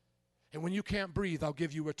 And when you can't breathe, I'll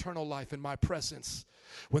give you eternal life in my presence.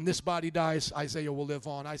 When this body dies, Isaiah will live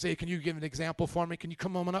on. Isaiah, can you give an example for me? Can you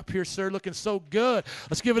come on up here, sir? Looking so good.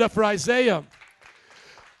 Let's give it up for Isaiah.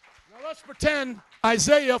 Now let's pretend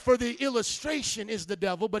Isaiah, for the illustration, is the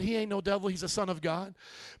devil, but he ain't no devil. He's a son of God.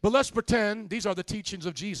 But let's pretend these are the teachings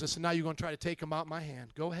of Jesus, and now you're going to try to take them out my hand.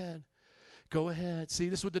 Go ahead. Go ahead. See,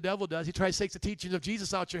 this is what the devil does. He tries to take the teachings of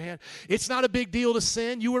Jesus out your hand. It's not a big deal to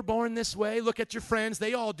sin. You were born this way. Look at your friends.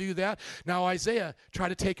 They all do that. Now, Isaiah, try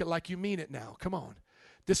to take it like you mean it now. Come on.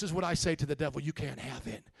 This is what I say to the devil. You can't have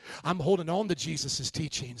it. I'm holding on to Jesus'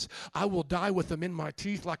 teachings. I will die with them in my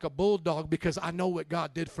teeth like a bulldog because I know what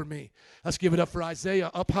God did for me. Let's give it up for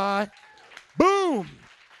Isaiah. Up high. Boom.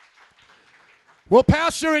 Well,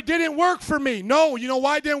 Pastor, it didn't work for me. No, you know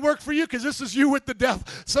why it didn't work for you? Because this is you with the devil.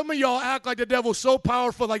 Some of y'all act like the devil's so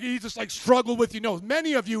powerful, like he just like struggled with you. No,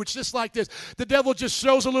 many of you, it's just like this. The devil just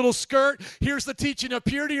shows a little skirt. Here's the teaching of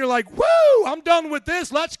purity. You're like, woo, I'm done with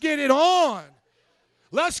this. Let's get it on.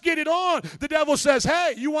 Let's get it on. The devil says,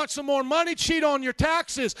 hey, you want some more money? Cheat on your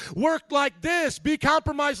taxes. Work like this. Be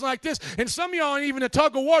compromised like this. And some of y'all ain't even a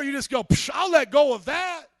tug of war. You just go, I'll let go of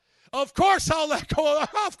that. Of course I'll let go.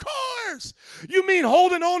 Of course. You mean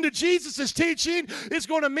holding on to Jesus' teaching is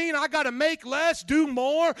going to mean I got to make less, do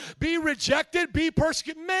more, be rejected, be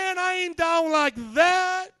persecuted? Man, I ain't down like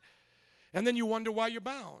that. And then you wonder why you're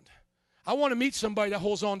bound. I want to meet somebody that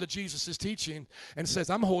holds on to Jesus' teaching and says,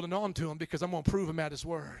 I'm holding on to him because I'm going to prove him at his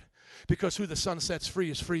word. Because who the Son sets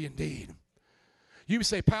free is free indeed. You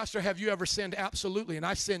say, Pastor, have you ever sinned? Absolutely. And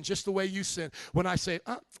I sin just the way you sin. When I say,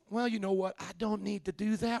 well, you know what? I don't need to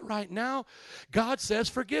do that right now. God says,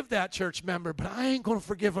 forgive that church member, but I ain't going to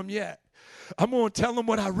forgive him yet. I'm going to tell him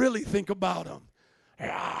what I really think about him.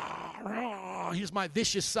 Here's my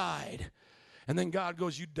vicious side. And then God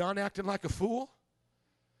goes, you done acting like a fool?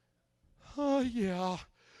 Oh, yeah.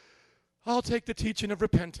 I'll take the teaching of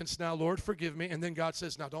repentance now, Lord, forgive me. And then God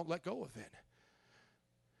says, now don't let go of it.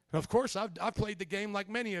 And of course, I've played the game like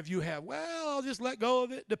many of you have. Well, I'll just let go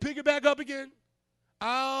of it to pick it back up again.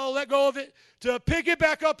 I'll let go of it to pick it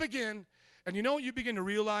back up again. And you know what you begin to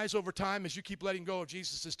realize over time as you keep letting go of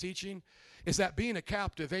Jesus' teaching is that being a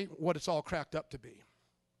captive ain't what it's all cracked up to be.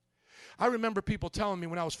 I remember people telling me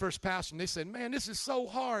when I was first pastoring, they said, man, this is so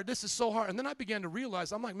hard. This is so hard. And then I began to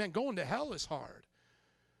realize, I'm like, man, going to hell is hard.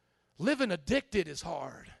 Living addicted is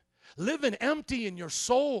hard. Living empty in your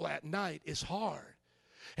soul at night is hard.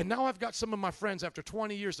 And now I've got some of my friends after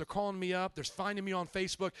 20 years, they're calling me up, they're finding me on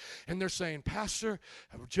Facebook, and they're saying, Pastor,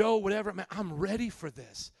 Joe, whatever, man, I'm ready for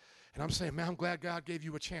this. And I'm saying, man, I'm glad God gave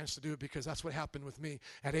you a chance to do it, because that's what happened with me.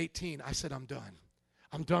 At 18, I said, I'm done.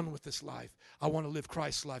 I'm done with this life. I want to live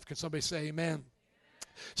Christ's life. Can somebody say amen?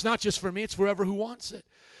 It's not just for me. It's for whoever who wants it.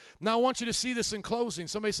 Now, I want you to see this in closing.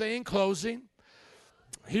 Somebody say, in closing.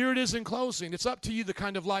 Here it is in closing. It's up to you the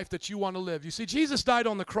kind of life that you want to live. You see, Jesus died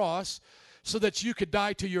on the cross so that you could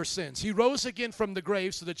die to your sins. He rose again from the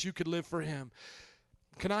grave so that you could live for him.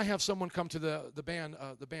 Can I have someone come to the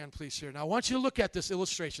band, please, here? Now, I want you to look at this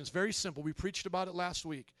illustration. It's very simple. We preached about it last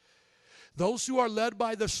week. Those who are led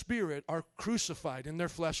by the Spirit are crucified in their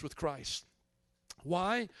flesh with Christ.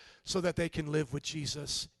 Why? So that they can live with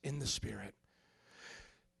Jesus in the Spirit.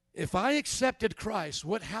 If I accepted Christ,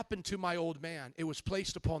 what happened to my old man? It was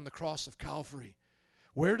placed upon the cross of Calvary.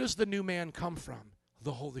 Where does the new man come from?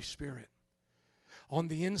 The Holy Spirit. On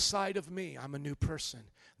the inside of me, I'm a new person.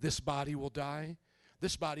 This body will die.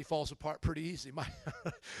 This body falls apart pretty easy.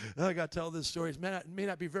 I got to tell this story. It may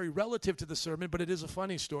not be very relative to the sermon, but it is a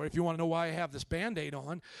funny story. If you want to know why I have this Band-Aid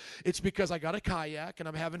on, it's because I got a kayak, and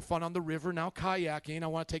I'm having fun on the river now kayaking. I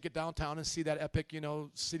want to take it downtown and see that epic,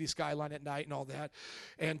 city skyline at night and all that.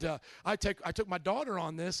 And I took my daughter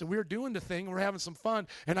on this, and we were doing the thing. We're having some fun.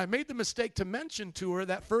 And I made the mistake to mention to her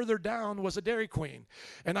that further down was a Dairy Queen.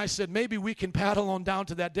 And I said, maybe we can paddle on down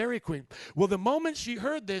to that Dairy Queen. Well, the moment she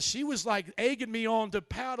heard this, she was like egging me on to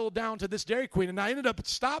paddle down to this Dairy Queen, and I ended up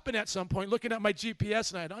stopping at some point, looking at my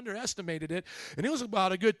GPS, and I had underestimated it, and it was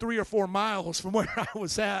about a good 3 or 4 miles from where I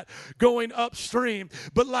was at, going upstream.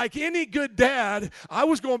 But like any good dad, I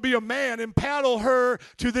was going to be a man and paddle her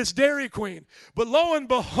to this Dairy Queen. But lo and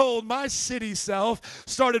behold, my city self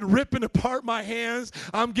started ripping apart my hands.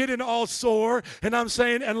 I'm getting all sore, and I'm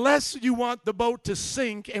saying, unless you want the boat to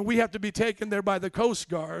sink and we have to be taken there by the Coast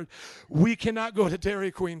Guard, we cannot go to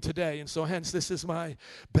Dairy Queen today. And so hence, this is my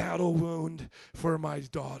battle wound for my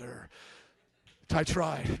daughter. I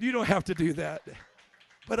tried. You don't have to do that.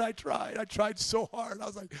 But I tried. I tried so hard. I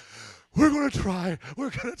was like, we're going to try.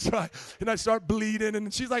 We're going to try. And I start bleeding.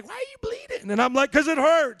 And she's like, why are you bleeding? And I'm like, because it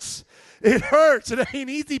hurts. It hurts. It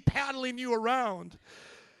ain't easy paddling you around.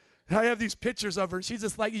 And I have these pictures of her. She's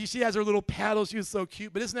just like, she has her little paddle. She was so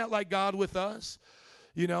cute. But isn't that like God with us?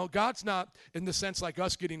 God's not in the sense like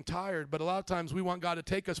us getting tired, but a lot of times we want God to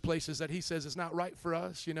take us places that he says is not right for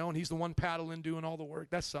us, and he's the one paddling, doing all the work.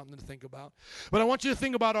 That's something to think about. But I want you to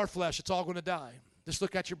think about our flesh. It's all going to die. Just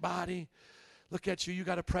look at your body. Look at you. You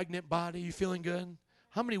got a pregnant body. You feeling good?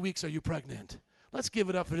 How many weeks are you pregnant? Let's give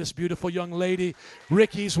it up for this beautiful young lady,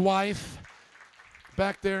 Ricky's wife.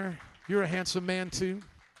 Back there, you're a handsome man too.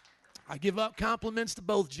 I give up compliments to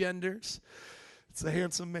both genders. It's a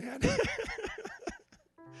handsome man.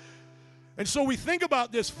 And so we think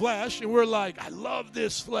about this flesh, and we're like, I love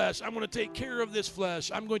this flesh. I'm going to take care of this flesh.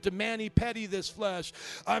 I'm going to mani-pedi this flesh.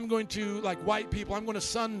 I'm going to, like white people, I'm going to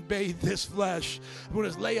sunbathe this flesh. I'm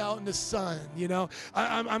going to lay out in the sun,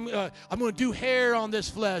 I'm going to do hair on this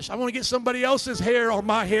flesh. I'm going to get somebody else's hair on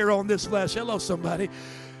my hair on this flesh. Hello, somebody.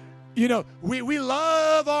 We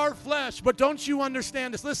love our flesh, but don't you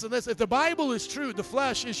understand this? Listen, if the Bible is true, the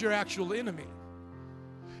flesh is your actual enemy.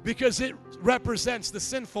 Because it represents the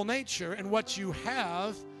sinful nature and what you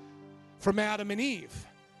have from Adam and Eve.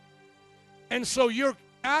 And so you're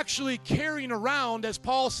actually carrying around, as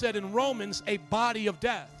Paul said in Romans, a body of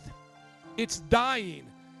death. It's dying.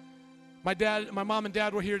 My mom and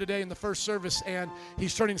dad were here today in the first service, and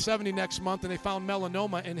he's turning 70 next month, and they found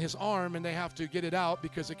melanoma in his arm, and they have to get it out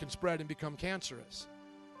because it can spread and become cancerous.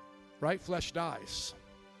 Right? Flesh dies.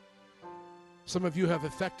 Some of you have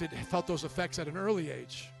felt those effects at an early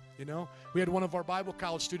age, We had one of our Bible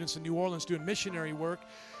college students in New Orleans doing missionary work,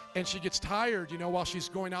 and she gets tired, while she's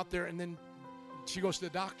going out there, and then she goes to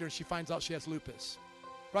the doctor, and she finds out she has lupus.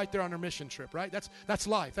 Right there on her mission trip, right? That's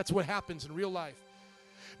life. That's what happens in real life.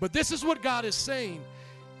 But this is what God is saying.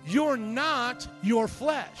 You're not your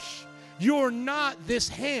flesh. You're not this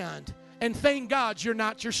hand. And thank God you're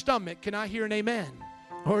not your stomach. Can I hear an amen?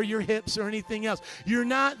 Or your hips or anything else. You're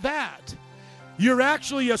not that. You're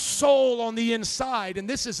actually a soul on the inside, and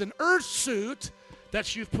this is an earth suit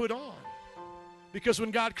that you've put on. Because when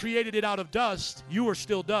God created it out of dust, you were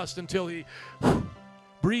still dust until he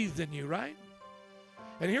breathed in you, right?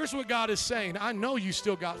 And here's what God is saying. I know you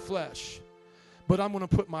still got flesh, but I'm going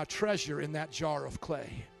to put my treasure in that jar of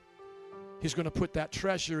clay. He's going to put that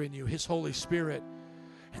treasure in you, his Holy Spirit.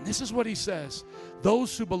 And this is what he says.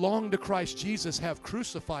 Those who belong to Christ Jesus have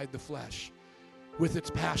crucified the flesh with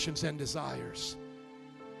its passions and desires.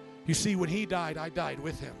 You see, when he died, I died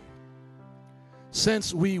with him.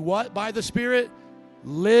 Since we what? By the Spirit?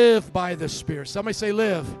 Live by the Spirit. Somebody say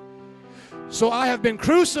live. So I have been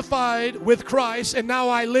crucified with Christ, and now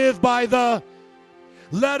I live by the...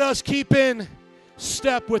 Let us keep in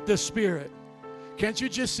step with the Spirit. Can't you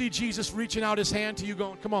just see Jesus reaching out his hand to you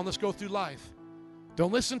going, come on, let's go through life.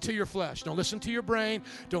 Don't listen to your flesh. Don't listen to your brain.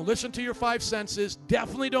 Don't listen to your five senses.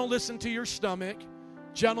 Definitely don't listen to your stomach.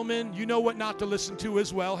 Gentlemen, you know what not to listen to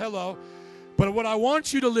as well. Hello. But what I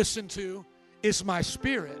want you to listen to is my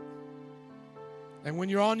Spirit. And when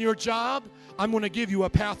you're on your job, I'm going to give you a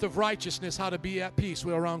path of righteousness, how to be at peace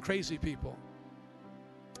with around crazy people.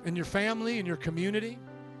 In your family, in your community,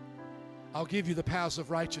 I'll give you the paths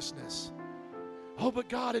of righteousness. Oh, but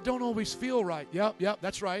God, it don't always feel right. Yep,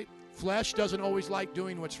 that's right. Flesh doesn't always like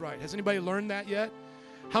doing what's right. Has anybody learned that yet?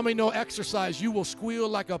 How many know exercise? You will squeal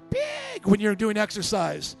like a pig when you're doing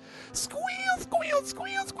exercise. Squeal, squeal,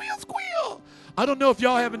 squeal, squeal, squeal. I don't know if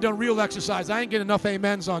y'all haven't done real exercise. I ain't getting enough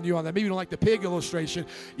amens on you on that. Maybe you don't like the pig illustration.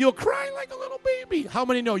 You'll cry like a little baby. How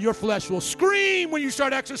many know your flesh will scream when you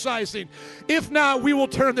start exercising? If not, we will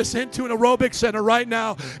turn this into an aerobic center right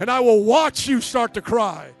now, and I will watch you start to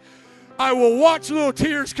cry. I will watch little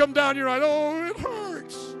tears come down your eye. Oh, it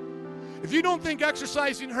hurts. If you don't think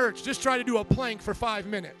exercising hurts, just try to do a plank for 5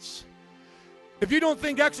 minutes. If you don't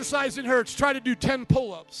think exercising hurts, try to do 10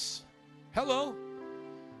 pull-ups. Hello?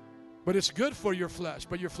 But it's good for your flesh,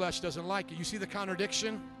 but your flesh doesn't like it. You see the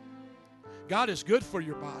contradiction? God is good for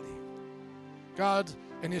your body. God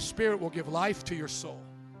and His Spirit will give life to your soul.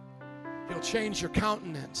 He'll change your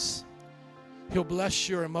countenance. He'll bless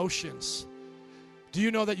your emotions. Do you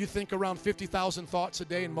know that you think around 50,000 thoughts a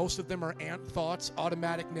day, and most of them are ant thoughts,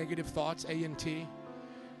 automatic negative thoughts, A&T?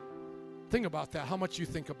 Think about that, how much you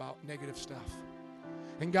think about negative stuff.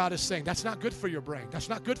 And God is saying, that's not good for your brain. That's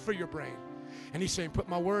not good for your brain. And He's saying, put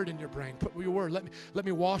my word in your brain. Put your word. Let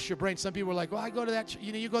me wash your brain. Some people are like, well, I go to that,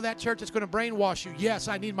 you go to that church, it's going to brainwash you. Yes,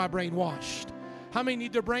 I need my brain washed. How many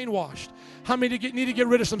need their brain washed? How many need to get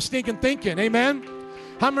rid of some stinking thinking? Amen?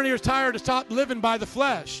 How many are tired to stop living by the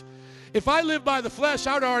flesh? If I lived by the flesh,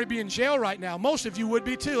 I would already be in jail right now. Most of you would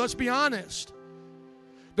be too. Let's be honest.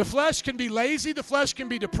 The flesh can be lazy. The flesh can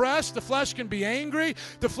be depressed. The flesh can be angry.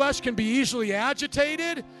 The flesh can be easily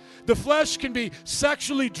agitated. The flesh can be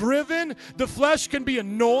sexually driven. The flesh can be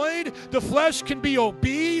annoyed. The flesh can be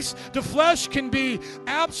obese. The flesh can be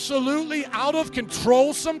absolutely out of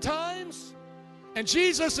control sometimes. And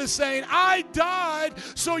Jesus is saying, I died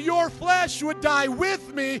so your flesh would die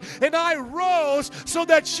with me, and I rose so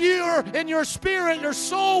that you and your spirit, your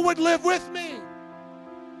soul would live with me.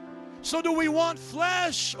 So do we want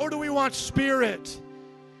flesh or do we want spirit?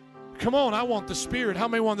 Come on, I want the Spirit. How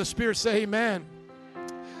many want the Spirit? Say amen.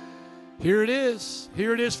 Here it is.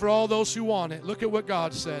 Here it is for all those who want it. Look at what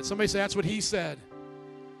God said. Somebody say, that's what He said.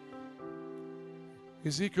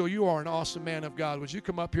 Ezekiel, you are an awesome man of God. Would you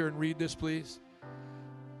come up here and read this, please?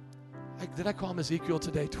 Did I call him Ezekiel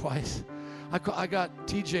today twice? I got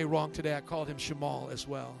TJ wrong today. I called him Shamal as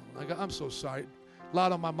well. I'm so sorry. A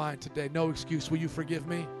lot on my mind today. No excuse. Will you forgive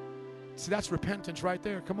me? See, that's repentance right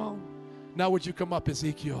there. Come on. Now would you come up,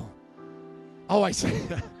 Ezekiel? Oh, I see.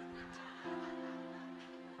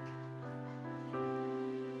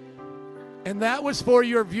 And that was for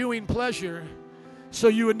your viewing pleasure, so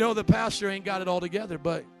you would know the pastor ain't got it all together,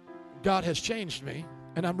 but God has changed me.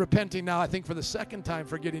 And I'm repenting now, I think, for the second time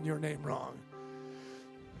for getting your name wrong.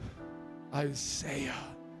 Isaiah.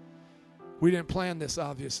 We didn't plan this,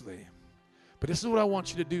 obviously. But this is what I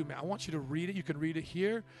want you to do, man. I want you to read it. You can read it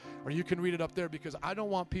here, or you can read it up there, because I don't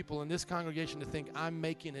want people in this congregation to think I'm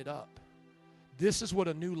making it up. This is what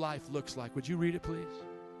a new life looks like. Would you read it, please?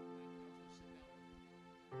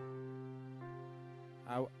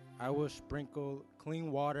 I will sprinkle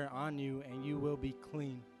clean water on you, and you will be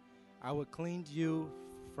clean. I will cleanse you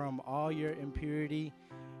from all your impurity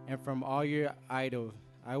and from all your idols.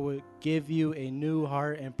 I will give you a new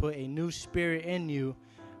heart and put a new spirit in you.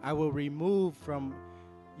 I will remove from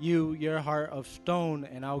you your heart of stone,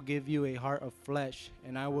 and I will give you a heart of flesh.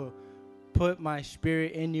 And I will put my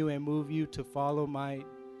spirit in you and move you to follow my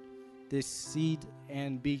deceit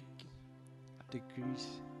and be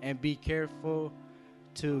careful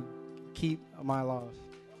to keep my laws.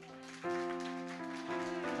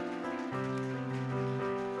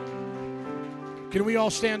 Can we all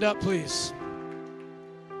stand up, please?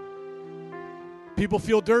 People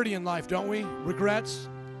feel dirty in life, don't we? Regrets,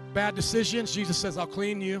 bad decisions. Jesus says, I'll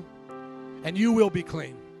clean you, and you will be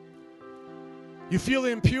clean. You feel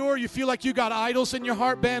impure? You feel like you got idols in your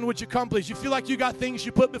heart? Ben, would you come, please? You feel like you got things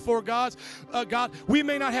you put before God? We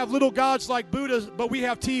may not have little gods like Buddha, but we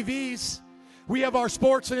have TVs. We have our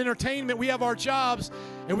sports and entertainment. We have our jobs.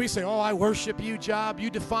 And we say, oh, I worship you, job. You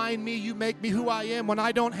define me. You make me who I am. When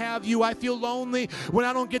I don't have you, I feel lonely. When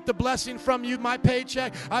I don't get the blessing from you, my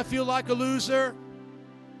paycheck, I feel like a loser.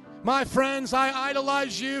 My friends, I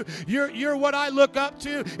idolize you. You're what I look up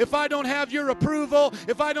to. If I don't have your approval,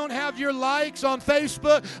 if I don't have your likes on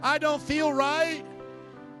Facebook, I don't feel right.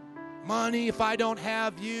 Money, if I don't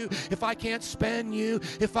have you, if I can't spend you,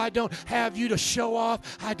 if I don't have you to show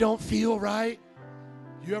off, I don't feel right.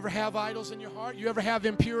 You ever have idols in your heart? You ever have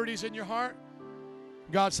impurities in your heart?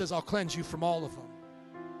 God says, I'll cleanse you from all of them.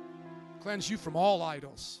 Cleanse you from all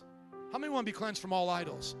idols. How many want to be cleansed from all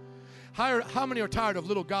idols? How many are tired of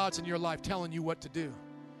little gods in your life telling you what to do?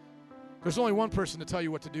 There's only one person to tell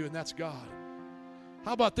you what to do, and that's God.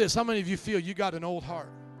 How about this? How many of you feel you got an old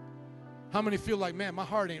heart? How many feel like, man, my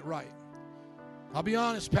heart ain't right? I'll be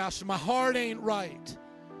honest, Pastor, my heart ain't right.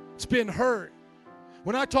 It's been hurt.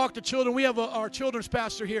 When I talk to children, we have our children's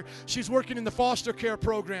pastor here. She's working in the foster care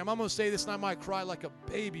program. I'm going to say this, and I might cry like a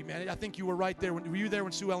baby, man. I think you were right there. Were you there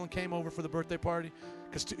when Sue Ellen came over for the birthday party?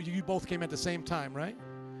 Because you both came at the same time, right?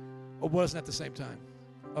 Or wasn't at the same time?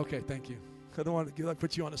 Okay, thank you. I don't want to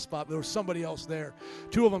put you on the spot, but there was somebody else there.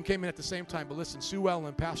 Two of them came in at the same time. But listen, Sue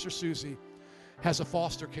Ellen, Pastor Susie, has a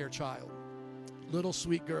foster care child. Little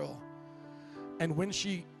sweet girl. And when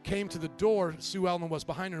she came to the door, Sue Ellen was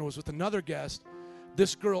behind her and was with another guest.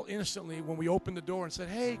 This girl instantly, when we opened the door and said,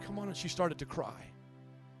 hey, come on, and she started to cry.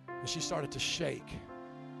 And she started to shake.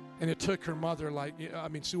 And it took her mother,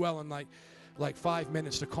 Sue Ellen, like 5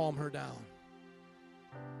 minutes to calm her down.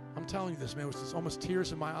 I'm telling you this, man, it was almost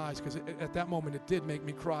tears in my eyes because at that moment it did make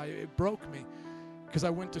me cry. It broke me because I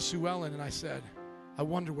went to Sue Ellen and I said, I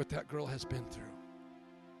wonder what that girl has been through.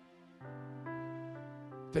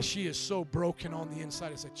 That she is so broken on the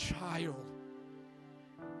inside as a child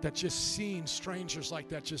that just seeing strangers like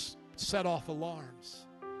that just set off alarms.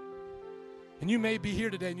 And you may be here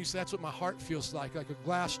today and you say, that's what my heart feels like a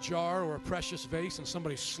glass jar or a precious vase and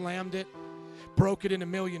somebody slammed it, broke it in a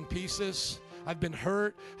million pieces. I've been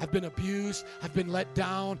hurt, I've been abused, I've been let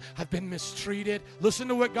down, I've been mistreated. Listen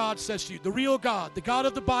to what God says to you. The real God, the God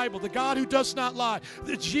of the Bible, the God who does not lie,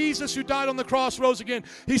 the Jesus who died on the cross, rose again.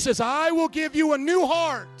 He says, I will give you a new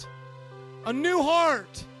heart,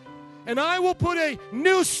 and I will put a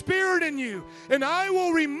new spirit in you, and I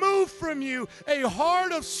will remove from you a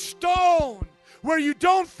heart of stone, where you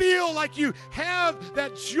don't feel like you have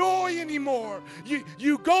that joy anymore.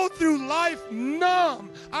 You go through life numb.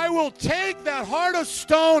 I will take that heart of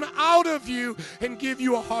stone out of you and give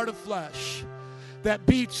you a heart of flesh that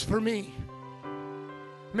beats for me.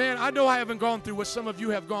 Man, I know I haven't gone through what some of you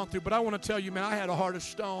have gone through, but I want to tell you, man, I had a heart of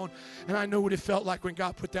stone, and I know what it felt like when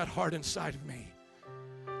God put that heart inside of me.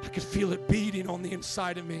 I could feel it beating on the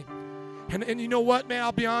inside of me. And you know what, man,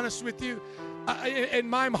 I'll be honest with you. In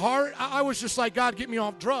my heart, I was just like, God, get me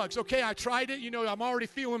off drugs. Okay, I tried it. You know, I'm already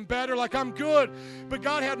feeling better, like I'm good. But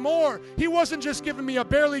God had more. He wasn't just giving me a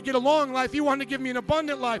barely get along life. He wanted to give me an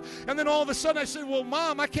abundant life. And then all of a sudden I said, well,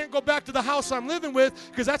 Mom, I can't go back to the house I'm living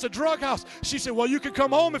with because that's a drug house. She said, well, you can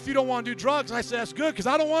come home if you don't want to do drugs. And I said, that's good because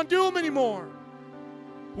I don't want to do them anymore.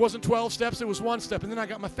 It wasn't 12 steps. It was 1 step. And then I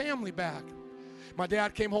got my family back. My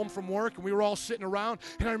dad came home from work, and we were all sitting around,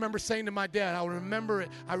 and I remember saying to my dad, I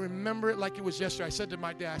remember it like it was yesterday. I said to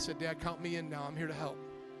my dad, Dad, count me in now. I'm here to help.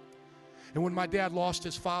 And when my dad lost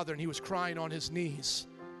his father, and he was crying on his knees,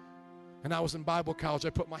 and I was in Bible college, I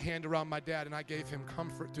put my hand around my dad, and I gave him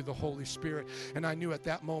comfort through the Holy Spirit. And I knew at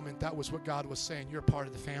that moment that was what God was saying. You're part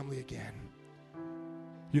of the family again.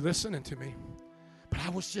 You listening to me? But I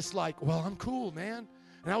was just like, well, I'm cool, man.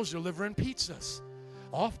 And I was delivering pizzas.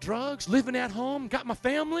 Off drugs, living at home, got my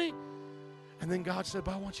family. And then God said,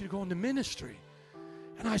 but I want you to go into ministry.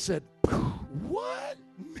 And I said, what?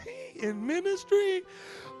 Me in ministry?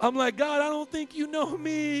 I'm like, God, I don't think you know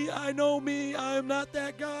me. I know me. I am not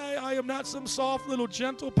that guy. I am not some soft little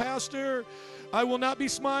gentle pastor. I will not be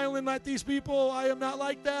smiling like these people. I am not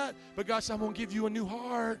like that. But God said, I'm going to give you a new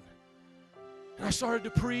heart. And I started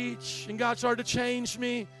to preach, and God started to change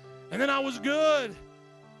me. And then I was good.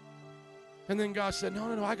 And then God said,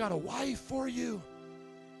 no, I got a wife for you.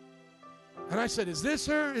 And I said, is this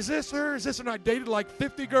her? Is this her? Is this her? And I dated like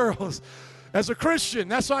 50 girls as a Christian.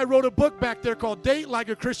 That's why I wrote a book back there called Date Like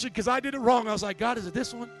a Christian, because I did it wrong. I was like, God, is it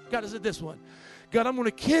this one? God, is it this one? God, I'm going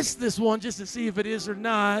to kiss this one just to see if it is or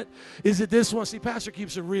not. Is it this one? See, Pastor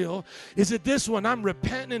keeps it real. Is it this one? I'm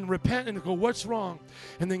repenting and go, what's wrong?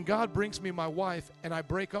 And then God brings me my wife, and I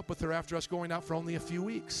break up with her after us going out for only a few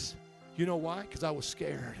weeks. You know why? Because I was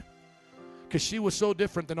scared. Because she was so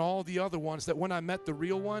different than all the other ones that when I met the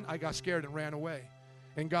real one, I got scared and ran away.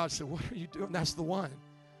 And God said, what are you doing? That's the one.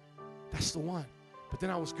 That's the one. But then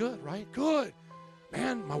I was good, right? Good.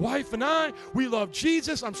 Man, my wife and I, we love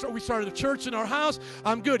Jesus. We started a church in our house.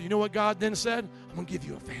 I'm good. You know what God then said? I'm going to give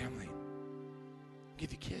you a family.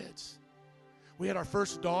 Give you kids. we had our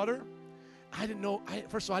first daughter. I didn't know,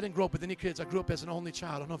 first of all, I didn't grow up with any kids. I grew up as an only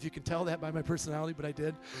child. I don't know if you can tell that by my personality, but I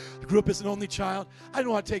did. I grew up as an only child. I didn't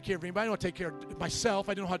know how to take care of anybody. I didn't know how to take care of myself.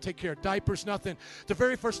 I didn't know how to take care of diapers, nothing. The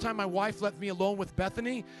very first time my wife left me alone with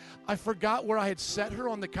Bethany, I forgot where I had set her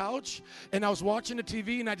on the couch, and I was watching the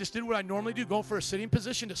TV, and I just did what I normally do, going for a sitting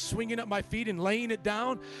position, just swinging up my feet and laying it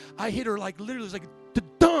down. I hit her like literally, it was like the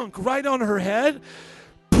dunk right on her head.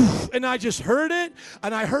 And I just heard it,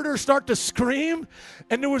 and I heard her start to scream,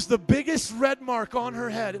 and there was the biggest red mark on her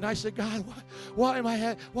head. And I said, God, why am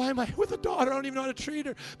I with a daughter? I don't even know how to treat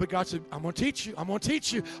her. But God said, I'm going to teach you. I'm going to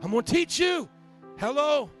teach you. I'm going to teach you.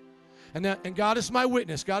 Hello. And God is my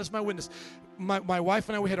witness. God is my witness. My wife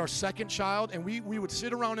and I, we had our second child, and we would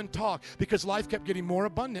sit around and talk because life kept getting more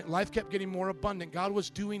abundant. Life kept getting more abundant. God was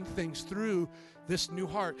doing things through this new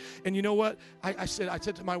heart. And you know what? I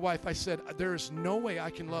said to my wife, I said, there is no way I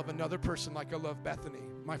can love another person like I love Bethany,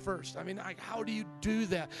 my first. I mean, how do you do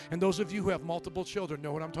that? And those of you who have multiple children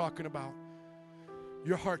know what I'm talking about.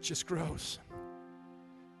 Your heart just grows.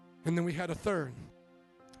 And then we had a third.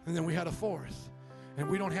 And then we had a fourth. And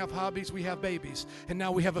we don't have hobbies, we have babies. And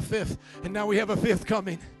now we have a fifth. And now we have a fifth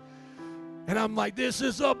coming. And I'm like, this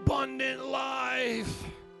is abundant life.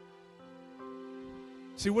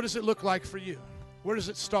 See, what does it look like for you? Where does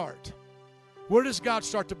it start? Where does God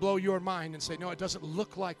start to blow your mind and say, no, it doesn't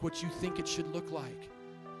look like what you think it should look like?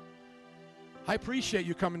 I appreciate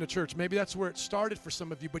you coming to church. Maybe that's where it started for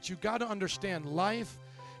some of you, but you got to understand life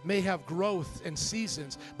may have growth and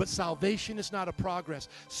seasons, but salvation is not a progress.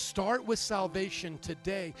 Start with salvation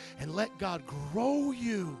today and let God grow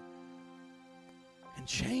you and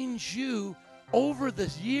change you over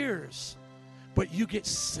the years. But you get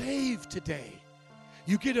saved today.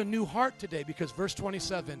 You get a new heart today because verse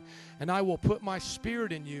 27, and I will put my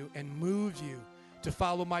spirit in you and move you to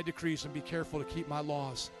follow my decrees and be careful to keep my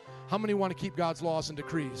laws. How many want to keep God's laws and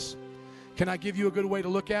decrees? Can I give you a good way to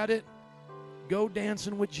look at it? Go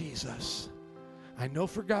dancing with Jesus. I know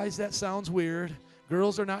for guys that sounds weird.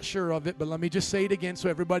 Girls are not sure of it, but let me just say it again so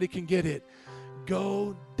everybody can get it.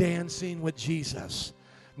 Go dancing with Jesus.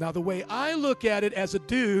 Now, the way I look at it as a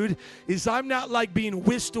dude is I'm not like being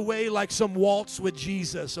whisked away like some waltz with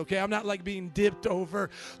Jesus, okay? I'm not like being dipped over.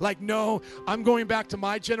 Like, no, I'm going back to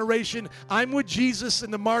my generation. I'm with Jesus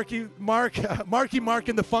and the Marky Mark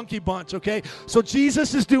and the Funky Bunch, okay? So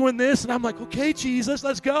Jesus is doing this, and I'm like, okay, Jesus,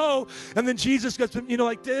 let's go. And then Jesus goes,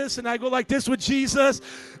 like this, and I go like this with Jesus.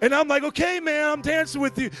 And I'm like, okay, man, I'm dancing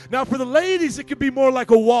with you. Now, for the ladies, it could be more like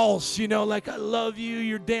a waltz, like I love you,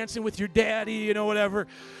 you're dancing with your daddy, whatever.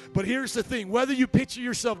 But here's the thing, whether you picture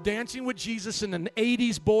yourself dancing with Jesus in an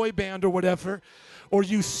 80s boy band or whatever, or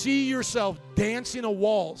you see yourself dancing a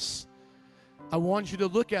waltz, I want you to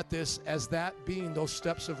look at this as that being those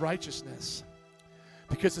steps of righteousness.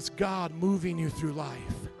 Because it's God moving you through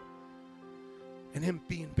life and Him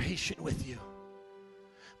being patient with you.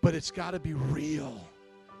 But it's got to be real.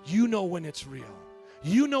 You know when it's real.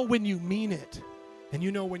 You know when you mean it, and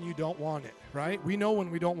you know when you don't want it, right? We know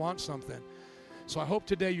when we don't want something. So I hope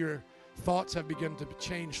today your thoughts have begun to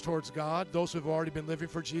change towards God. Those who have already been living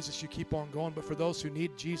for Jesus, you keep on going. But for those who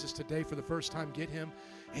need Jesus today for the first time, get Him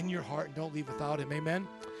in your heart and don't leave without Him. Amen?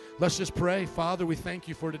 Let's just pray. Father, we thank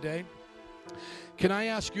you for today. Can I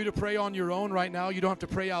ask you to pray on your own right now? You don't have to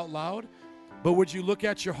pray out loud. But would you look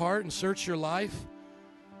at your heart and search your life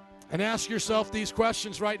and ask yourself these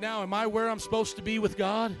questions right now? Am I where I'm supposed to be with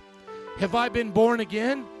God? Have I been born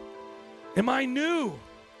again? Am I new?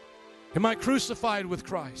 Am I crucified with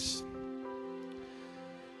Christ?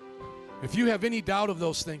 If you have any doubt of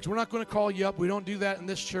those things, we're not going to call you up. We don't do that in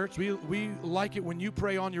this church. We like it when you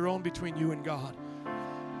pray on your own between you and God.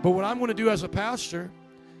 But what I'm going to do as a pastor,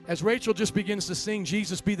 as Rachel just begins to sing,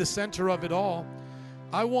 Jesus be the center of it all,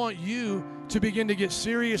 I want you to begin to get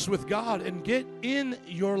serious with God and get in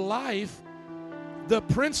your life the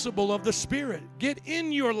principle of the Spirit. Get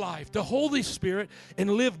in your life the Holy Spirit and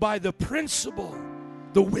live by the principle,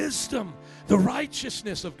 the wisdom, the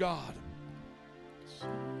righteousness of God.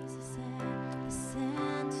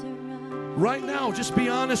 Right now, just be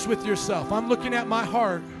honest with yourself. I'm looking at my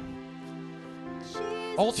heart.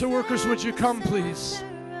 Altar workers, would you come, please?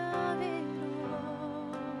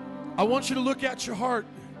 I want you to look at your heart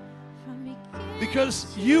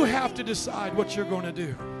because you have to decide what you're going to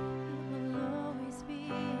do.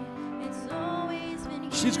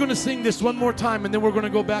 She's going to sing this one more time, and then we're going to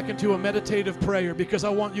go back into a meditative prayer because I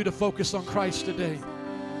want you to focus on Christ today.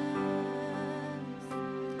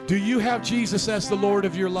 Do you have Jesus as the Lord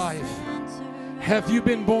of your life? Have you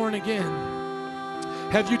been born again?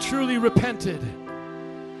 Have you truly repented?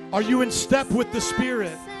 Are you in step with the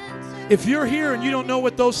Spirit? If you're here and you don't know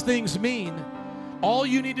what those things mean, All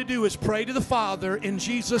you need to do is pray to the Father in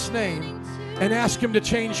Jesus' name and ask Him to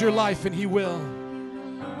change your life, and He will.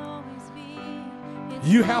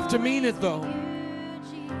 You have to mean it, though.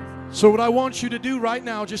 So what I want you to do right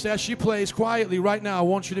now, just as she plays quietly right now, I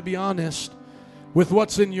want you to be honest with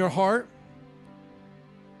what's in your heart.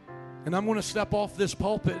 And I'm going to step off this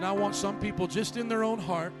pulpit, and I want some people just in their own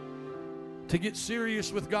heart to get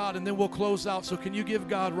serious with God, and then we'll close out. So can you give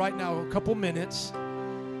God right now a couple minutes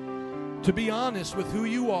to be honest with who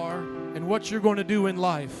you are and what you're going to do in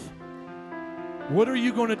life? What are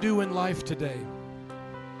you going to do in life today?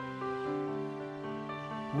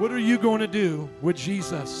 What are you going to do with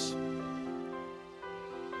Jesus?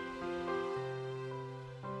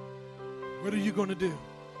 What are you going to do?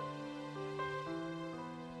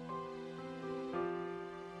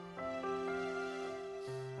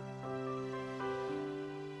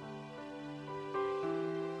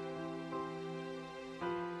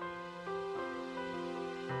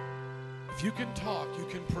 If you can talk, you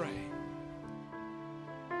can pray.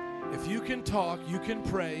 If you can talk, you can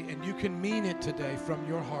pray, and you can mean it today from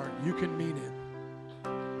your heart. You can mean it.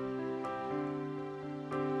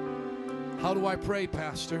 How do I pray,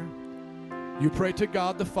 Pastor? You pray to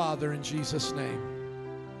God the Father in Jesus' name.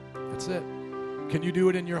 That's it. Can you do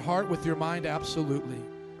it in your heart with your mind? Absolutely.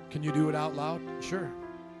 Can you do it out loud? Sure.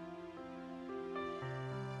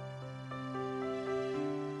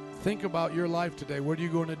 Think about your life today. What are you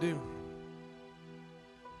going to do?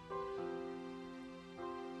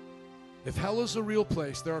 If hell is a real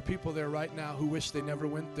place, there are people there right now who wish they never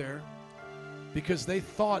went there because they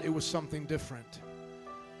thought it was something different.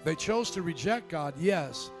 They chose to reject God,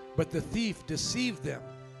 yes, but the thief deceived them.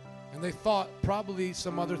 And they thought probably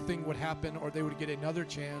some other thing would happen or they would get another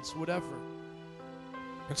chance, whatever.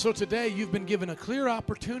 And so today you've been given a clear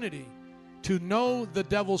opportunity to know the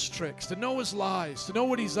devil's tricks, to know his lies, to know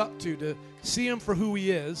what he's up to see him for who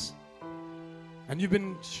he is. And you've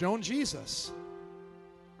been shown Jesus.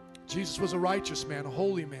 Jesus was a righteous man, a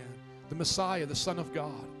holy man, the Messiah, the Son of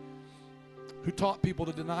God, who taught people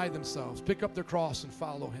to deny themselves, pick up their cross and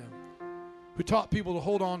follow him, who taught people to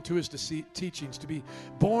hold on to his teachings, to be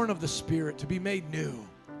born of the Spirit, to be made new.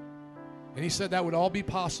 And he said that would all be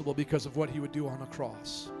possible because of what he would do on a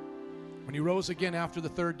cross. When he rose again after the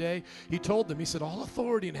third day, he told them, he said, all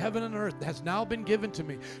authority in heaven and earth has now been given to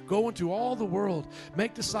me. Go into all the world,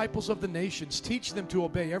 make disciples of the nations, teach them to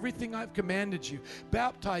obey everything I've commanded you,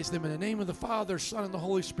 baptize them in the name of the Father, Son, and the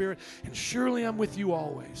Holy Spirit, and surely I'm with you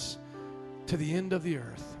always to the end of the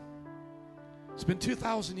earth. It's been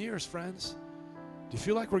 2,000 years, friends. Do you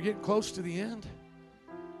feel like we're getting close to the end?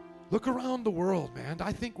 Look around the world, man.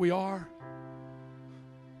 I think we are.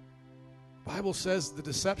 The Bible says the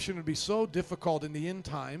deception would be so difficult in the end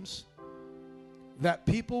times that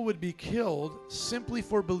people would be killed simply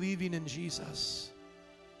for believing in Jesus.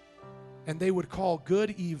 And they would call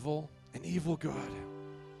good evil and evil good.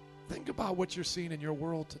 Think about what you're seeing in your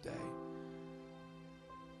world today.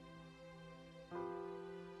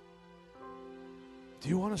 Do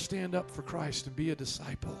you want to stand up for Christ and be a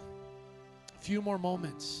disciple? A few more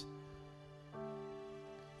moments.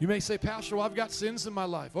 You may say, Pastor, well, I've got sins in my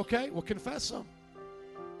life. Okay, well, confess them.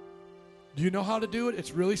 Do you know how to do it?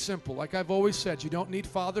 It's really simple. Like I've always said, you don't need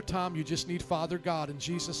Father Tom. You just need Father God in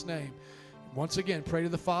Jesus' name. Once again, pray to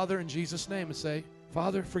the Father in Jesus' name and say,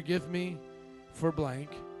 Father, forgive me for blank.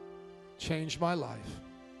 Change my life.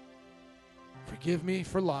 Forgive me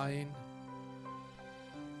for lying.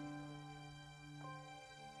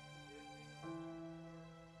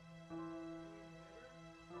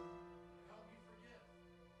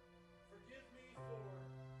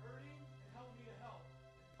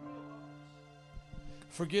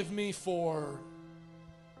 Forgive me for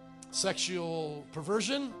sexual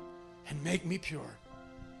perversion and make me pure.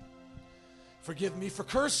 Forgive me for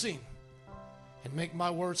cursing and make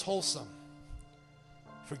my words wholesome.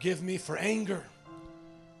 Forgive me for anger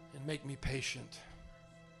and make me patient.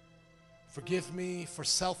 Forgive me for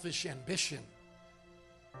selfish ambition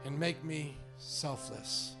and make me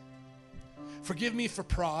selfless. Forgive me for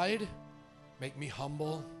pride, make me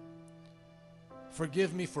humble.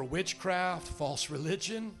 Forgive me for witchcraft, false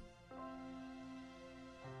religion,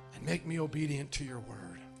 and make me obedient to your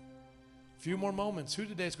word. A few more moments. Who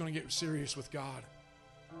today is going to get serious with God?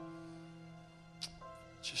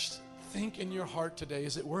 Just think in your heart today,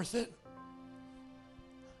 is it worth it?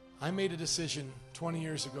 I made a decision 20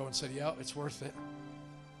 years ago and said, yeah, it's worth it.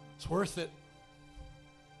 It's worth it.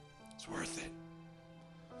 It's worth it.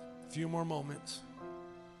 A few more moments.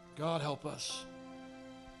 God help us.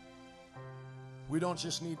 We don't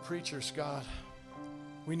just need preachers, God.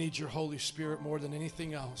 We need your Holy Spirit more than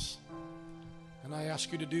anything else. And I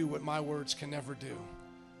ask you to do what my words can never do,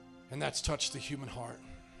 and that's touch the human heart.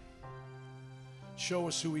 Show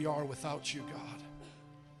us who we are without you, God.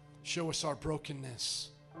 Show us our brokenness.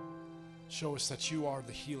 Show us that you are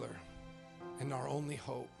the healer and our only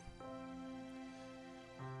hope.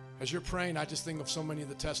 As you're praying, I just think of so many of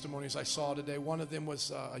the testimonies I saw today. One of them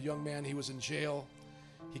was a young man. He was in jail.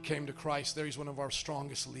 He came to Christ there. He's one of our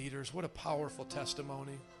strongest leaders. What a powerful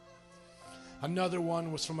testimony. Another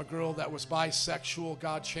one was from a girl that was bisexual.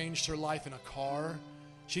 God changed her life in a car.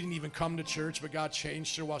 She didn't even come to church, but God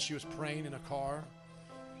changed her while she was praying in a car.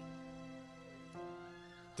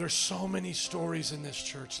 There's so many stories in this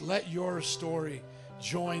church. Let your story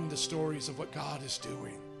join the stories of what God is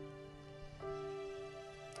doing.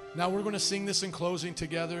 Now we're going to sing this in closing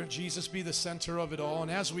together. Jesus be the center of it all.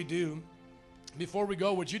 And as we do, before we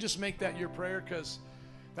go, would you just make that your prayer? Because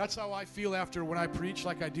that's how I feel after when I preach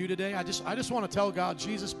like I do today. I just want to tell God,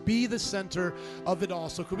 Jesus, be the center of it all.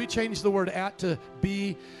 So could we change the word at to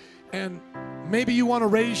be? And maybe you want to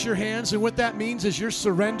raise your hands, and what that means is you're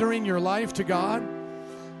surrendering your life to God.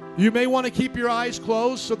 You may want to keep your eyes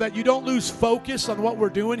closed so that you don't lose focus on what we're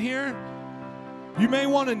doing here. You may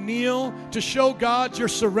want to kneel to show God you're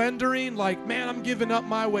surrendering, like, man, I'm giving up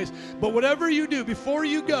my ways. But whatever you do, before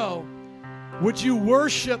you go, would you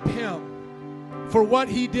worship Him for what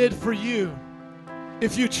He did for you?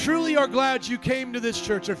 If you truly are glad you came to this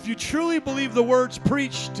church, or if you truly believe the words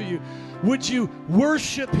preached to you, would you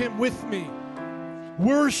worship Him with me?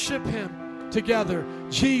 Worship Him together.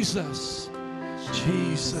 Jesus,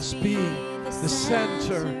 Jesus, be the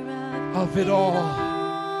center of it all.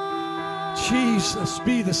 Jesus,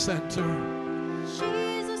 be the center.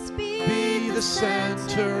 Be the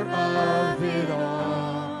center of it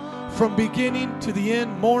all. From beginning to the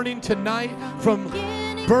end, morning to night, from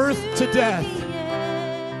birth to death,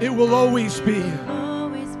 it will always be.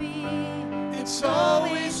 It's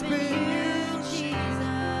always been you, Jesus.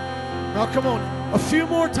 Now come on, a few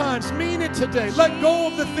more times. Mean it today. Let go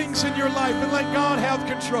of the things in your life and let God have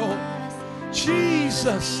control.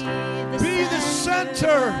 Jesus, be the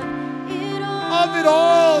center of it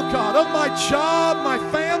all, God, of my job, my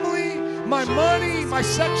family, my money, my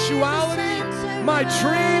sexuality, my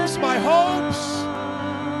dreams, my hopes,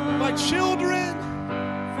 my children.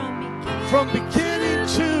 From beginning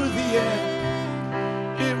to the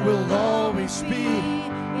end, it will always be.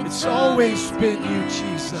 It's always been you,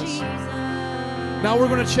 Jesus. Now we're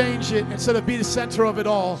going to change it. Instead of be the center of it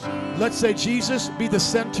all, let's say, Jesus, be the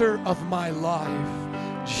center of my life.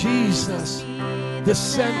 Jesus, the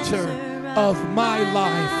center of my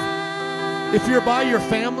life. If you're by your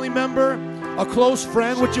family member, a close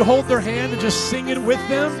friend, would you hold their hand and just sing it with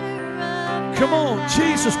them? Come on,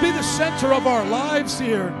 Jesus, be the center of our lives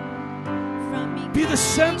here. Be the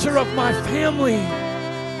center of my family.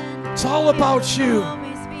 It's all about you.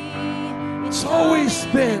 It's always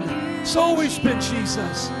been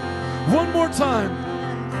Jesus. One more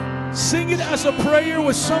time. Sing it as a prayer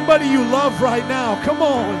with somebody you love right now. Come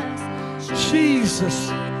on. Jesus,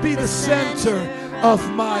 be the center of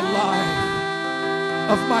my life.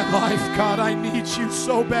 Of my life, God. I need you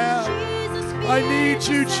so bad. I need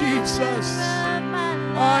you, Jesus.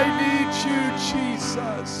 I need you,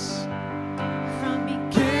 Jesus. From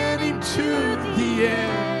beginning to the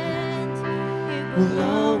end, it will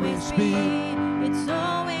always be. It's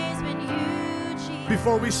always been you, Jesus.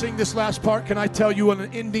 Before we sing this last part, can I tell you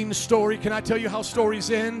an ending story? Can I tell you how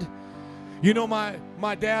stories end? You know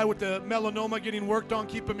my dad with the melanoma getting worked on,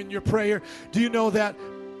 keep him in your prayer. Do you know that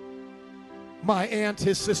my aunt,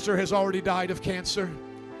 his sister, has already died of cancer?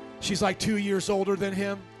 She's like 2 years older than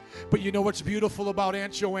him. But you know what's beautiful about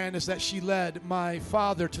Aunt Joanne is that she led my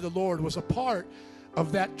father to the Lord, was a part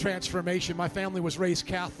of that transformation. My family was raised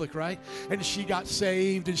Catholic, right? And she got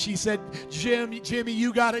saved, and she said, Jimmy,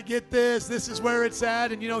 you got to get this. This is where it's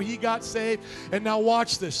at. And, you know, he got saved. And now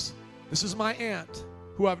watch this. This is my aunt,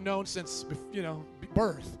 who I've known since, you know,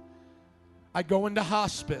 birth. I go into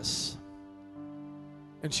hospice,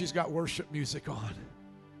 and she's got worship music on.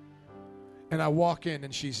 And I walk in,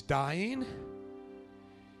 and she's dying,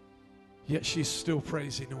 yet she's still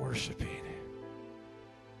praising and worshiping.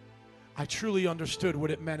 I truly understood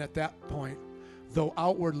what it meant at that point. Though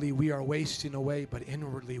outwardly we are wasting away, but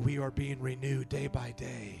inwardly we are being renewed day by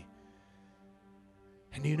day.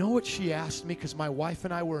 And you know what she asked me? Because my wife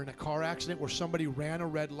and I were in a car accident where somebody ran a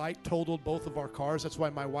red light, totaled both of our cars. That's why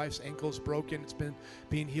my wife's ankle's broken. It's been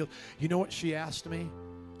being healed. You know what she asked me?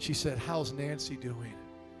 She said, how's Nancy doing?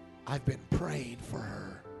 I've been praying for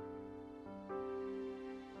her.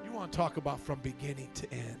 You want to talk about from beginning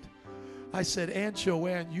to end. I said, Aunt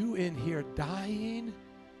Joanne, you in here dying?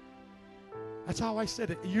 That's how I said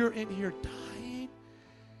it. You're in here dying?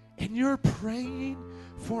 And you're praying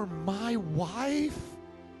for my wife?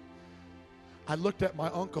 I looked at my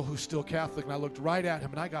uncle, who's still Catholic, and I looked right at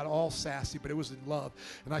him, and I got all sassy, but it was in love.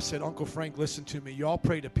 And I said, Uncle Frank, listen to me. Y'all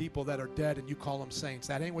pray to people that are dead, and you call them saints.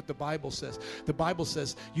 That ain't what the Bible says. The Bible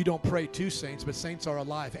says you don't pray to saints, but saints are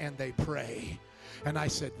alive, and they pray. And I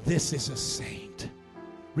said, this is a saint.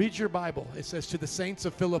 Read your Bible. It says to the saints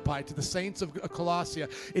of Philippi, to the saints of Colossia.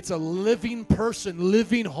 It's a living person,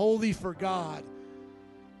 living holy for God.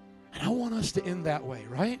 And I want us to end that way,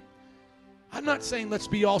 right? I'm not saying let's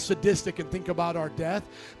be all sadistic and think about our death,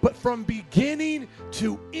 but from beginning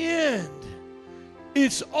to end,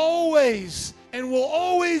 it's always and will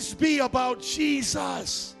always be about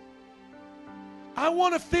Jesus. I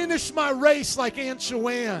want to finish my race like Aunt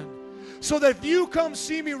Joanne, so that if you come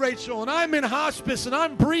see me, Rachel, and I'm in hospice and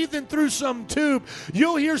I'm breathing through some tube,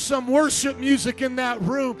 you'll hear some worship music in that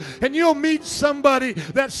room, and you'll meet somebody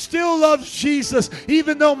that still loves Jesus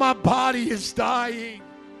even though my body is dying.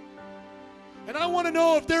 And I want to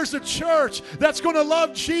know if there's a church that's going to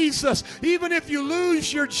love Jesus, even if you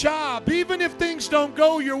lose your job, even if things don't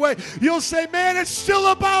go your way. You'll say, man, it's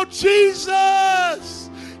still about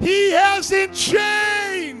Jesus. He hasn't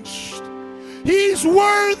changed. He's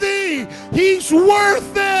worthy. He's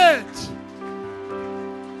worth it.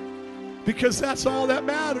 Because that's all that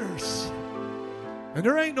matters. And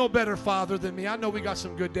there ain't no better father than me. I know we got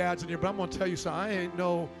some good dads in here, but I'm going to tell you something. I ain't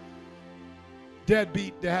no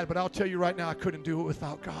deadbeat dad, but I'll tell you right now, I couldn't do it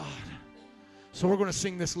without God. So we're going to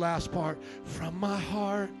sing this last part. From my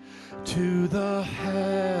heart to the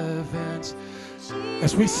heavens.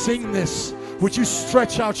 As we sing this, would you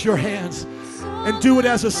stretch out your hands and do it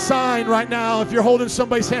as a sign right now? If you're holding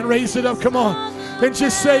somebody's hand, raise it up. Come on. And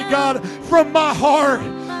just say, God, from my heart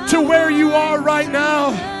to where you are right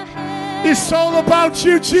now, it's all about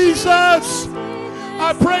you, Jesus.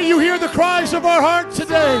 I pray you hear the cries of our heart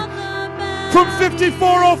today. From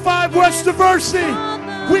 5405 West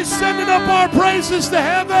Diversey, we're sending up our praises to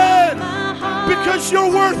heaven because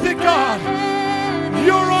you're worth it, God.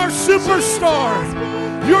 You're our superstar.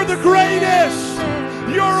 You're the greatest.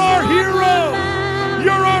 You're our hero.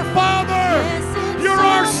 You're our Father. You're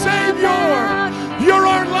our Savior. You're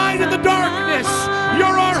our light in the darkness.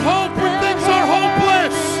 You're our hope when things are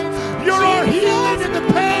hopeless. You're our healing in the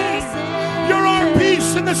pain. You're our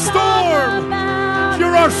peace in the storm.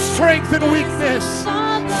 You're our strength and weakness.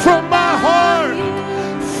 From my heart,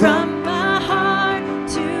 From my heart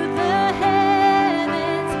to the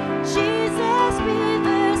heavens, Jesus be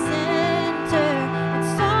the center.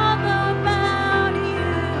 It's all about you.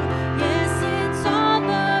 Yes, it's all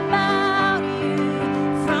about you.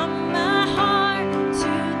 From my heart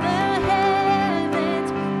to the heavens,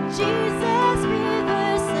 Jesus be the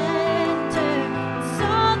center. It's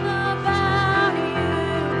all about you.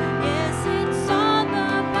 Yes, it's all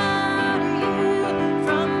about you.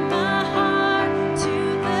 From my heart to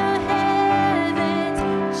the heavens,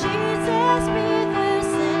 Jesus be the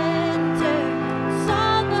center. It's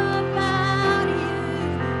all about you.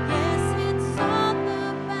 Yes, it's all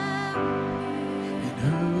about you. and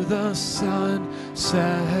who the Son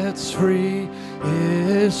sets free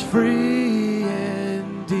is free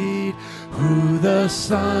indeed. Who the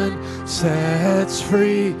Son sets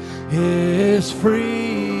free is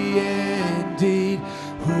free indeed.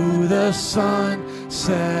 Who the Son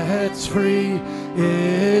sets free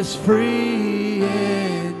is free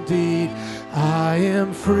indeed. I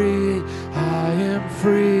am free, I am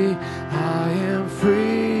free, I am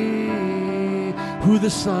free. Who the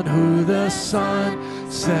Son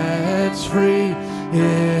sets free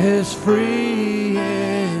is free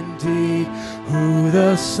indeed. Who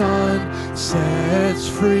the Son sets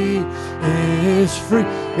free is free.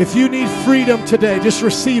 If you need freedom today, just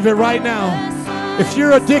receive it right now. If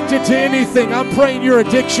you're addicted to anything, I'm praying your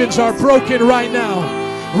addictions are broken right now.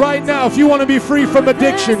 Right now, if you want to be free from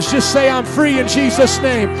addictions, just say, I'm free in Jesus'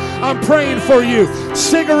 name. I'm praying for you.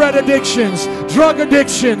 Cigarette addictions, drug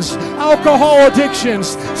addictions, alcohol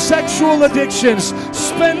addictions, sexual addictions,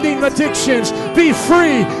 spending addictions. Be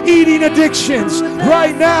free. Eating addictions.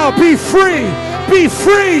 Right now, be free. Be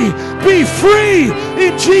free. Be free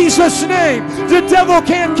in Jesus' name. The devil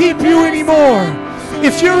can't keep you anymore.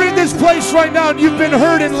 If you're in this place right now and you've been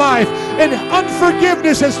hurt in life and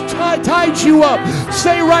unforgiveness has tied you up,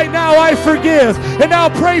 say right now, I forgive. And I'll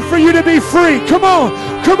pray for you to be free. Come on.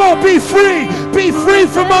 Come on. Be free. Be free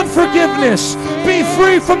from unforgiveness. Be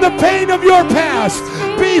free from the pain of your past.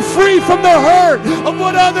 Be free from the hurt of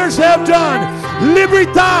what others have done.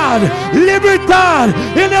 Libertad. Libertad.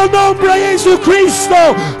 En el nombre de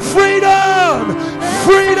Jesucristo. Freedom.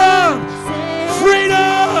 Freedom.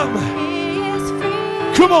 Freedom.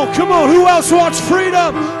 Come on, come on. Who else wants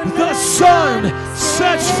freedom? The Son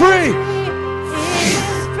sets free.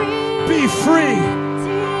 Be free.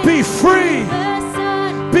 Be free.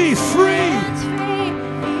 Be free.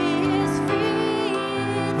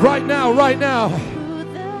 Right now, right now.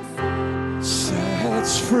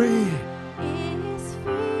 Sets free.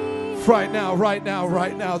 Right now, right now,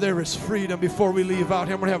 right now. There is freedom. Before we leave out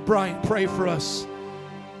here, I'm going to have Brian pray for us.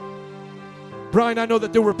 Brian, I know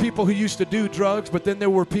that there were people who used to do drugs, but then there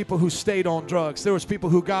were people who stayed on drugs. There was people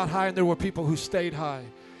who got high, and there were people who stayed high.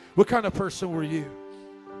 What kind of person were you?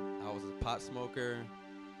 I was a pot smoker.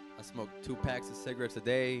 I smoked 2 packs of cigarettes a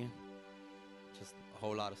day. Just a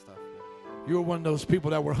whole lot of stuff. You were one of those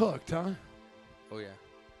people that were hooked, huh? Oh, yeah.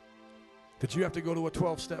 Did you have to go to a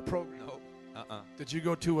 12-step program? Nope. Did you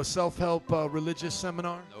go to a self-help religious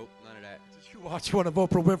seminar? Nope, none of that. Did you watch one of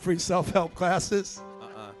Oprah Winfrey's self-help classes?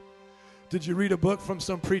 Did you read a book from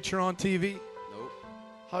some preacher on TV? Nope.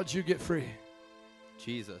 How'd you get free?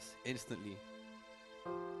 Jesus, instantly.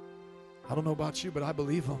 I don't know about you, but I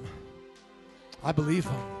believe him. I believe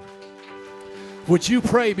him. Would you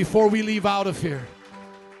pray before we leave out of here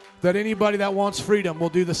that anybody that wants freedom will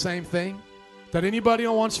do the same thing? That anybody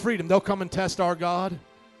that wants freedom, they'll come and test our God?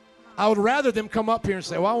 I would rather them come up here and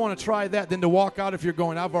say, well, I want to try that, than to walk out if you're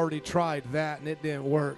going, I've already tried that and it didn't work.